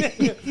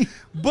moving.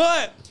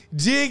 But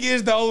Jig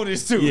is the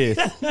oldest too. yes.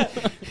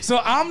 So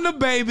I'm the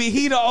baby,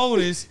 he the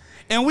oldest,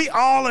 and we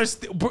all are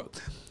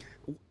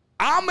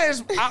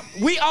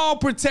we all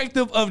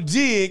protective of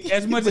Jig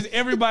as much as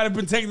everybody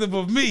protective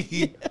of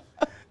me.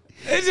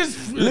 It's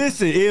just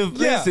Listen,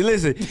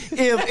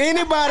 if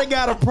anybody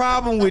got a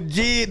problem with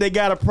Jig, they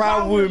got a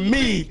problem with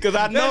me. Because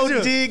I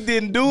know Jig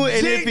didn't do it,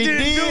 and if he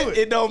did,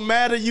 it don't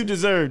matter, you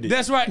deserved it.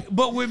 That's right.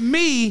 But with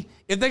me,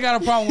 if they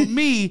got a problem with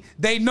me,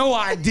 they know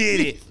I did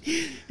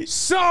it.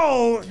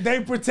 So they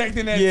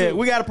protecting that too. Yeah,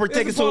 we got to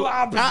protect it. So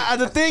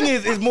the thing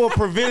is, it's more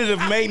preventative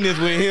maintenance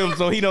with him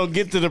so he don't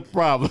get to the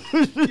problem.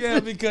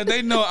 Yeah, because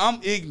they know I'm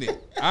ignorant.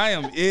 I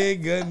am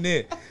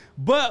ignorant.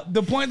 But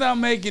the point that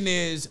I'm making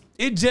is,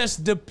 it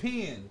just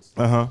depends.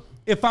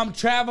 If I'm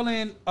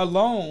traveling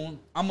alone,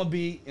 I'm going to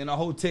be in a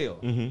hotel.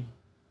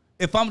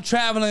 If I'm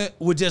traveling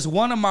with just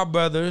one of my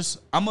brothers,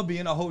 I'm going to be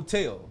in a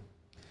hotel.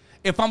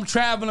 If I'm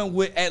traveling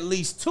with at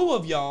least two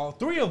of y'all,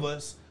 three of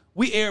us,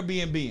 we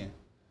Airbnb.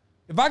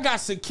 If I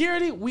got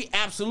security, we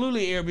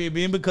absolutely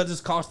Airbnb because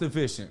it's cost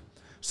efficient.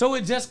 So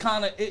it just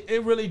kind of,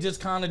 it really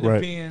just kind of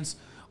depends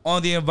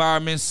on the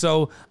environment.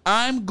 So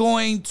I'm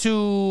going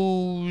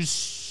to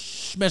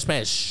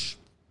smash.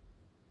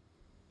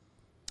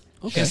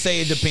 Okay. And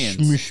say it depends.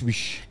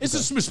 It's a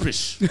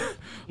smish.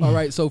 All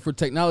right. So for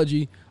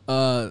technology,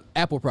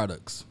 Apple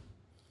products.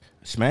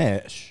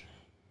 Smash.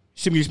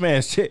 Shimmy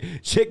smash.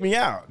 Check me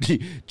out.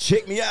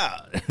 Check me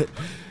out.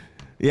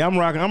 Yeah, I'm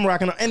rocking.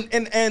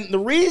 And the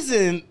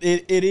reason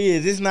it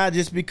is, it's not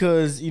just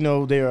because, you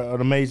know, they're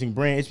an amazing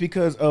brand. It's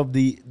because of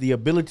the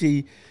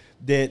ability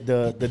that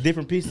the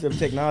different pieces of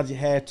technology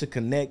have to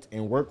connect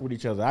and work with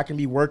each other. I can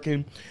be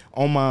working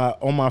on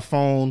my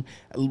phone,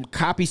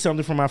 copy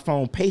something from my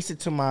phone, paste it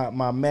to my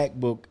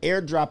MacBook,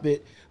 airdrop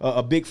it,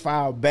 a big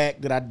file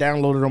back that I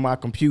downloaded on my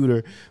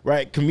computer,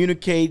 right?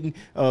 Communicating,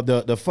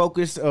 the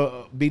focus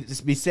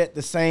be set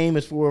the same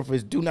as for if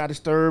it's do not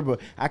disturb, or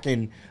I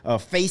can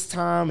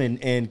FaceTime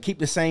and keep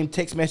the same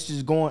text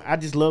messages going. I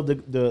just love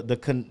the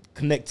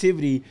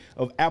connectivity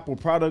of Apple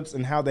products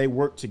and how they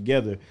work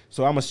together.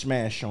 So I'm a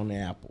smash on the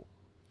Apple.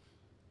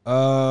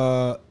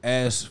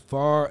 As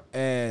far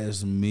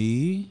as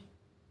me,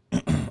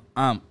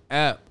 I'm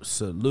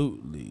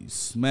absolutely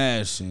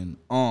smashing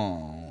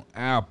on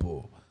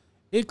Apple.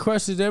 It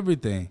crushes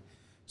everything.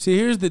 See,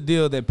 here's the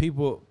deal that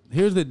people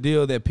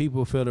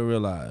fail to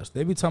realize.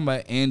 They be talking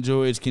about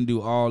Androids can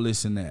do all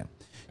this and that.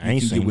 You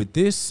can get with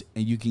this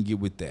and you can get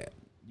with that.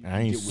 You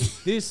can get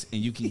with this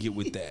and you can get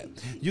with that.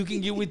 You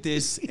can get with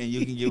this and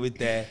you can get with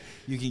that.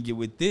 You can get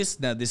with this.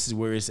 Now this is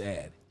where it's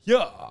at.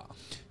 Yeah.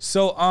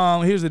 So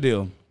here's the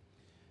deal.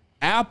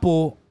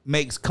 Apple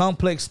makes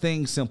complex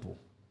things simple.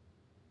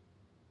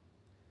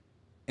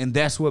 And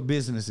that's what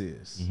business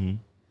is. Mm-hmm.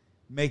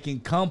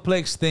 Making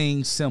complex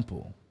things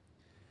simple.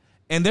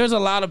 And there's a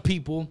lot of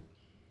people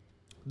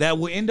that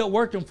will end up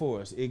working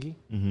for us, Iggy.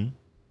 Mm-hmm.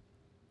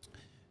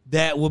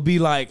 That will be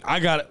like,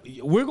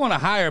 we're going to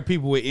hire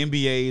people with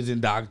MBAs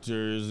and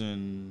doctors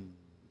and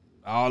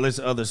all this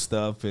other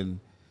stuff. And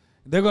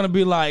they're going to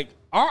be like,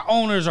 our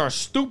owners are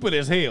stupid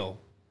as hell.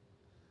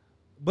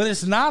 But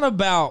it's not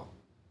about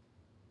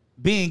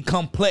being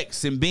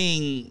complex and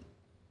being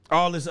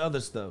all this other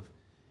stuff.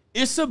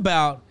 It's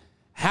about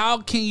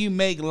how can you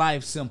make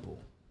life simple?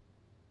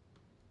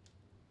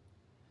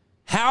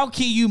 How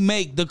can you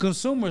make the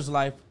consumer's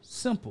life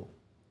simple?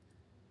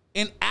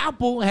 And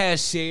Apple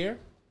has share.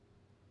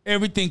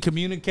 Everything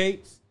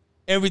communicates.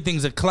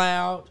 Everything's a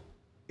cloud.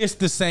 It's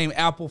the same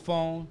Apple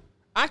phone.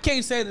 I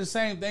can't say the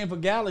same thing for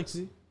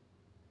Galaxy.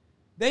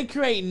 They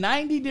create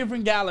 90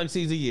 different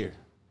Galaxies a year.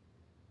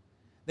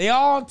 They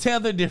all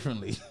tether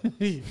differently.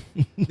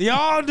 They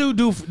all do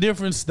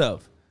different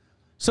stuff.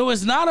 So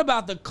it's not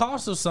about the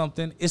cost of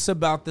something. It's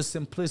about the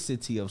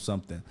simplicity of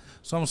something.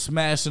 So I'm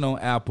smashing on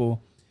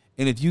Apple.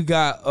 And if you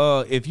got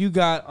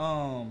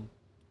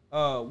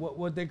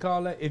what they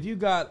call that? If you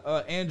got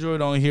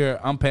Android on here,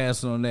 I'm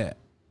passing on that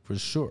for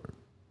sure.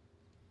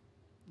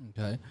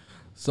 Okay.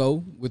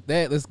 So with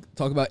that, let's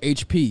talk about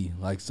HP.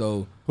 Like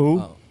so,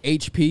 Who?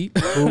 HP.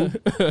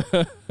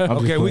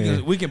 Okay,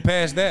 we can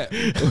pass that.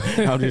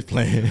 I'm just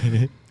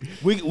playing.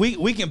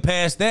 we can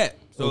pass that.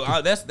 So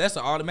that's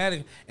an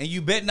automatic. And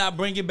you bet not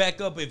bring it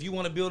back up if you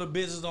want to build a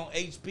business on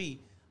HP.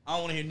 I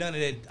don't want to hear none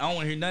of that. I don't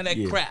want to hear none of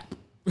that crap.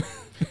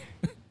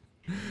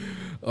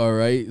 All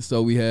right.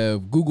 So we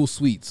have Google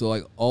Suite. So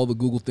like all the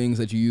Google things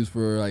that you use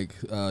for like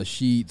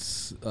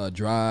Sheets,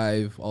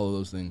 Drive, all of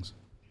those things.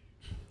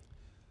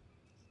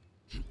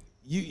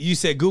 You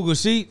said Google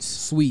Sheets?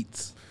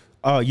 Suites.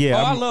 Yeah,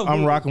 I love I'm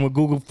Google. rocking with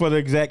Google for the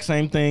exact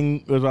same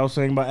thing as I was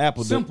saying about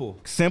Apple. Simple.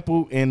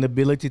 Simple, and the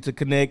ability to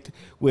connect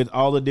with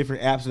all the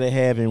different apps they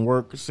have and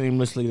work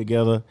seamlessly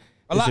together.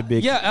 A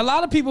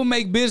lot of people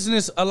make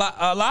business a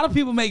lot of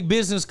people make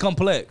business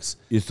complex.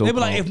 It's so they be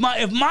like, cool.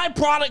 if my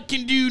product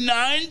can do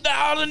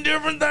 9,000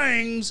 different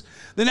things,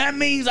 then that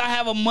means I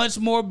have a much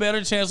more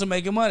better chance of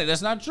making money.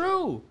 That's not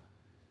true.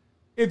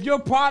 If your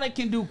product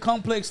can do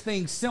complex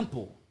things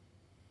simple,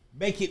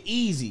 make it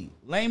easy,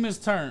 layman's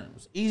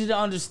terms, easy to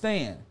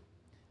understand,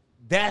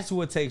 that's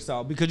what takes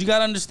off. Because you got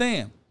to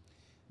understand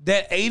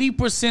that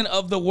 80%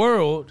 of the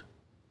world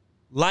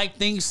like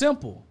things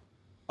simple.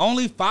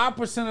 Only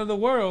 5% of the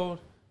world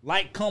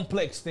like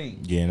complex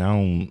things. Yeah, and I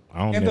don't.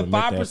 And the never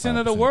met that 5%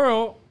 of the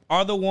world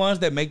are the ones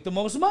that make the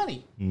most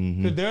money.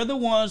 Because they're the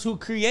ones who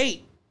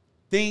create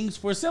things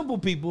for simple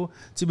people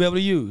to be able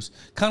to use.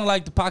 Kind of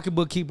like the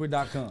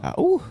pocketbookkeeper.com.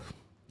 Ooh.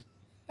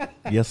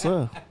 Yes,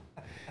 sir.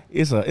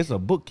 It's a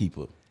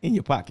bookkeeper in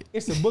your pocket.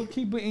 It's a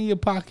bookkeeper in your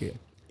pocket.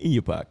 In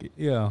your pocket.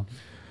 Yeah.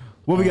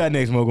 What we got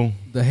next, Mogul?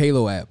 The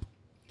Halo app.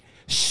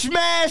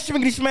 Smash,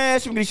 smash,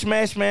 smash,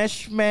 smash,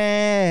 smash,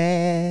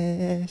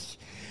 smash.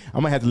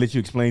 I'm gonna have to let you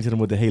explain to them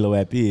what the Halo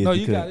app is. No,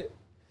 you got it.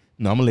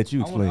 No, I'm gonna let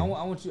you explain. I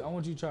want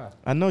you to try.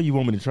 I know you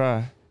want me to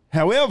try.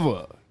 However,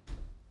 all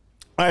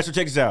right, so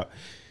check this out.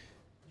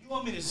 You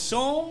want me to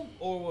show them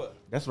or what?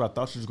 That's what I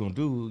thought she was gonna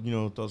do. You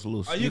know, throw us a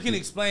little. Or you can snippet.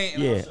 explain.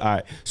 And Yeah. I'll All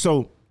right. So,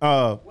 Wait.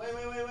 'Cause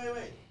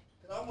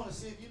I want to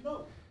see if you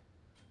know.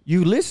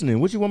 you listening?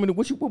 What you want me to?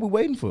 What we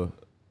waiting for?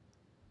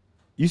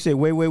 You said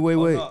wait.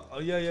 No,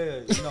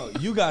 yeah. No,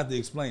 you got to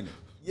explain it.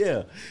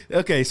 Yeah.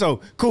 Okay.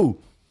 So cool.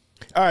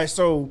 All right.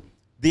 So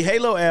the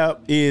Halo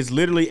app is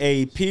literally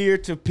a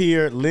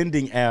peer-to-peer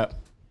lending app.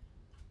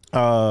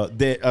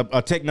 That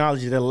a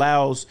technology that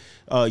allows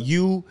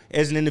you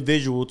as an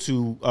individual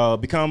to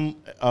become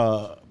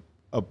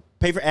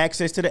pay for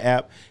access to the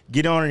app,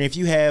 get on it. If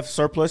you have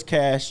surplus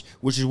cash,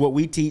 which is what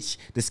we teach,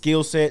 the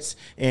skill sets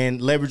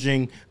and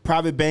leveraging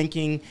private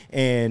banking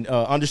and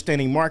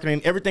understanding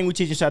marketing, everything we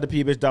teach inside the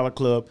PBS Dollar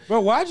Club.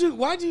 Bro, why'd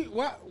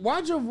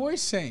your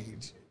voice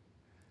change?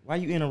 Why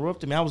you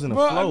interrupting me? I was in a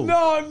Bro, flow.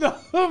 no,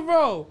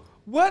 bro.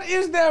 What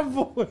is that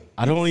voice?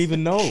 I don't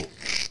even know.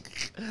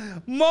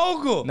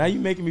 Mogul. Now you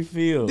making me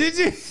feel Did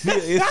you?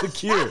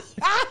 insecure.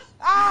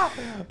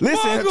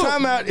 Listen, Mogul.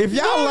 time out. If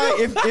y'all like,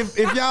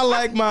 if y'all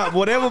like my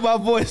whatever my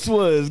voice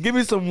was, give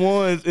me some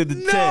ones in the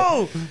chat.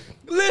 No.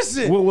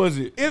 Listen. What was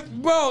it?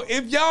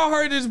 If y'all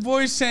heard his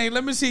voice change,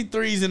 let me see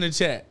threes in the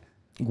chat.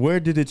 Where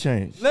did it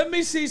change? Let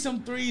me see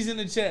some threes in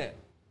the chat.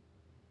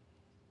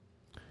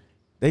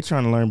 They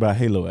trying to learn about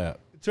Halo app.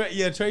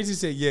 Tracy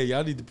said, yeah,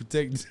 y'all need to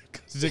protect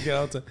check it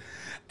out.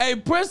 Hey,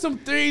 press some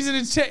threes in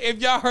the chat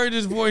if y'all heard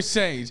his voice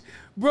change.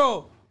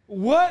 Bro,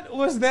 what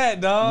was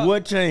that, dog?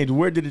 What changed?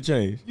 Where did it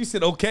change? You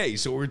said, okay,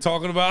 so we're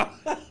talking about...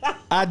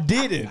 I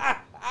didn't.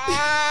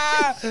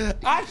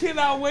 I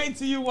cannot wait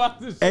till you watch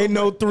this show. Ain't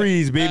no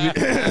threes, baby.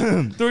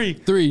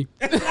 Three.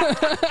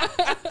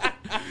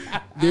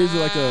 There's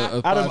like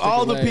a Out of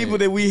all the 5-second people lag.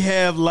 that we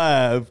have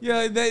live,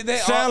 Yeah, they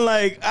sound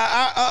like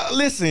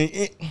listen.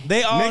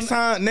 They all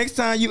Next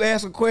time you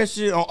ask a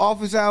question on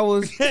office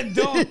hours, don't.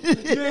 You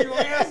ain't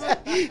gonna answer.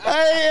 I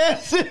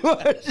ain't answering.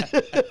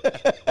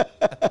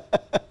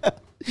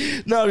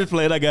 No, I'm just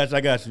playing. I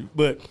got you.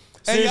 But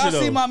Hey, y'all seriously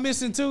see though, my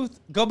missing tooth?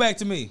 Go back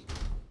to me.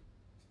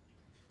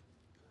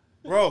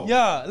 bro.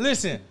 Yeah,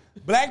 listen.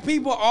 Black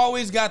people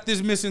always got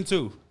this missing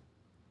tooth.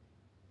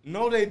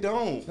 No, they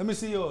don't. Let me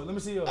see yours.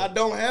 I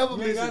don't have a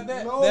You ain't got missing.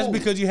 that? No. That's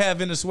because you have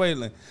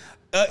Venezuelan.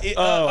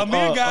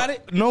 Amir got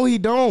it. No, he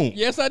don't.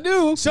 Yes, I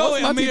do. Show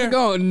Most it, of my teeth Amir. are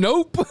gone.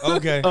 Nope.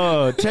 Okay.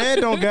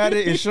 Chad don't got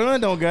it, and Sean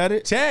don't got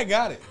it. Chad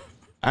got it.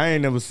 I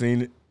ain't never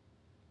seen it.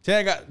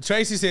 Chad got.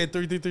 Tracy said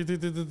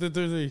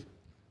 3.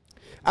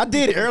 I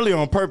did it earlier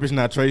on purpose,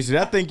 not Tracy.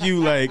 I think you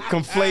like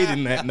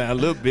conflating that now a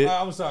little bit.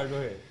 I'm sorry. Go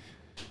ahead.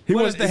 He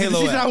What was is the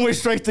Halo She app? went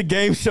straight to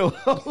game show.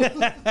 Fact,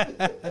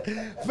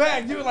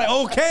 you were like,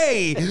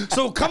 okay.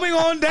 So coming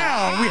on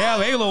down, we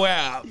have Halo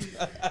app.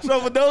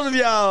 So for those of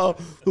y'all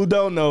who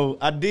don't know,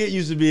 I did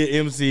used to be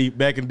an MC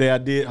back in the day. I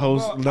did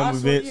host a number I of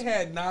swear events. you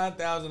had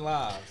 9,000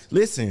 lives.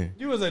 Listen,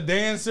 You was a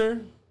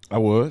dancer. I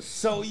was.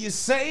 So you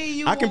say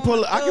you I can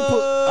pull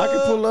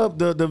up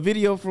the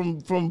video from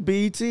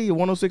BET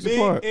 106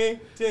 apart. Big.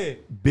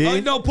 Big? Oh,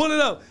 no, pull it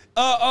up.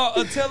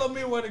 Tell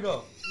Amir where to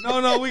go.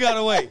 No, we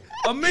gotta wait.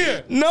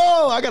 Amir.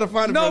 No, I gotta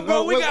find it. No,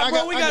 bro, we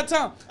got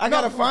time. I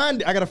gotta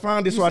find it. I gotta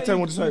find it so I tell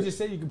him what to You say. just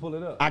say you can pull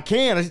it up. I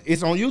can.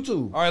 It's on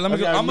YouTube. All right, I'm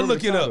gonna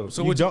look it up.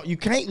 So you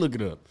can't look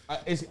it up.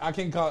 I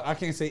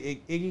can't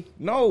say Iggy.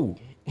 No.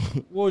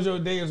 What was your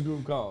dance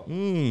group called?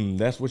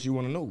 That's what you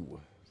want to know.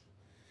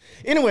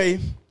 Anyway,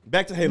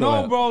 back to Halo. No,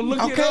 Lab. bro, look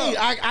it up. Okay,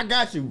 I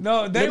got you.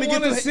 No, they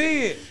want to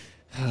see it.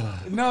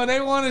 No,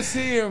 they want to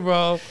see it,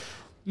 bro.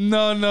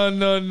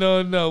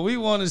 No. We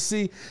want to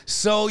see.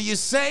 So you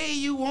say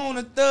you want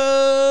a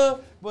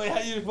thug. Boy, how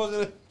you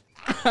fucking...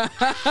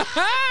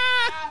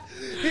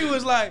 He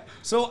was like,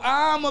 so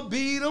I'ma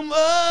beat him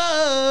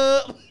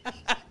up.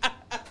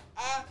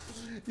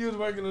 He was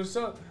working on the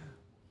show.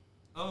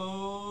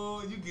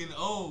 Oh, you getting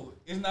old.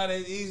 It's not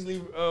as easily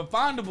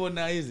findable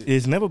now, is it?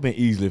 It's never been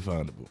easily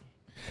findable.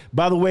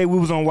 By the way, we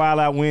was on Wild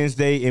Out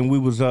Wednesday and we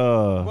was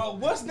Well,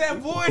 what's that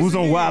voice? We was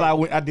on again? Wild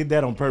Out. I did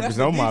that on purpose.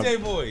 That's the DJ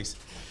voice.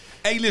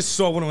 Hey, listen,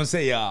 so what I'm gonna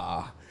say,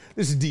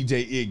 this is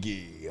DJ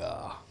Iggy.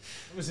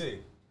 Let me see.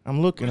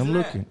 I'm looking. What's I'm that?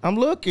 looking. I'm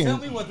looking. Tell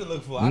me what to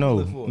look for. I can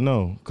look for it.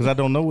 No, because I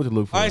don't know what to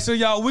look for. All right, so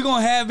y'all, we're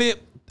gonna have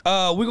it.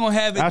 I'll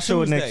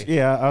show it Tuesday. next.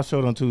 Yeah, I'll show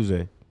it on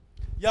Tuesday.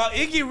 Y'all,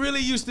 Iggy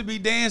really used to be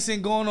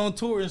dancing, going on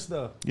tour and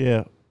stuff.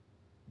 Yeah,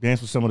 dance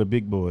with some of the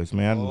big boys,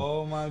 man.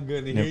 Oh my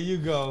goodness, here you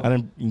go. I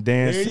done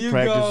dance Here you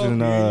practice go. in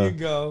Here you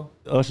go.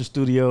 Usher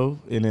Studio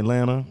in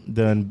Atlanta.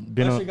 Been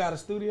Usher on. got a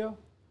studio.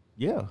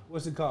 Yeah,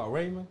 What's it called?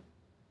 Raymond.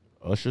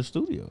 Usher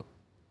Studio.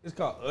 It's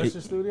called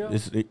Usher Studio.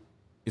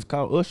 It's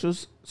called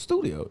Usher's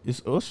Studio. It's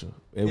Usher.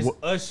 It's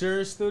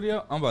Usher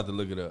Studio. I'm about to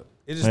look it up.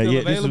 Is it still yeah,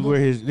 available?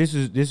 this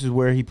is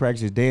where he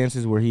practices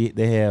dances. Where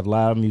they have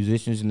live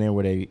musicians in there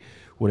where they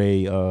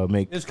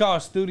make. It's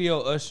called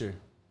Studio Usher.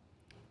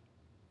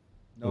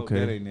 No, Okay.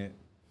 that ain't it.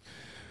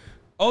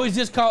 Oh, it's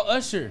just called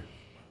Usher.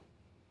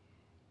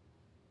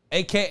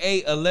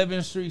 AKA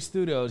 11th Street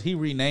Studios. He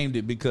renamed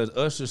it because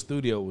Usher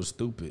Studio was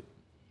stupid.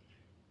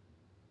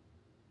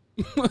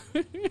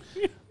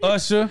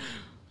 Usher,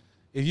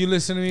 if you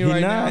listen to me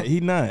right now. He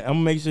not. I'm gonna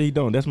make sure he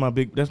don't. That's my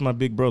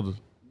big brother.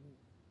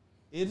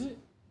 Is it?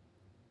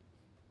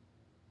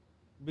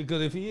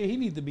 Because if he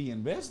needs to be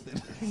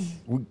invested.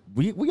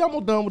 We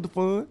almost done with the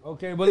fun.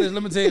 Okay, but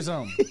let me tell you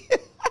something.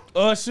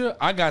 Usher,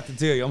 I got to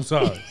tell you, I'm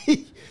sorry.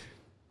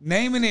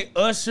 Naming it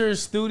Usher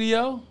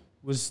Studio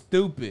was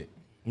stupid.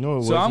 No,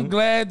 it So I'm wasn't.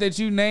 glad that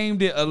you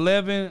named it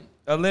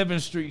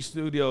 11th Street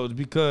Studios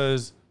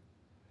because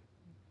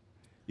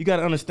You got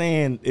to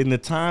understand, in the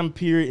time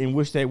period in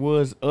which that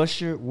was,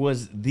 Usher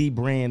was the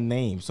brand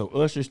name. So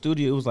Usher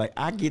Studio, it was like,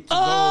 I get to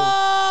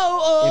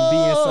go and be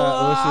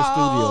inside Usher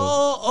Studio.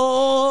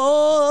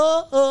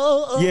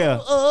 Yeah.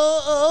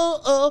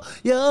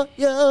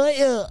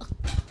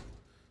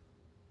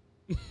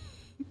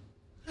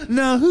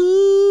 Now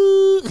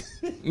who?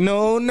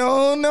 No.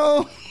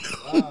 No.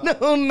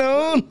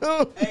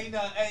 Hey,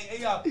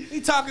 y'all.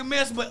 He talking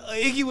mess, but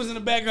Iggy was in the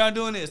background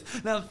doing this.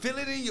 Now feel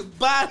it in your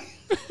body.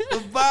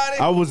 Your body.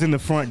 I was in the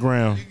front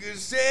ground. You can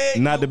say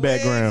Not the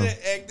background.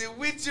 Acting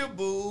with your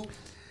boo.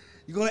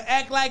 You're gonna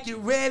act like you're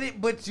ready,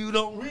 but you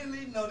don't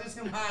really know this.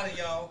 Him hotter,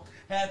 y'all.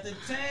 Have to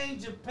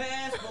change your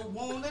past, but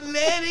wanna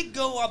let it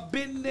go. I've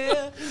been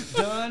there,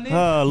 done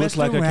it. Looks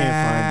like I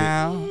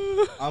can't find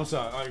it. I'm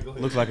sorry. All right, go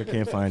ahead. Looks like I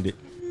can't find it.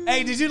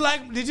 Hey, did you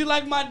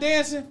like my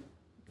dancing?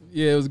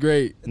 Yeah, it was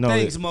great. No,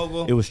 Thanks,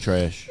 Mogul. It was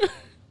trash.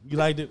 You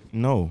liked it?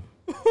 No.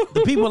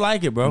 The people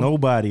like it, bro.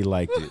 Nobody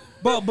liked it.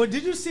 But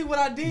did you see what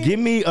I did? Give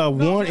me a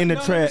one in the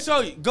Let me track.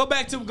 show you. Go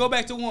back to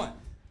one.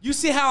 You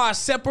see how I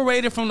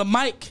separated from the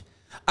mic?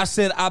 I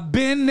said I've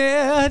been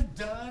there,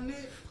 done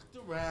it,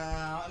 looked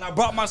around, and I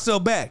brought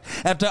myself back.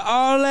 After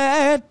all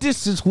that,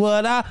 this is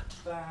what I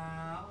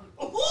found.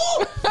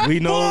 We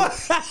know.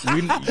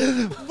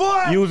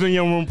 Boy, You was in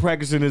your room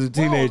practicing as a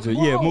teenager.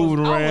 Bro, Yeah,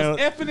 moving I around.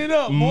 was effing it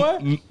up,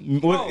 boy.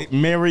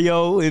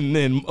 Mario and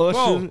then Usher.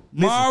 Bro, Listen.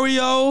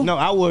 Mario, No,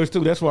 I was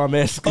too. That's why I'm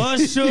asking.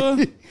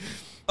 Usher,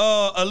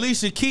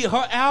 Alicia Keys,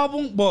 her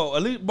album,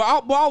 boy.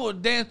 I was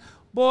dance,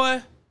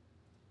 boy.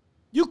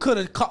 You could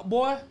have caught,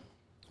 boy.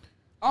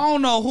 I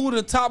don't know who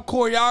the top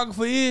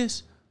choreographer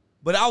is,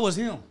 but I was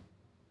him.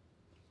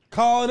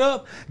 Caught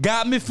up,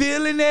 got me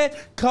feeling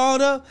that. Caught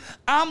up,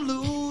 I'm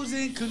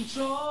losing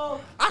control.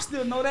 I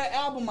still know that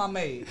album I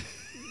made.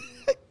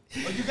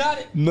 Oh, you got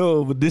it?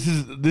 No, but this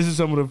is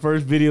some of the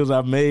first videos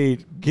I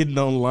made getting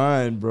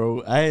online,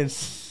 bro. I ain't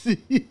see.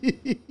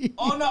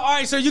 Oh no! All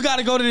right, so you got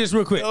to go to this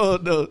real quick. Oh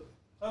no.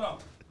 Hold on.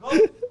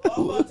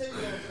 I'm about to tell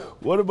you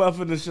What about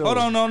for the show? Hold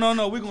on,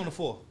 no. We're going to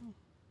 4.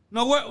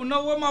 No,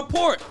 where my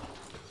port?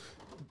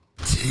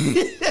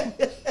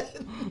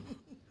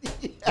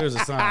 There's a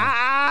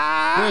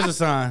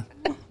sign.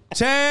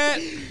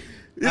 Chad,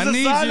 It's I a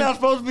need sign you. I'm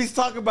supposed to be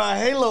talking about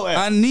Halo at.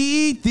 I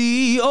need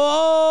thee.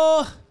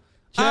 Oh,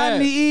 I Chad.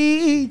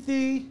 need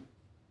thee.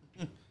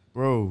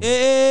 Bro.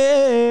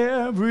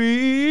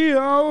 Every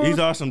hour. These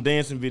are some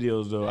dancing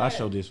videos though. I'll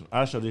show this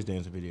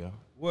dancing video.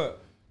 What?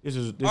 This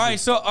is All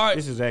right.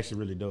 This is actually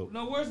really dope.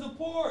 No, where's the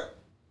port?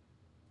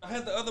 I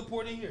had the other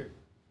port in here.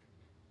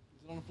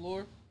 Is it on the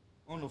floor?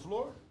 On the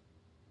floor?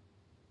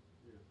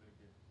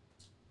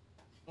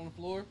 On the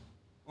floor?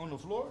 On the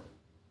floor?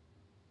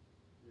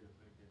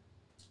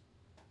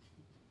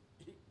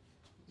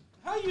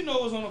 How you know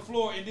it was on the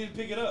floor and didn't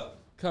pick it up?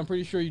 I'm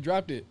pretty sure you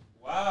dropped it.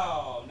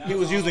 Wow. He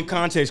was using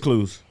context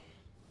clues.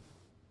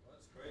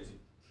 That's crazy.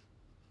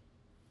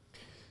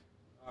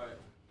 All right.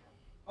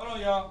 Hold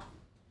on, y'all.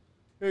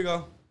 Here you go.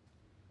 All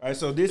right,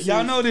 so this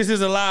Y'all is know this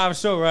is a live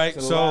show, right?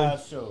 it's a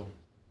live show.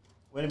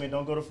 Wait a minute,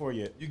 don't go to 4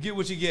 yet. You get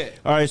what you get.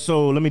 All right,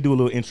 so let me do a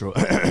little intro.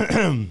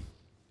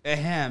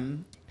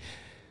 Ahem.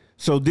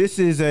 So this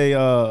is a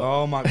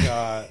Oh my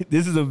God.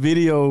 this is a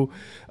video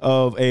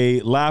of a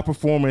live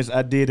performance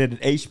I did at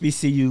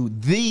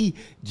HBCU, the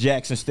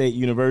Jackson State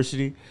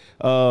University,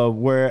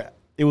 where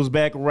it was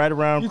back right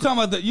around. You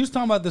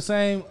talking about the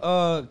same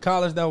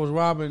college that was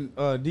robbing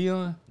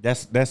Dion? That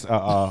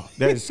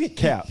is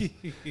cap.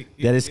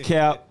 That is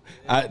cap.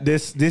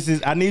 This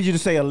is. I need you to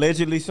say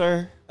allegedly,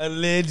 sir.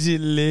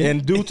 Allegedly.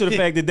 And due to the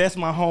fact that that's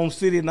my home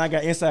city and I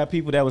got inside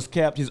people that was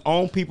capped, his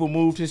own people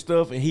moved his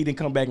stuff and he didn't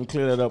come back and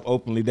clear that up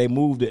openly. They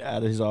moved it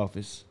out of his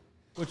office.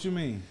 What you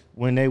mean?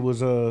 When they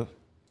was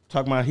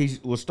talking about he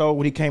was stolen,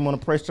 when he came on a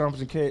press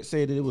conference and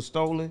said that it was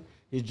stolen,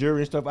 his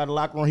jewelry and stuff out of the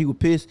locker room, he was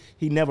pissed.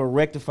 He never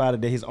rectified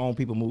it that his own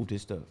people moved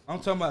his stuff. I'm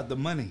talking about the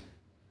money.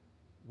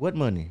 What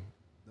money?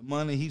 The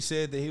money he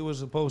said that he was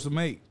supposed to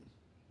make.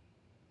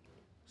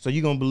 So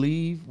you gonna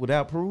believe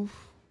without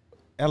proof?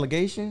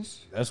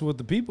 Allegations? That's what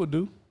the people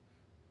do.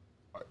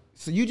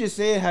 So you just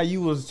said how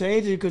you was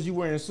changing because you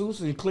wearing suits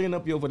and cleaning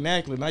up your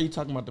vernacular. Now you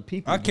talking about the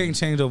people. I can't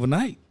change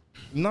overnight.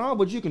 No,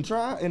 but you can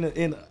try and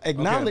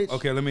acknowledge.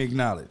 Okay, let me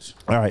acknowledge.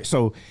 All right.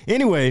 So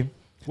anyway,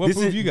 What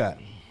proof you got?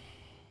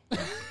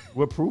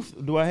 What proof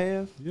do I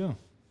have? Yeah.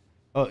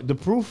 The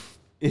proof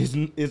is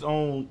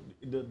on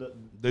the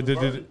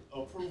burden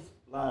of proof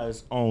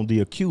lies on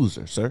the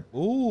accuser, sir.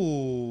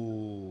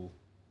 Ooh.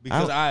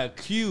 Because I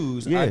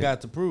accused, Yeah. I got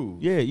to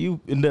prove. Yeah,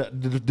 you and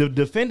the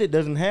defendant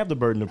doesn't have the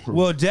burden of proof.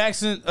 Well,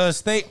 Jackson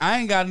State, I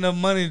ain't got enough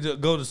money to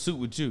go to suit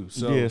with you.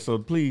 So yeah, so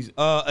please,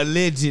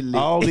 allegedly.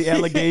 all the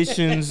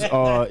allegations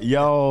are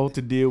y'all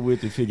to deal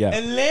with and figure out.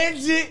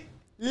 Allegedly.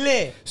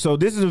 So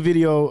this is a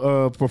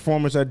video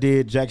performance I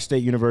did Jackson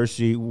State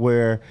University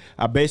where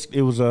I basically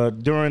it was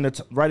during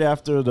right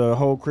after the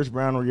whole Chris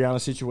Brown and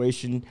Rihanna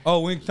situation. Oh,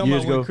 we talking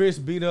years about when ago. Chris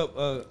beat up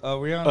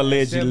Rihanna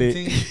Allegedly.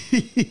 at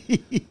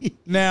 17?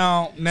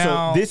 Now,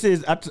 So this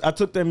is I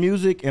took that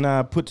music and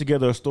I put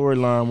together a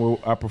storyline where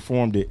I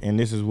performed it, and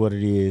this is what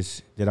it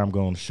is that I'm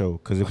going to show.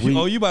 Because if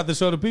you about to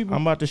show the people?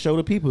 I'm about to show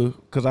the people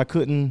because I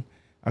couldn't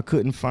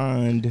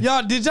find.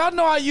 Y'all, did y'all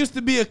know I used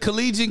to be a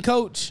collegiate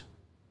coach?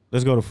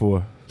 Let's go to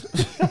 4.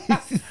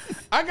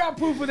 I got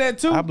proof of that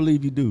too. I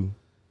believe you do.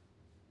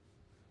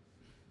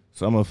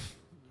 So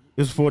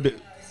it's for the.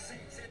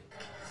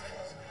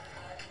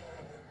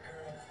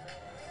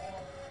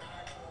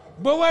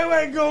 But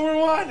wait, go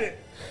rewind it.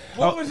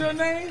 What was your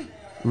name?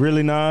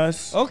 Really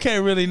nice. Okay,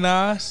 really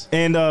nice.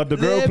 And the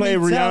girl played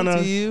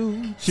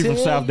Rihanna. She from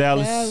South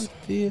Dallas.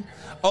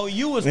 Oh,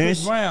 you was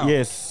Chris Brown.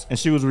 Yes, and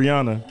she was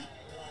Rihanna.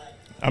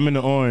 I'm in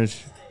the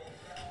orange.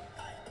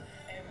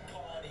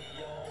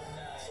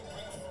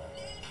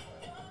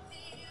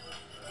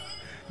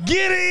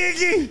 Get it,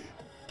 Iggy.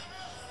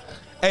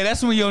 Hey,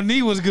 that's when your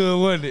knee was good,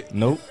 wasn't it?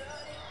 Nope.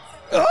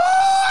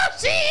 Oh,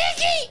 see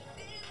Iggy.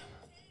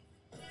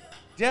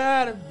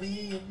 Gotta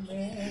be a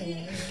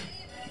man.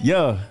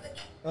 Yeah.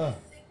 Bro,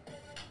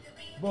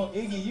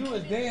 Iggy, you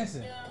was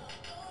dancing.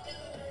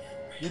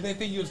 Did they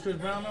think you was Chris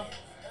Brown though?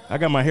 I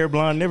got my hair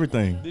blonde and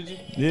everything. Did you?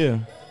 Yeah.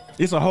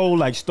 It's a whole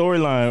like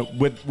storyline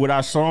with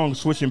our songs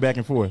switching back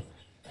and forth.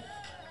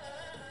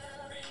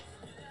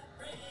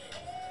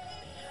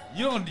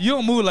 You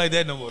don't move like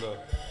that no more though.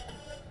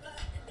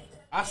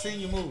 I seen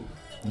you move.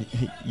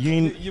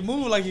 You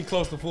move like you're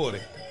close to 40.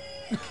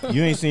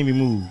 You ain't seen me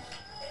move.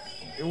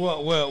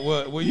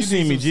 Well, You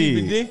seen me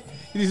jig. CBD?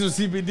 You need some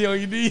CBD on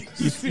your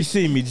knees? You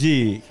seen me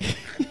jig.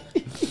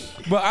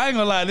 But I ain't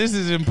gonna lie, this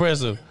is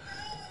impressive.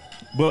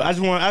 But I just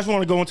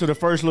want to go into the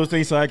first little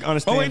thing so I can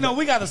understand. Oh wait, no,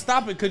 we gotta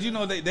stop it because you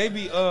know they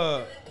be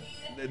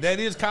that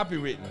is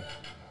copywritten.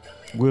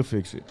 We'll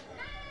fix it.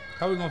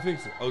 How we gonna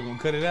fix it? Oh, we gonna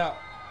cut it out.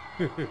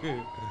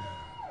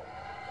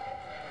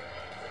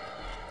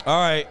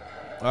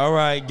 All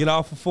right. Get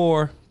off of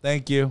 4.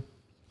 Thank you,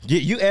 Yeah,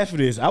 you asked for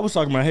this. I was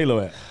talking about Halo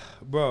app.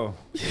 bro.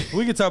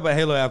 We can talk about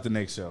Halo after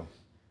next show.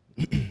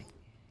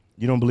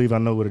 You don't believe I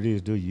know what it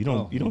is, do you? You don't.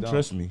 No, you don't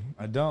trust me.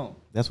 I don't.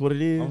 That's what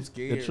it is. I'm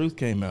scared. The truth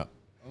came out.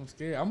 I'm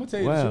scared. I'm gonna tell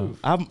you the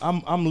Wow. truth.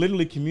 I'm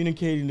literally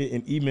communicating it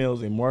in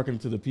emails and marketing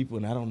to the people,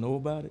 and I don't know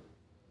about it.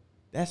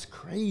 That's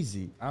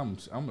crazy. I'm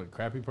a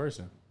crappy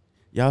person.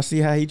 Y'all see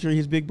how he treat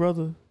his big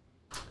brother?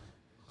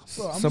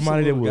 Bro, I'm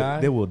Somebody just a little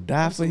guy. that will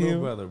die I'm for just a little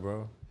him. brother,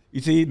 bro.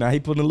 You see, now he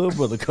putting a little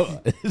brother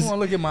card. Come on,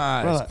 look at my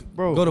eyes,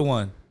 Bro. Go to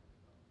 1.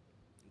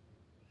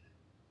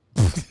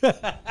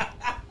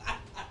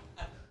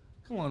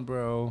 Come on,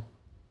 bro.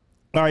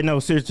 All right, no,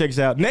 seriously, check this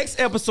out. Next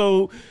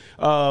episode,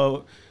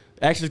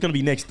 actually, it's gonna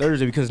be next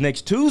Thursday because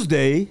next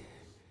Tuesday,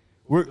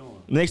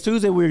 Next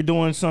Tuesday, we're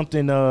doing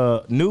something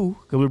new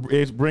because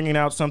it's bringing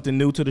out something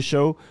new to the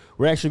show.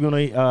 We're actually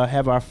going to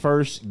have our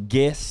first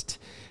guest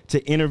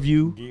to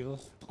interview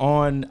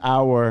on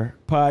our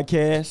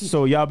podcast.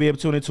 So y'all be able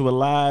to tune into a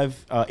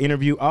live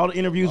interview. All the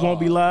interviews won't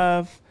be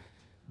live.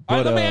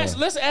 All right,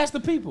 let's ask the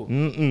people.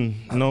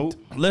 No.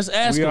 Let's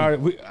ask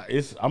them.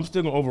 I'm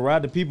still going to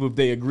override the people if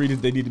they agree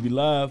that they need to be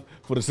live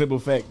for the simple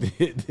fact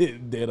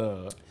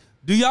that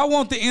Do y'all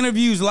want the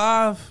interviews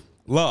live?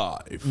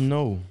 Live.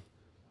 No.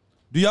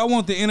 Do y'all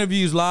want the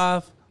interviews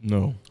live?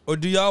 No. Or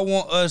do y'all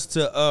want us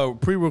to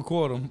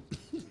pre-record them?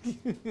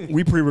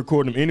 We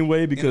pre-record them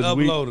anyway because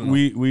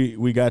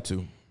we got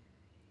to.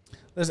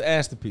 Let's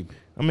ask the people.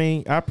 I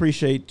mean, I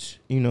appreciate,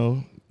 You're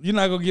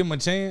not going to give them a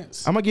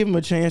chance? I'm going to give them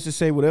a chance to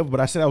say whatever,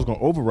 but I said I was going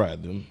to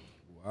override them.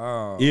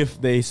 Wow.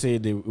 If they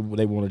said they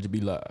wanted to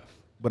be live.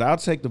 But I'll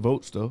take the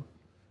votes, though.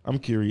 I'm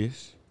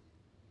curious.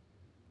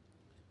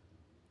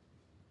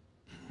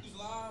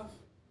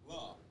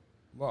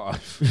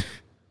 Live.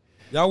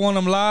 Y'all want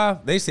them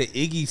live? They said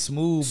Iggy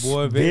smooth,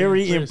 boy.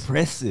 Very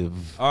impressive.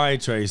 All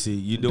right, Tracy,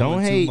 you doing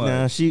Don't hate too much.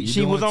 now.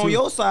 She was on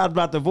your side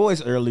about the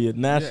voice earlier.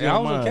 Now she I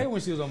on was mine. okay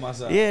when she was on my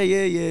side.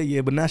 Yeah.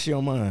 But now she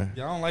on mine.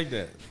 Y'all don't like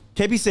that.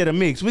 KB said a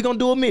mix. We gonna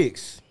do a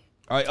mix.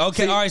 All right,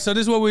 okay. All right, so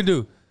this is what we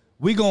do.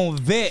 We gonna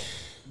vet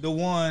the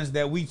ones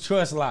that we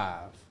trust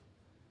live.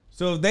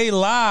 So if they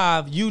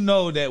live, you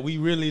know that we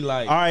really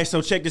like. All right,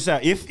 so check this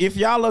out. If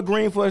y'all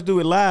agreeing for us to do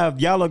it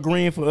live, y'all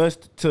agreeing for us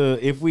to,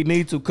 if we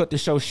need to, cut the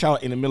show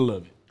short in the middle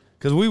of it.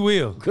 Cause we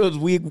will. Cause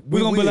we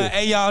gonna be like,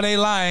 hey y'all, they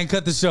lying.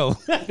 Cut the show.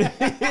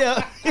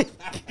 Yeah.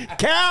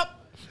 Cap.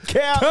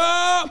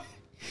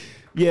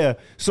 Yeah.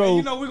 So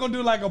And we're gonna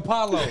do like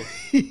Apollo.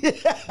 We're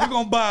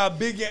gonna buy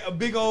a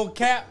big old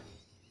cap,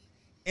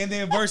 and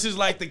then versus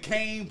like the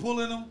cane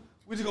pulling them,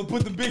 we're just gonna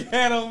put the big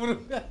hat over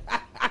them.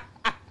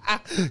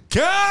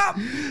 Cap.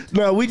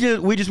 No, we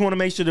just want to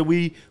make sure that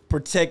we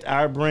protect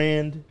our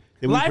brand.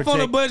 Life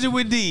on a budget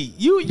with D.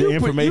 You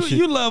information.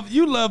 You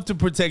love to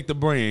protect the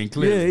brand,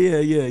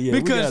 clearly. Yeah.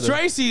 Because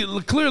Tracy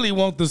clearly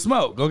wants the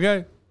smoke.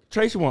 Okay.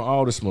 Tracy want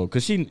all the smoke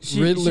because she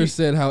Riddler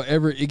said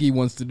however Iggy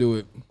wants to do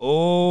it.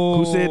 Oh,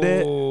 who said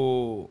that?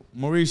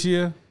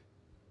 Mauricia.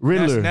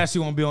 Riddler. Now she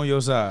won't be on your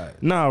side.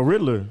 No,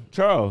 Riddler.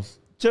 Charles.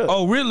 Chuck.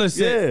 Oh, Riddler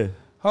said. Yeah.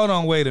 Hold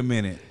on, wait a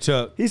minute,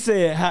 Chuck. He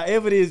said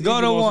however it is. Go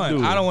Iggy to wants one. to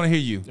do it. I don't want to hear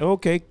you.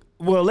 Okay.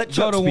 Well, let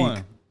Chuck Go to speak.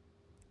 one.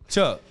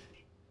 Chuck,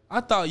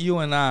 I thought you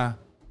and I,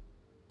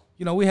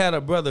 we had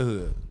a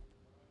brotherhood.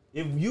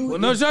 If you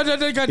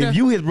If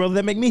you his brother,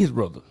 that make me his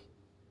brother.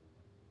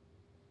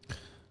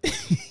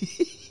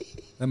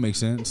 That makes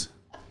sense.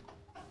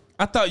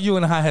 I thought you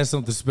and I had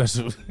something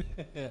special.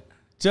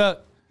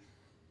 Chuck,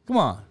 come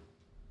on.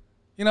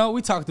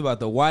 We talked about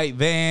the white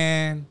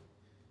van.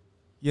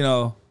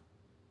 You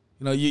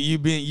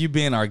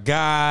being our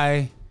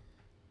guy.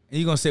 And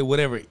you're gonna say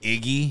whatever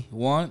Iggy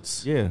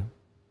wants. Yeah.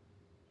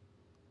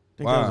 I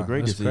think that was a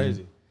great that's decision.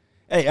 crazy.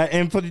 Hey,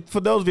 and for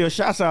those of you,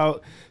 shouts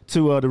out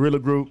to the Riddler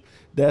Group.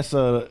 That's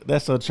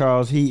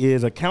Charles. He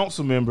is a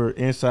council member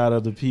inside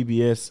of the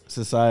PBS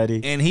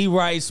Society. And he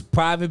writes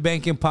private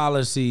banking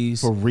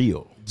policies For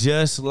real.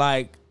 just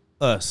like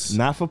us.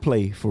 Not for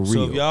play, for real.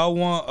 So if y'all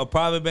want a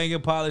private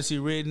banking policy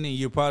written and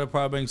you're part of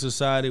Private Banking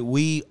Society,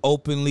 we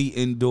openly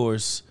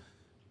endorse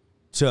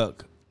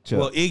Chuck.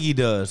 Well, Iggy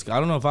does. I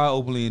don't know if I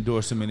openly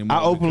endorse him anymore.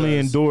 I openly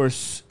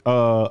endorse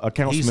a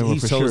council member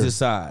for sure. He chose his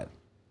side.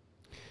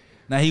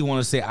 Now he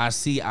want to say, I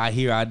see, I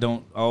hear, I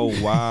don't.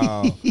 Oh,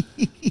 wow.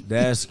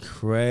 That's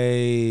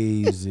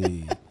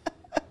crazy.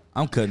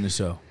 I'm cutting the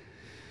show.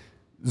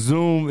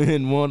 Zoom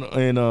in one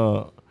and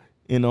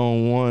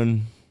on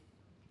one.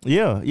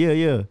 Yeah.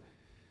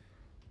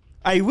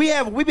 Hey, we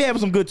be having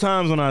some good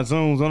times on our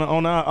Zooms,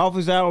 on our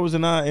office hours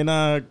and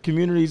our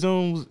community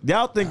Zooms.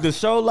 Y'all think the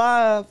show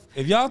live?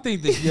 If y'all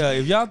think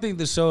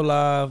the show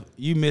live,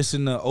 you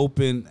missing the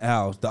open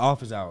house, the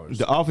office hours.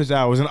 The office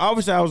hours. And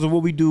office hours are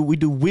what we do. We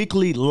do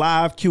weekly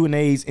live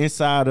Q&As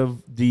inside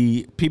of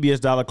the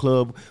PBS Dollar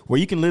Club where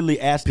you can literally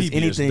ask us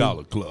anything. PBS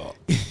Dollar Club.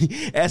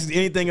 Ask us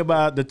anything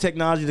about the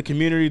technology, the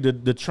community,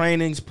 the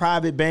trainings,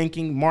 private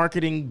banking,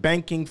 marketing,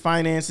 banking,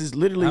 finances.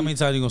 Literally. How many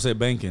times you going to say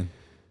banking?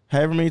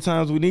 However many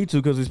times we need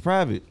to because it's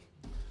private.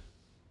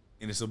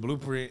 And it's a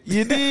blueprint.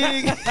 You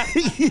dig?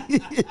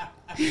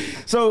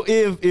 So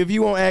if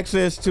you want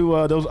access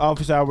to those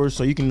office hours,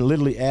 so you can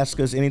literally ask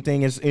us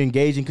anything. It's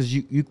engaging because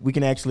we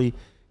can actually,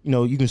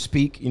 you can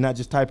speak. You're not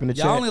just typing the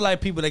chat. Y'all only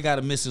like people that got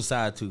a missing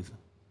side tooth.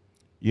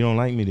 You don't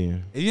like me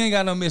then. If you ain't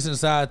got no missing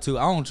side tooth,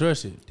 I don't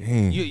trust you.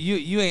 Damn.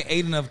 You ain't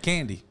ate enough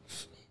candy.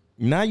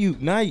 Now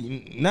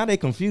they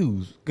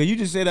confused because you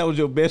just said that was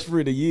your best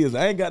friend of years.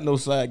 I ain't got no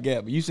side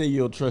gap, but you say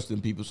you're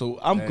trusting people, so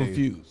I'm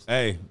confused.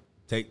 Hey,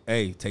 take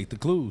the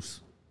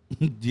clues.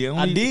 I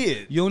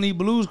did. You don't need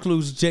Blues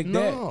Clues to check that.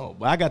 No,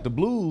 but I got the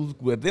blues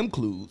with them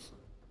clues.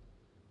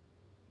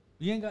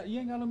 You ain't got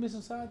no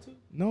missing side tooth?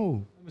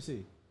 No. Let me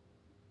see.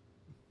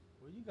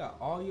 Well, you got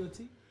all your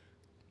teeth?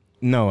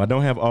 No, I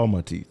don't have all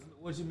my teeth.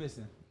 What you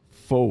missing?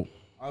 4. All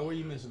right, where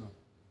you missing them?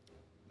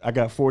 I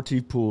got 4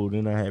 teeth pulled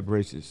and I had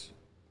braces.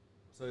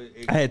 So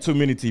I had too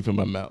many teeth in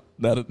my mouth.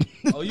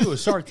 Oh, you a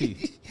shark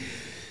teeth?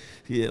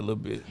 Yeah, a little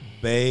bit.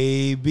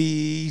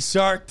 Baby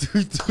shark.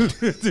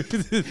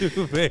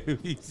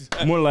 Baby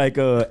shark. More like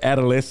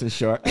adolescent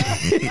shark.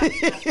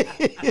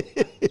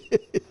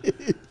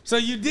 So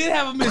you did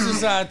have a missing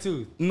side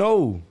tooth?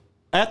 No.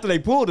 After they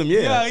pulled him,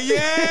 yeah.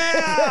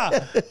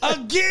 Yeah.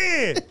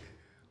 Again.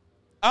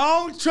 I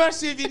don't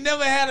trust you if you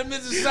never had a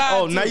missing side tooth.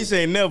 Oh, now you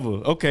saying never.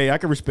 Okay, I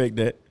can respect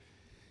that.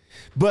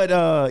 But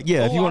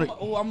yeah, if you want to,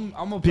 I'm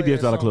gonna play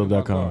that song in my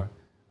PBSDollarClub.com. car.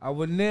 I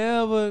would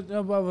never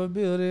jump off a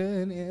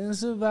building and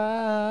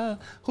survive.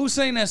 Who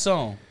sang that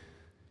song?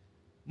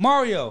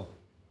 Mario.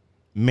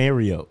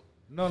 Mario.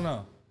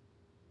 No.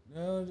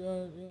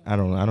 I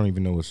don't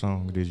even know what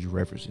song it is you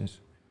references.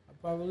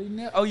 Probably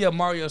never. Oh yeah,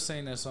 Mario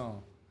sang that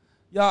song.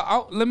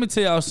 Y'all, let me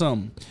tell y'all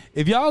something.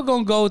 If y'all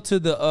gonna go to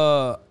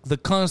the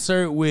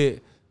concert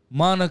with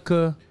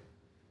Monica,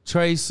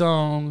 Trey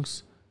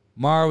Songz,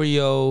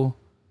 Mario,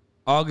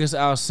 August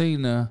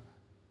Alsina,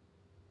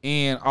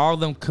 and all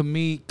them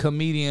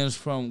comedians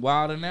from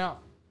Wild 'N Out,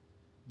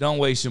 don't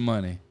waste your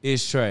money.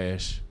 It's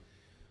trash.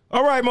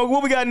 All right, Mo,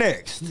 what we got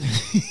next?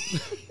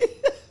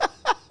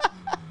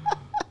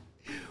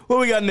 What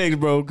we got next,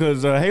 bro?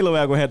 Because Halo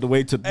Out gonna have to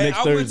wait till next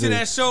Thursday. I went to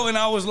that show and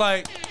I was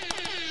like,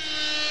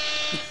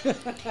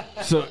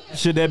 so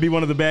should that be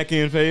one of the back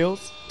end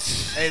fails?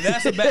 hey,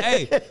 that's a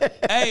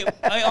bad. Hey,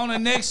 on the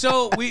next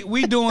show,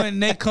 we doing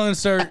Nick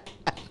concert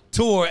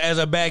tour as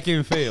a back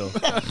end fail.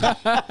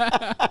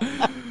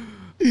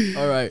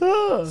 All right.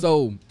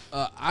 So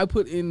I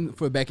put in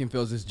for back end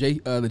fails this the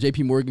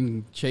JP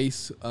Morgan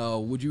Chase.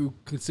 Would you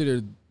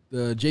consider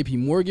the JP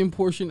Morgan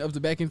portion of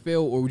the back end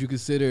fail, or would you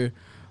consider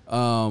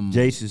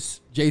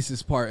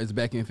Jace's part as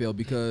back end fail?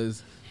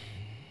 Because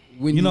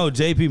when you know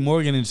JP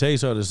Morgan and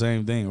Chase are the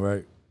same thing,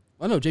 right?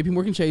 I know JP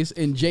Morgan Chase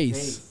and Jace. Jace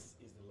is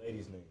the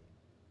lady's name.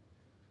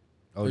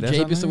 Oh, or that's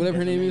her Javis or name? whatever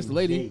her name is, the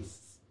lady.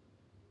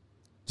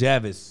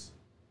 Javis.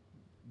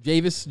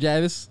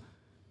 Javis,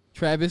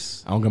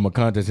 Travis. I don't got my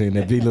contacts in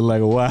that. D look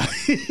like a Y.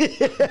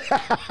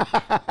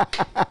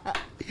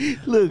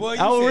 Look, Boy,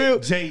 I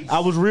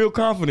was real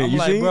confident. I'm you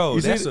like, see, bro,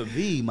 you that's see? a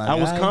V, my I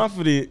guy. was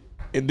confident,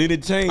 and then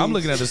it changed. I'm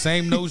looking at the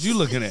same nose you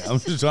looking at. I'm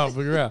just trying to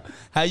figure out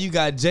how you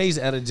got Jace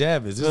out of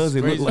Javis. This Because is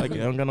it crazy. looked like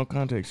it. I don't got no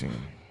contacts in.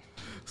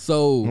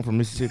 So I'm from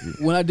Mississippi.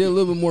 when I did a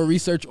little bit more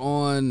research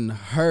on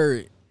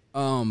her,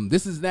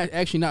 this is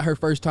actually not her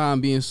first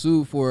time being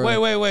sued for.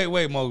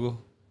 Wait, Mogul.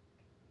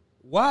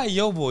 Why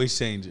your voice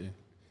changing?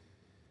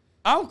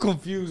 I'm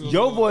confused.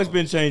 Your voice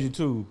been changing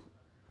too.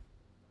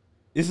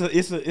 It's the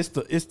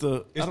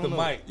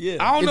mic. Yeah.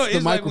 I don't know. It's the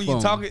It's like when you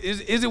microphone. talking.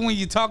 Is it when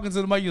you talking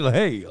to the mic? You're like,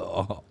 hey,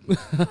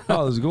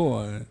 how's it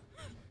going?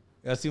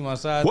 Y'all see my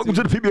side? Welcome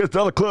to the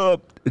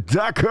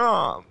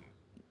PBSDollarClub.com.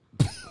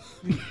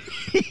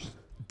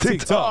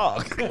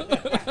 TikTok. All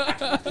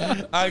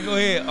right, go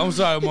ahead. I'm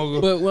sorry,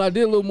 Mogul. But when I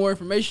did a little more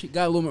information,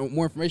 got a little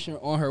more information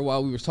on her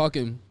while we were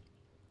talking.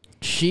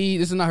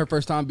 This is not her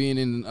first time being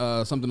in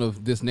something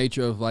of this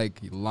nature of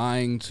like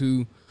lying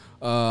to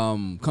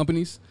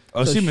companies.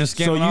 Oh, she been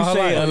scamming So you all her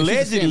say life.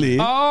 allegedly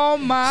All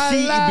my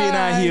she life. been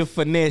out here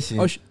finessing.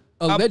 Oh,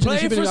 allegedly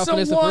she been out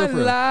finessing for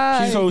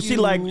real. So she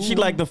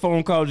like the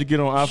phone calls you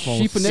get on iPhone.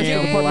 She finessed Scam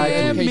on the part of like the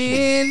it.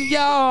 education.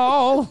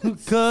 y'all,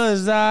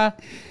 because I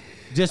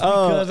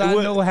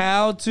know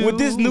how to. With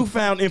this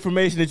newfound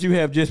information that you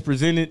have just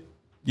presented,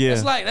 yeah,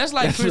 That's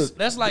like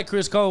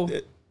Chris Cole.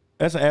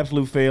 that's an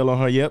absolute fail on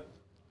her. Yep,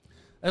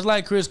 That's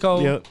like Chris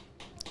Cole yep.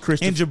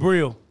 and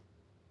Jabril.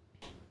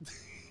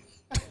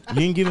 You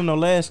didn't give him no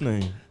last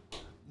name.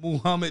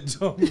 Muhammad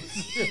Jones.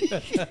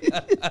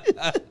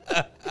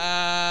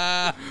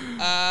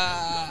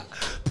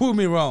 Prove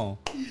me wrong.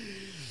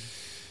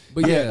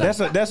 But yeah,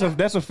 That's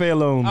a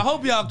fail on. I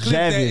hope y'all clip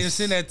that Javis. and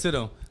send that to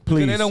them.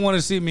 Please. Because they don't want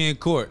to see me in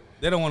court.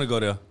 They don't want to go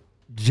there.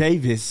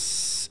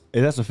 Javis.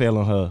 That's a fail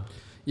on her.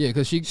 yeah,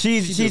 because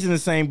She's in the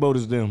same boat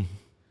as them.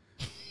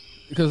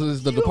 because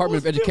it's the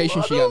Department of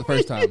Education she got the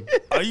first time.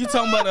 Are you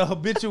talking about a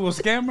habitual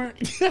scammer?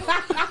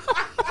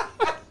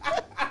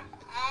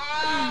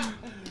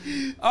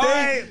 All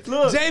right,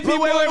 look, JP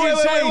look, wait, Morgan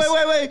Chase.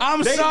 wait.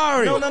 I'm They-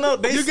 sorry. no,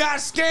 You got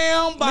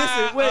scammed by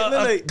Listen, wait, a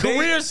look,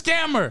 career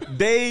scammer.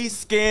 They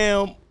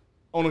scam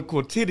on a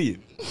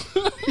quotidian.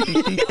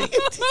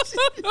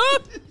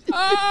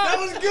 That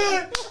was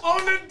good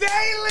on the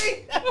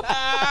daily.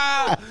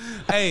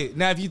 Hey,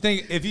 now if you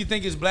think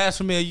it's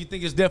blasphemy or you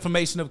think it's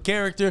defamation of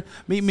character,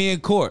 meet me in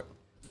court.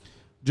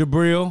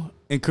 Jabril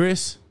and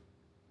Chris.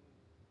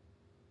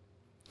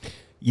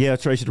 Yeah,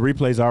 Tracy, the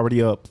replay's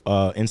already up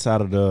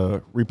inside of the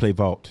replay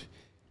vault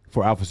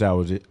for Office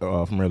Hours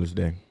from earlier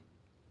today.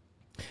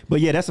 But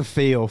yeah, that's a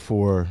fail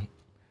for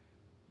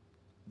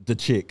the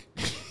chick.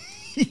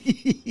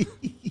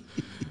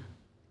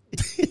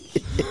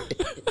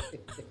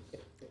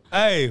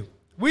 Hey,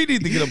 we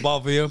need to get up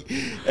off of him.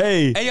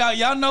 Hey, Hey,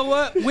 y'all know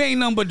what? We ain't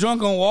nothing but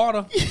drunk on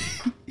water.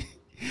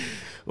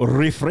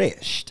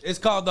 refreshed. It's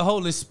called the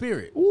Holy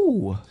Spirit.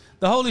 Ooh.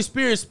 The Holy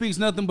Spirit speaks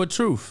nothing but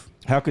truth.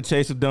 How could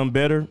Chase have done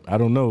better? I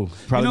don't know.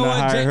 Probably You know not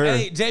what, hired her.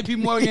 Hey,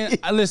 JP Morgan,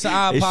 listen,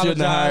 I They apologize.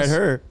 shouldn't have hired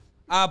her.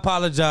 I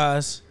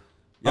apologize.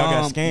 Y'all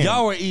got scammed.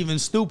 Y'all were even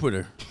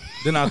stupider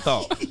than I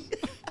thought.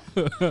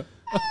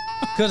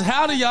 Because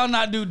how do y'all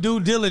not do due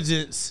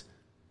diligence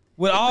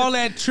with all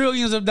that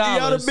trillions of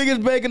dollars? Y'all the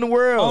biggest bank in the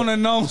world. On a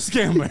known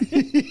scammer.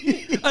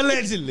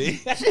 Allegedly.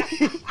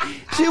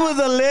 She was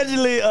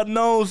allegedly a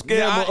known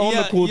scammer on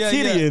the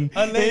quotidian.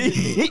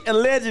 Allegedly.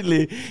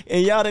 Allegedly.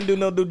 And y'all didn't do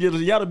no due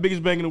diligence. Y'all the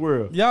biggest bank in the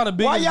world. Y'all the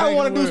biggest Why y'all bank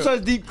want in to the do world?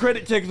 such deep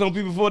credit checks on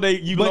people before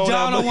you But loan y'all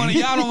out don't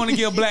money? want to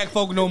give black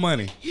folk no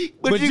money.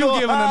 But you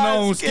gonna giving a hire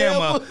known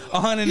scammers. scammer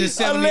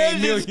 $178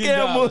 Alleged million.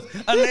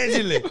 scammers.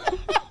 Allegedly.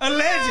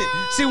 Alleged.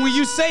 See, when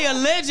you say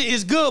alleged,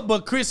 it's good,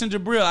 but Chris and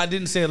Jabril, I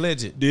didn't say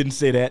alleged. Didn't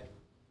say that.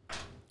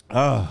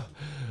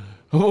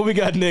 What we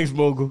got next,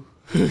 Mogul?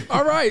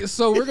 All right,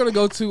 so we're gonna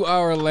go to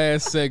our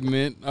last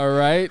segment. All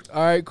right,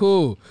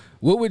 cool.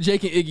 What would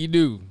Jake and Iggy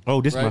do?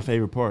 Oh, this is Right. my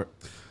favorite part.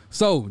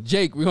 So,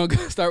 Jake, we're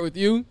gonna start with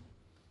you.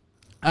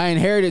 I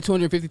inherited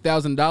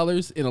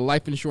 $250,000 in a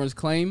life insurance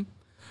claim.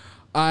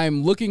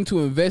 I'm looking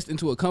to invest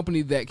into a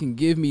company that can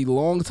give me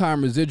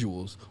long-time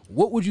residuals.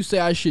 What would you say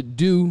I should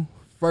do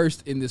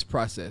first in this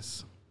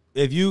process?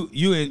 If you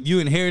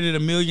inherited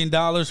 $1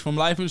 million from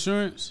life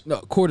insurance,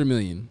 No,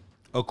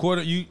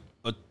 $250,000.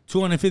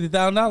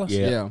 $250,000.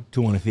 Yeah.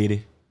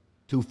 250.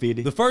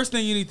 250. The first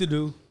thing you need to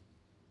do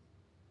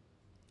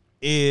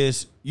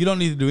is you don't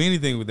need to do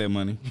anything with that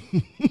money.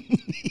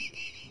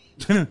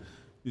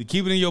 You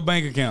keep it in your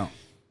bank account,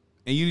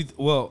 and you need to,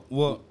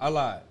 well, I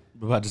lied.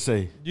 I'm about to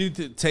say. You need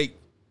to take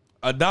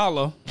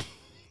 $1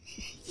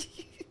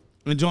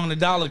 and join the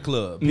Dollar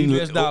Club,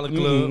 PBS Dollar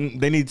Club.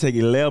 They need to take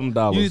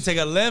 $11. You need to take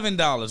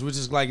 $11, which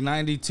is like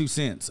 92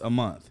 cents a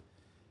month,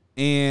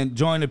 and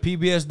join the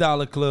PBS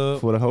Dollar Club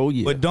For the whole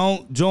year. But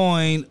don't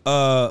join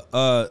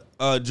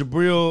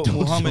Jabril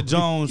Muhammad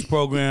Jones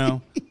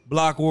program,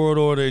 Block World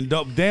Order, and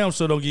damn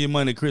sure don't give your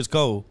money to Chris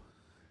Cole,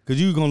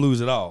 because you're gonna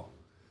lose it all.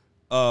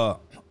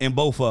 In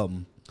both of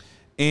them,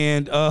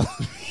 and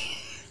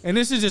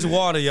this is just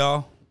water,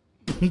 y'all.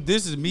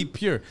 This is me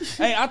pure.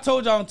 Hey, I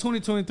told y'all in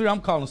 2023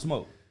 I'm calling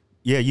smoke.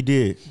 Yeah, you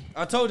did.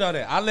 I told y'all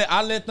that.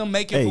 I let them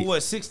make it for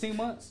what, 16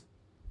 months?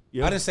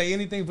 Yeah. I didn't say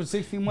anything for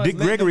 16 months. Dick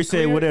Let Gregory them said,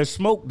 clear. "Where there's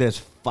smoke, there's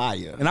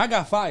fire." And I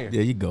got fired.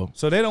 There you go.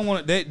 So they don't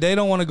want they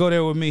don't want to go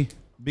there with me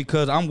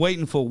because I'm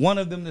waiting for one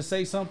of them to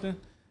say something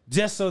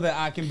just so that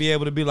I can be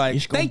able to be like,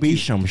 It's gonna thank be you.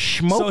 some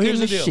smoke So here's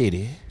in the the deal.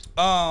 city.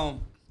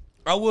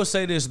 I will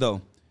say this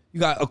though. You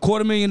got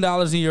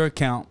 $250,000 in your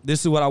account. This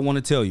is what I want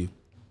to tell you.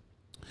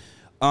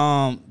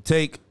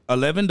 Take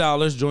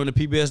 $11, join the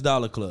PBS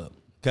Dollar Club.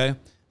 Okay?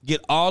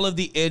 Get all of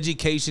the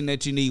education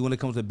that you need when it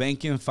comes to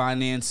banking,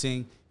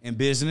 financing, and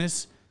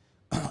business.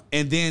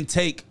 And then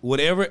take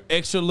whatever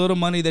extra little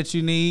money that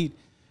you need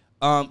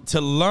to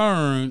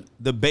learn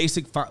the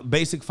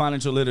basic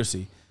financial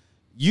literacy.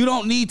 You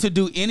don't need to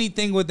do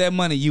anything with that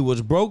money. You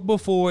was broke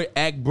before,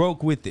 act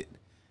broke with it.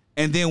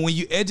 And then when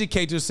you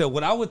educate yourself,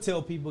 what I would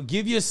tell people,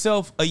 give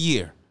yourself a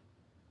year.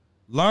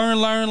 Learn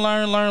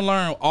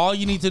all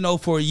you need to know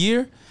for a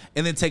year,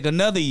 and then take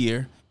another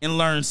year and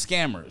learn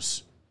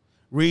scammers.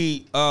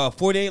 Read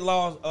 48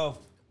 Laws of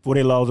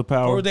 48 Laws of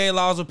Power. 48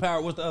 Laws of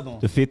Power. What's the other one?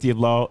 The 50th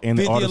Law and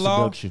the Art of 50th Law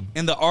Seduction.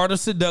 and the Art of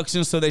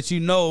Seduction, so that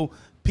you know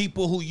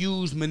people who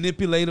use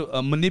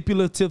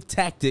manipulative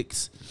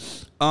tactics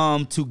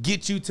to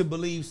get you to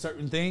believe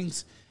certain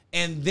things.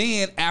 And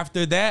then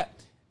after that,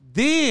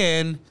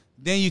 then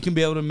you can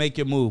be able to make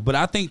your move. But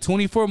I think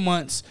 24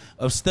 months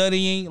of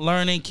studying,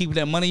 learning, keeping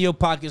that money in your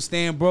pocket,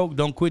 staying broke,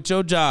 don't quit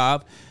your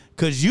job,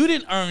 because you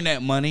didn't earn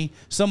that money.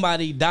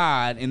 Somebody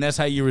died, and that's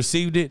how you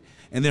received it.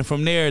 And then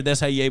from there, that's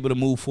how you're able to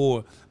move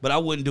forward. But I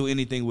wouldn't do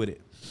anything with it.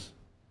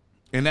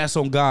 And that's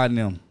on God and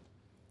them.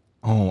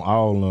 On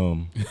all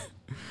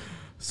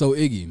So,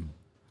 Iggy,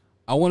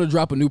 I want to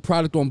drop a new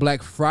product on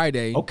Black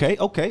Friday. Okay.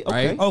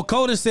 Right? Oh,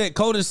 Coda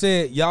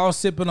said, y'all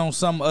sipping on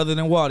something other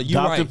than water. You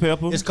Dr. right.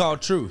 Pepper. It's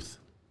called truth.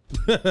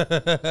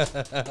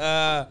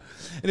 And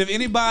if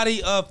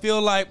anybody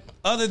feel like,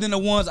 other than the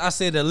ones I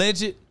said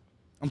alleged,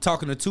 I'm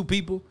talking to two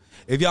people.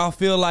 If y'all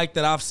feel like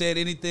that I've said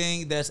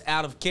anything that's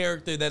out of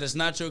character, that is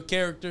not your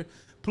character,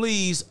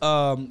 please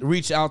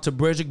reach out to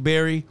Bredrick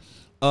Berry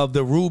of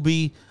the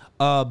Ruby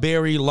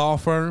Berry Law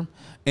Firm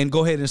and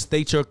go ahead and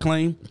state your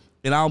claim.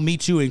 And I'll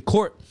meet you in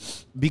court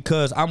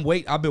because I've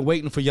been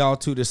waiting for y'all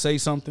to say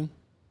something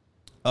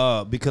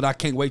because I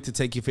can't wait to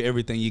take you for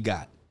everything you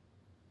got.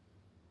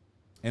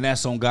 And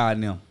that's on God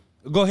now.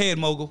 Go ahead,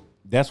 Mogul.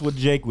 That's what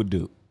Jake would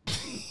do.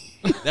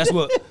 That's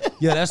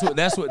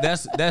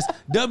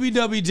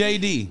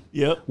WWJD.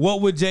 Yep.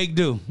 What would Jake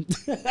do?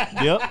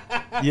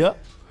 Yep.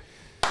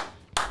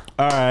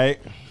 All right.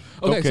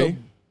 Okay.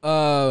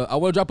 So I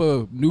want to drop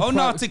a new Oh,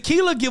 no,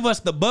 tequila give us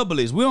the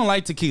bubblies. We don't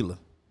like tequila.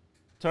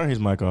 Turn his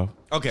mic off.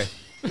 Okay.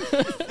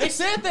 They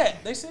said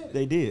that.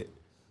 They did.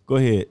 Go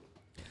ahead.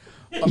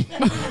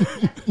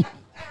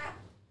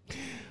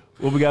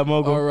 What we got,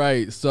 Mogul? All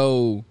right.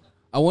 So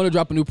I want to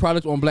drop a new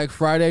product on Black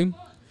Friday.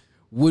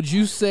 Would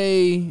you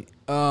say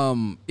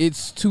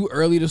it's too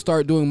early to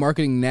start doing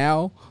marketing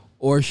now,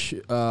 or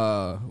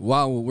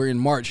while we're in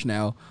March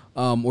now,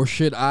 or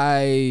should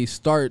I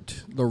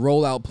start the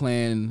rollout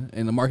plan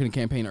and the marketing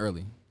campaign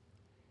early?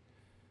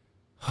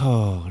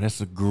 Oh, that's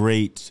a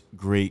great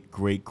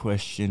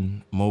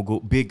question, Mogul.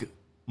 Big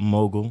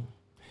Mogul.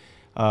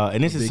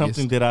 And this is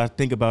something that I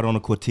think about on a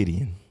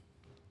quotidian.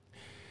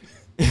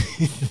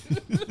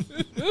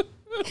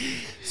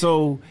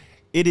 So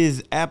it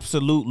is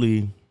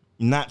absolutely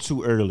not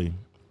too early.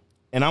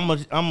 And I'm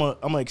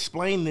gonna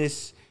explain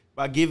this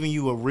by giving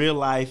you a real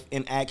life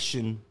in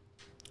action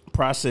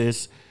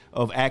process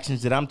of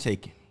actions that I'm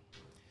taking.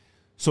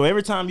 So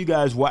every time you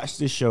guys watch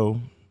this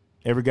show,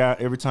 every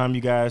time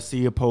you guys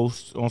see a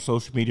post on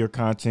social media or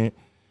content,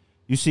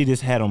 you see this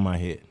hat on my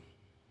head.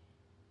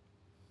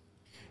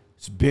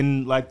 It's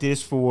been like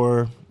this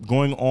for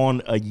going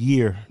on a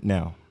year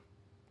now.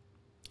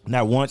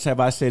 Not once have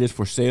I said it's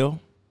for sale.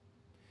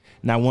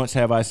 Not once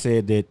have I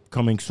said that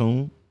coming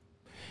soon.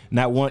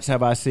 Not once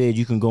have I said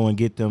you can go and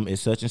get them at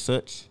such and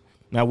such.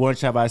 Not once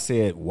have I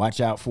said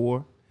watch out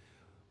for.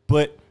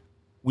 But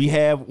we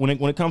have, when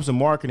it comes to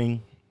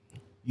marketing,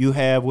 you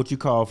have what you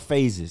call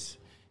phases.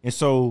 And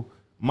so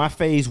my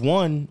phase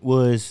one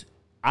was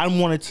I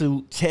wanted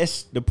to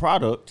test the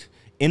product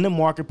in the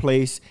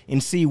marketplace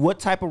and see what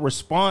type of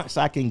response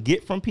I can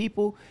get from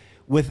people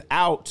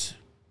without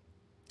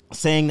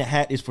saying the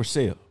hat is for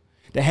sale.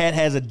 The hat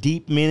has a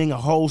deep meaning, a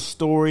whole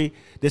story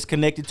that's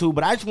connected to it.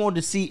 But I just wanted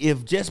to see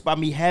if just by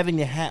me having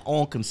the hat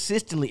on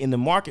consistently in the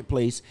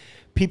marketplace,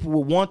 people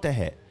would want the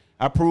hat.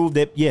 I proved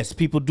that, yes,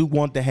 people do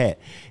want the hat.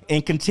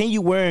 And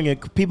continue wearing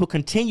it, people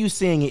continue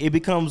seeing it. It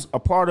becomes a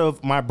part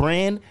of my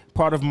brand,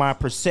 part of my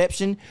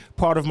perception,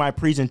 part of my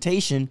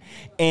presentation.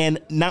 And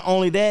not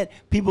only that,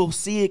 people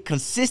see it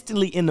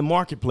consistently in the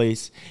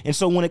marketplace. And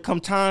so when it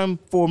comes time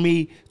for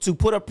me to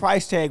put a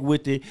price tag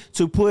with it,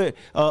 to put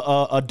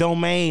a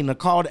domain, a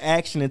call to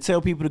action, and tell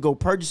people to go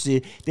purchase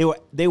it, they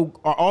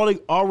are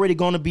already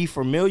going to be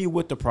familiar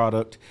with the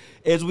product.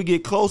 As we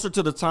get closer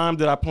to the time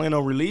that I plan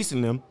on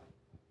releasing them,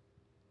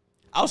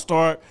 I'll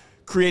start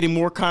creating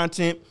more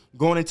content,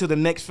 going into the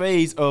next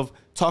phase of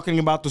talking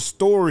about the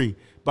story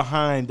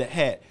behind the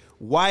hat,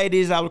 why it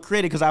is I would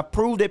create it, because I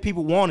proved that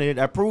people wanted it.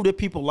 I proved that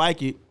people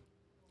like it.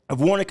 I've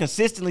worn it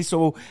consistently,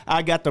 so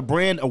I got the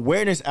brand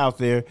awareness out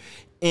there.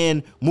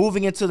 And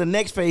moving into the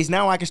next phase,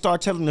 now I can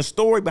start telling the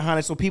story behind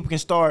it so people can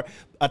start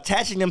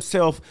attaching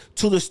themselves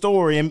to the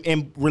story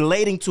and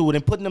relating to it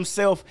and putting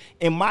themselves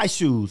in my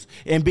shoes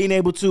and being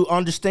able to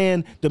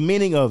understand the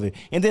meaning of it.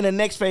 And then the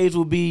next phase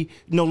will be,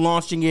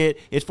 launching it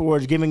as far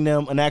as giving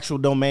them an actual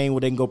domain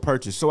where they can go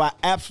purchase. So I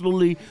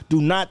absolutely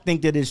do not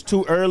think that it's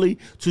too early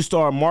to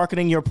start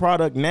marketing your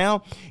product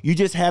now. You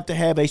just have to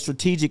have a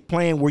strategic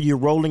plan where you're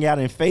rolling out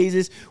in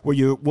phases, where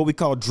you're what we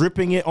call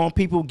dripping it on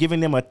people,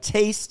 giving them a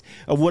taste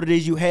of what it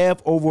is you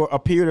have over a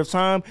period of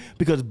time,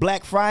 because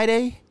Black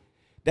Friday,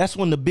 that's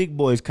when the big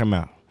boys come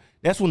out.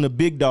 That's when the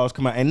big dogs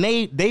come out. And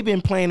they've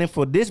been planning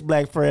for this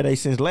Black Friday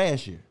since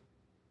last year.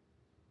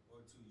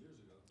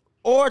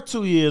 Or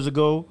 2 years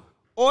ago.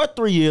 Or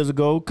 3 years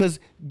ago. Because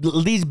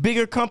these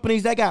bigger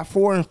companies, they got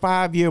 4 and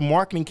 5 year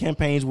marketing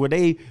campaigns where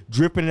they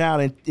dripping it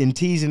out and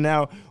teasing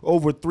out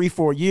over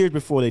 3-4 years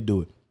before they do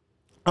it.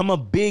 I'm a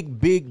big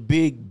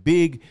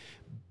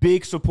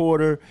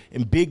supporter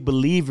and big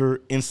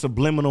believer in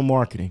subliminal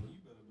marketing.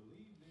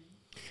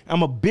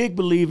 I'm a big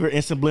believer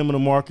in subliminal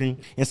marketing.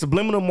 And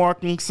subliminal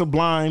marketing,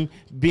 sublime,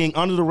 being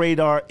under the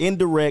radar,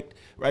 indirect,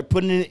 right?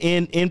 Putting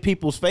it in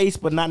people's face,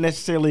 but not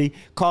necessarily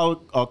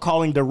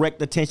calling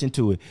direct attention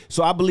to it.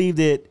 So I believe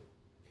that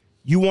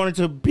you wanted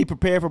to be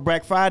prepared for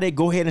Black Friday,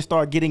 go ahead and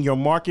start getting your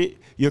market,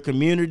 your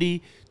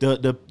community,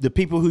 the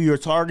people who you're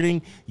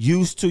targeting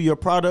used to your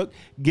product,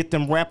 get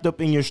them wrapped up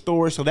in your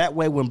store. So that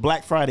way when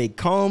Black Friday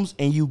comes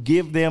and you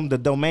give them the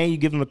domain, you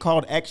give them a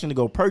call to action to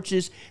go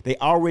purchase, they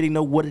already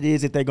know what it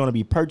is that they're going to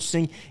be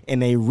purchasing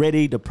and they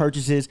ready to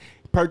purchase it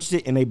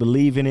and they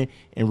believe in it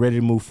and ready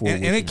to move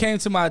forward. And it came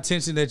to my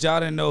attention that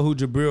y'all didn't know who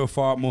Jabril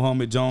Fard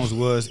Muhammad Jones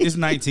was. It's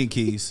 19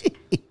 keys.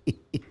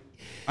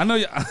 I know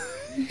y'all.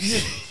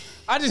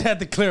 I just had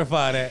to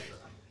clarify that.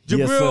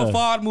 Jabril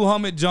Fard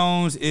Muhammad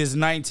Jones is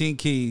 19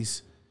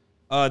 keys.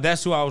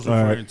 That's who I was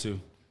referring to.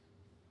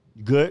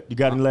 Good. You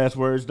got any last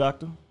words,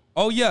 Doctor?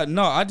 Oh yeah,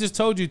 no. I just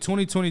told you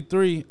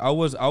 2023. I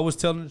was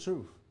telling the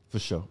truth for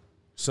sure.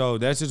 So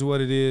that's just what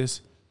it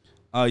is.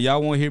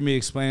 Y'all won't hear me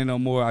explain no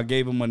more. I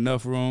gave them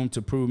enough room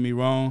to prove me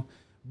wrong.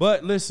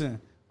 But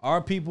listen,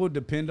 our people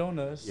depend on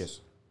us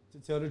to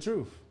tell the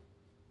truth.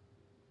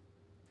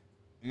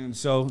 And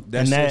so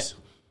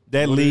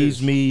that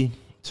leads me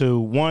to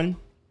one.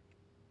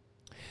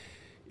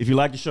 If you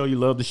like the show, you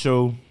love the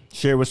show,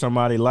 share with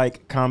somebody,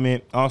 like,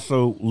 comment.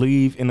 Also,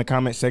 leave in the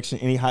comment section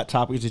any hot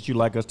topics that you'd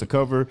like us to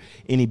cover,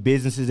 any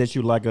businesses that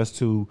you'd like us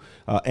to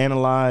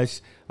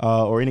analyze,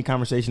 or any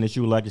conversation that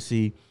you would like to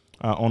see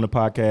on the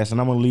podcast.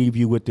 And I'm going to leave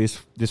you with this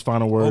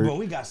final word. Oh, but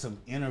we got some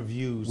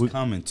interviews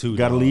coming too.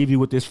 Got to leave you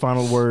with this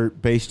final word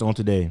based on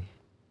today.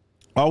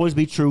 Always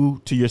be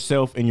true to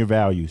yourself and your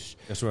values.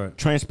 That's right.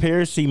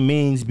 Transparency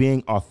means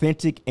being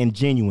authentic and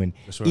genuine,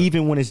 That's right.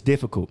 even when it's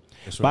difficult.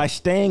 That's right. By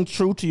staying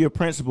true to your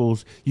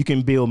principles, you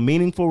can build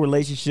meaningful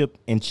relationship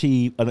and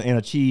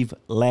achieve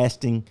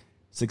lasting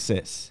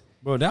success.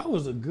 Bro, that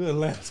was a good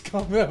last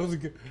comment.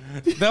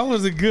 That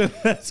was a good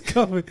last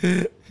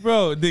comment.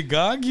 Bro, did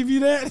God give you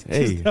that?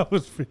 Hey. That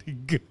was pretty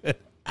good.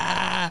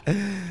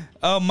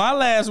 My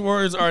last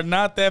words are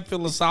not that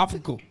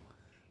philosophical.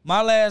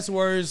 My last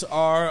words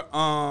are,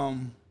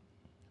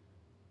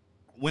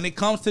 when it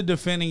comes to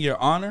defending your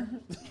honor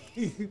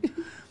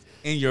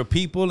and your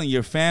people and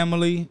your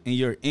family and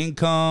your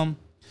income,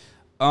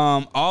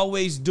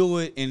 always do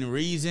it in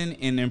reason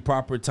and in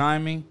proper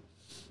timing.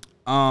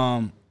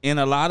 And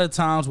a lot of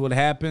times what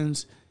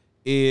happens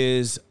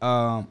is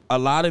a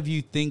lot of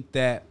you think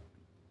that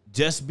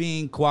just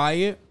being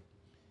quiet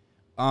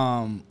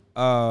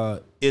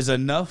is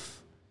enough.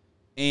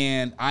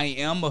 And I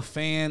am a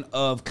fan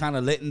of kind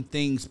of letting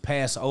things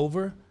pass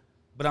over,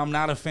 but I'm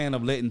not a fan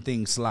of letting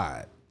things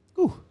slide.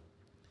 Ooh.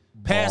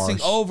 Passing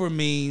Bars. over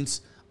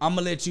means I'm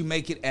going to let you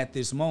make it at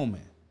this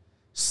moment.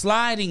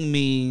 Sliding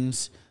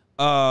means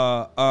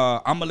I'm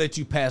going to let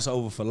you pass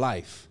over for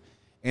life.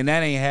 And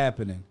that ain't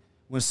happening.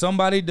 When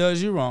somebody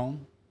does you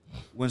wrong,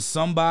 when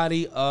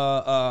somebody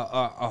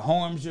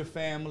harms your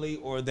family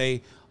or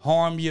they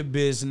harm your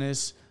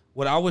business,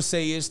 what I would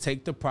say is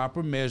take the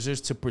proper measures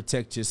to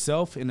protect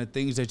yourself and the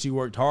things that you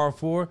worked hard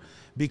for,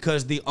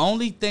 because the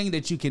only thing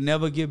that you can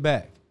never get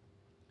back,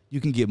 you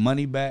can get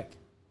money back,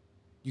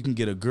 you can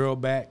get a girl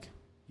back,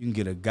 you can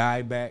get a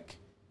guy back,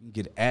 you can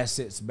get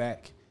assets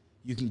back,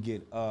 you can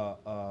get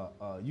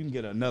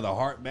another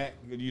heart back.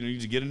 You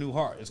just get a new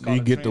heart. It's called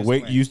You get the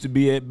weight you used to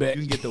be at back.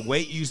 You can get the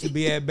weight you used to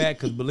be at back,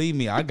 because believe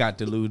me, I got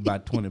to lose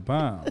about 20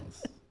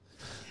 pounds.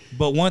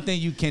 But one thing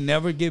you can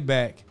never get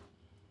back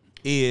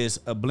is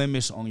a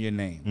blemish on your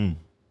name.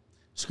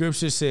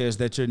 Scripture says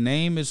that your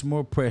name is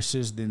more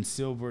precious than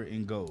silver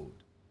and gold.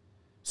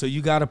 So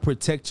you got to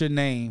protect your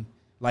name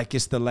like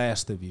it's the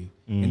last of you,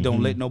 and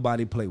don't let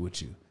nobody play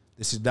with you.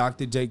 This is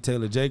Dr. Jake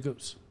Taylor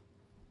Jacobs.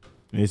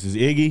 This is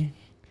Iggy,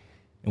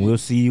 and we'll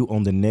see you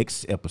on the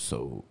next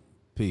episode.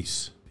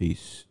 Peace.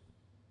 Peace.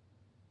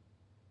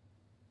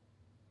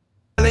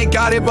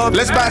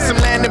 Let's buy some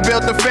land and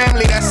build a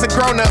family, that's a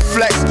grown-up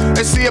flex.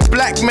 And see a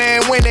black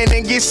man winning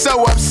and get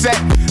so upset.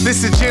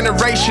 This is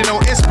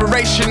generational,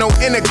 inspirational,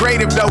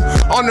 integrative though.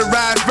 On the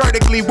rise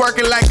vertically,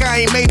 working like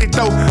I ain't made it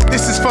though.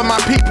 This is for my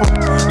people,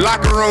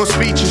 locker room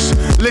speeches.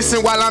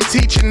 Listen while I'm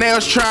teaching,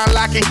 nails trying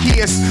like a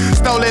kiss.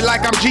 Stole it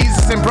like I'm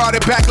Jesus and brought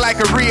it back like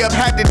a re-up.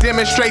 Had to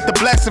demonstrate the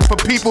blessing for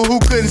people who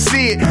couldn't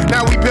see it.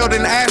 Now we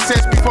building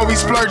assets before we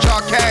splurge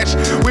our cash.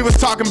 We was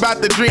talking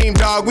about the dream,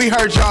 dog, we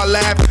heard y'all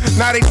laugh.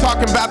 Now they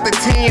talking about the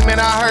team and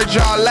I heard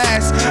y'all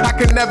last. I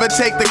can never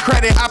take the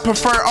credit, I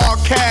prefer all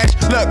cash.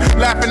 Look,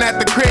 laughing at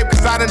the crib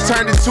cause I done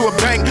turned into a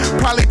bank.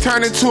 Probably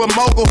turned into a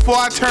mogul before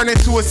I turned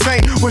into a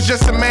saint. Was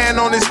just a man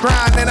on his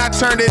grind and I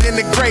turned it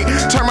into great.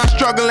 Turn my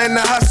struggle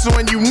into hustle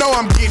and you know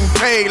I'm getting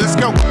paid. Let's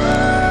go.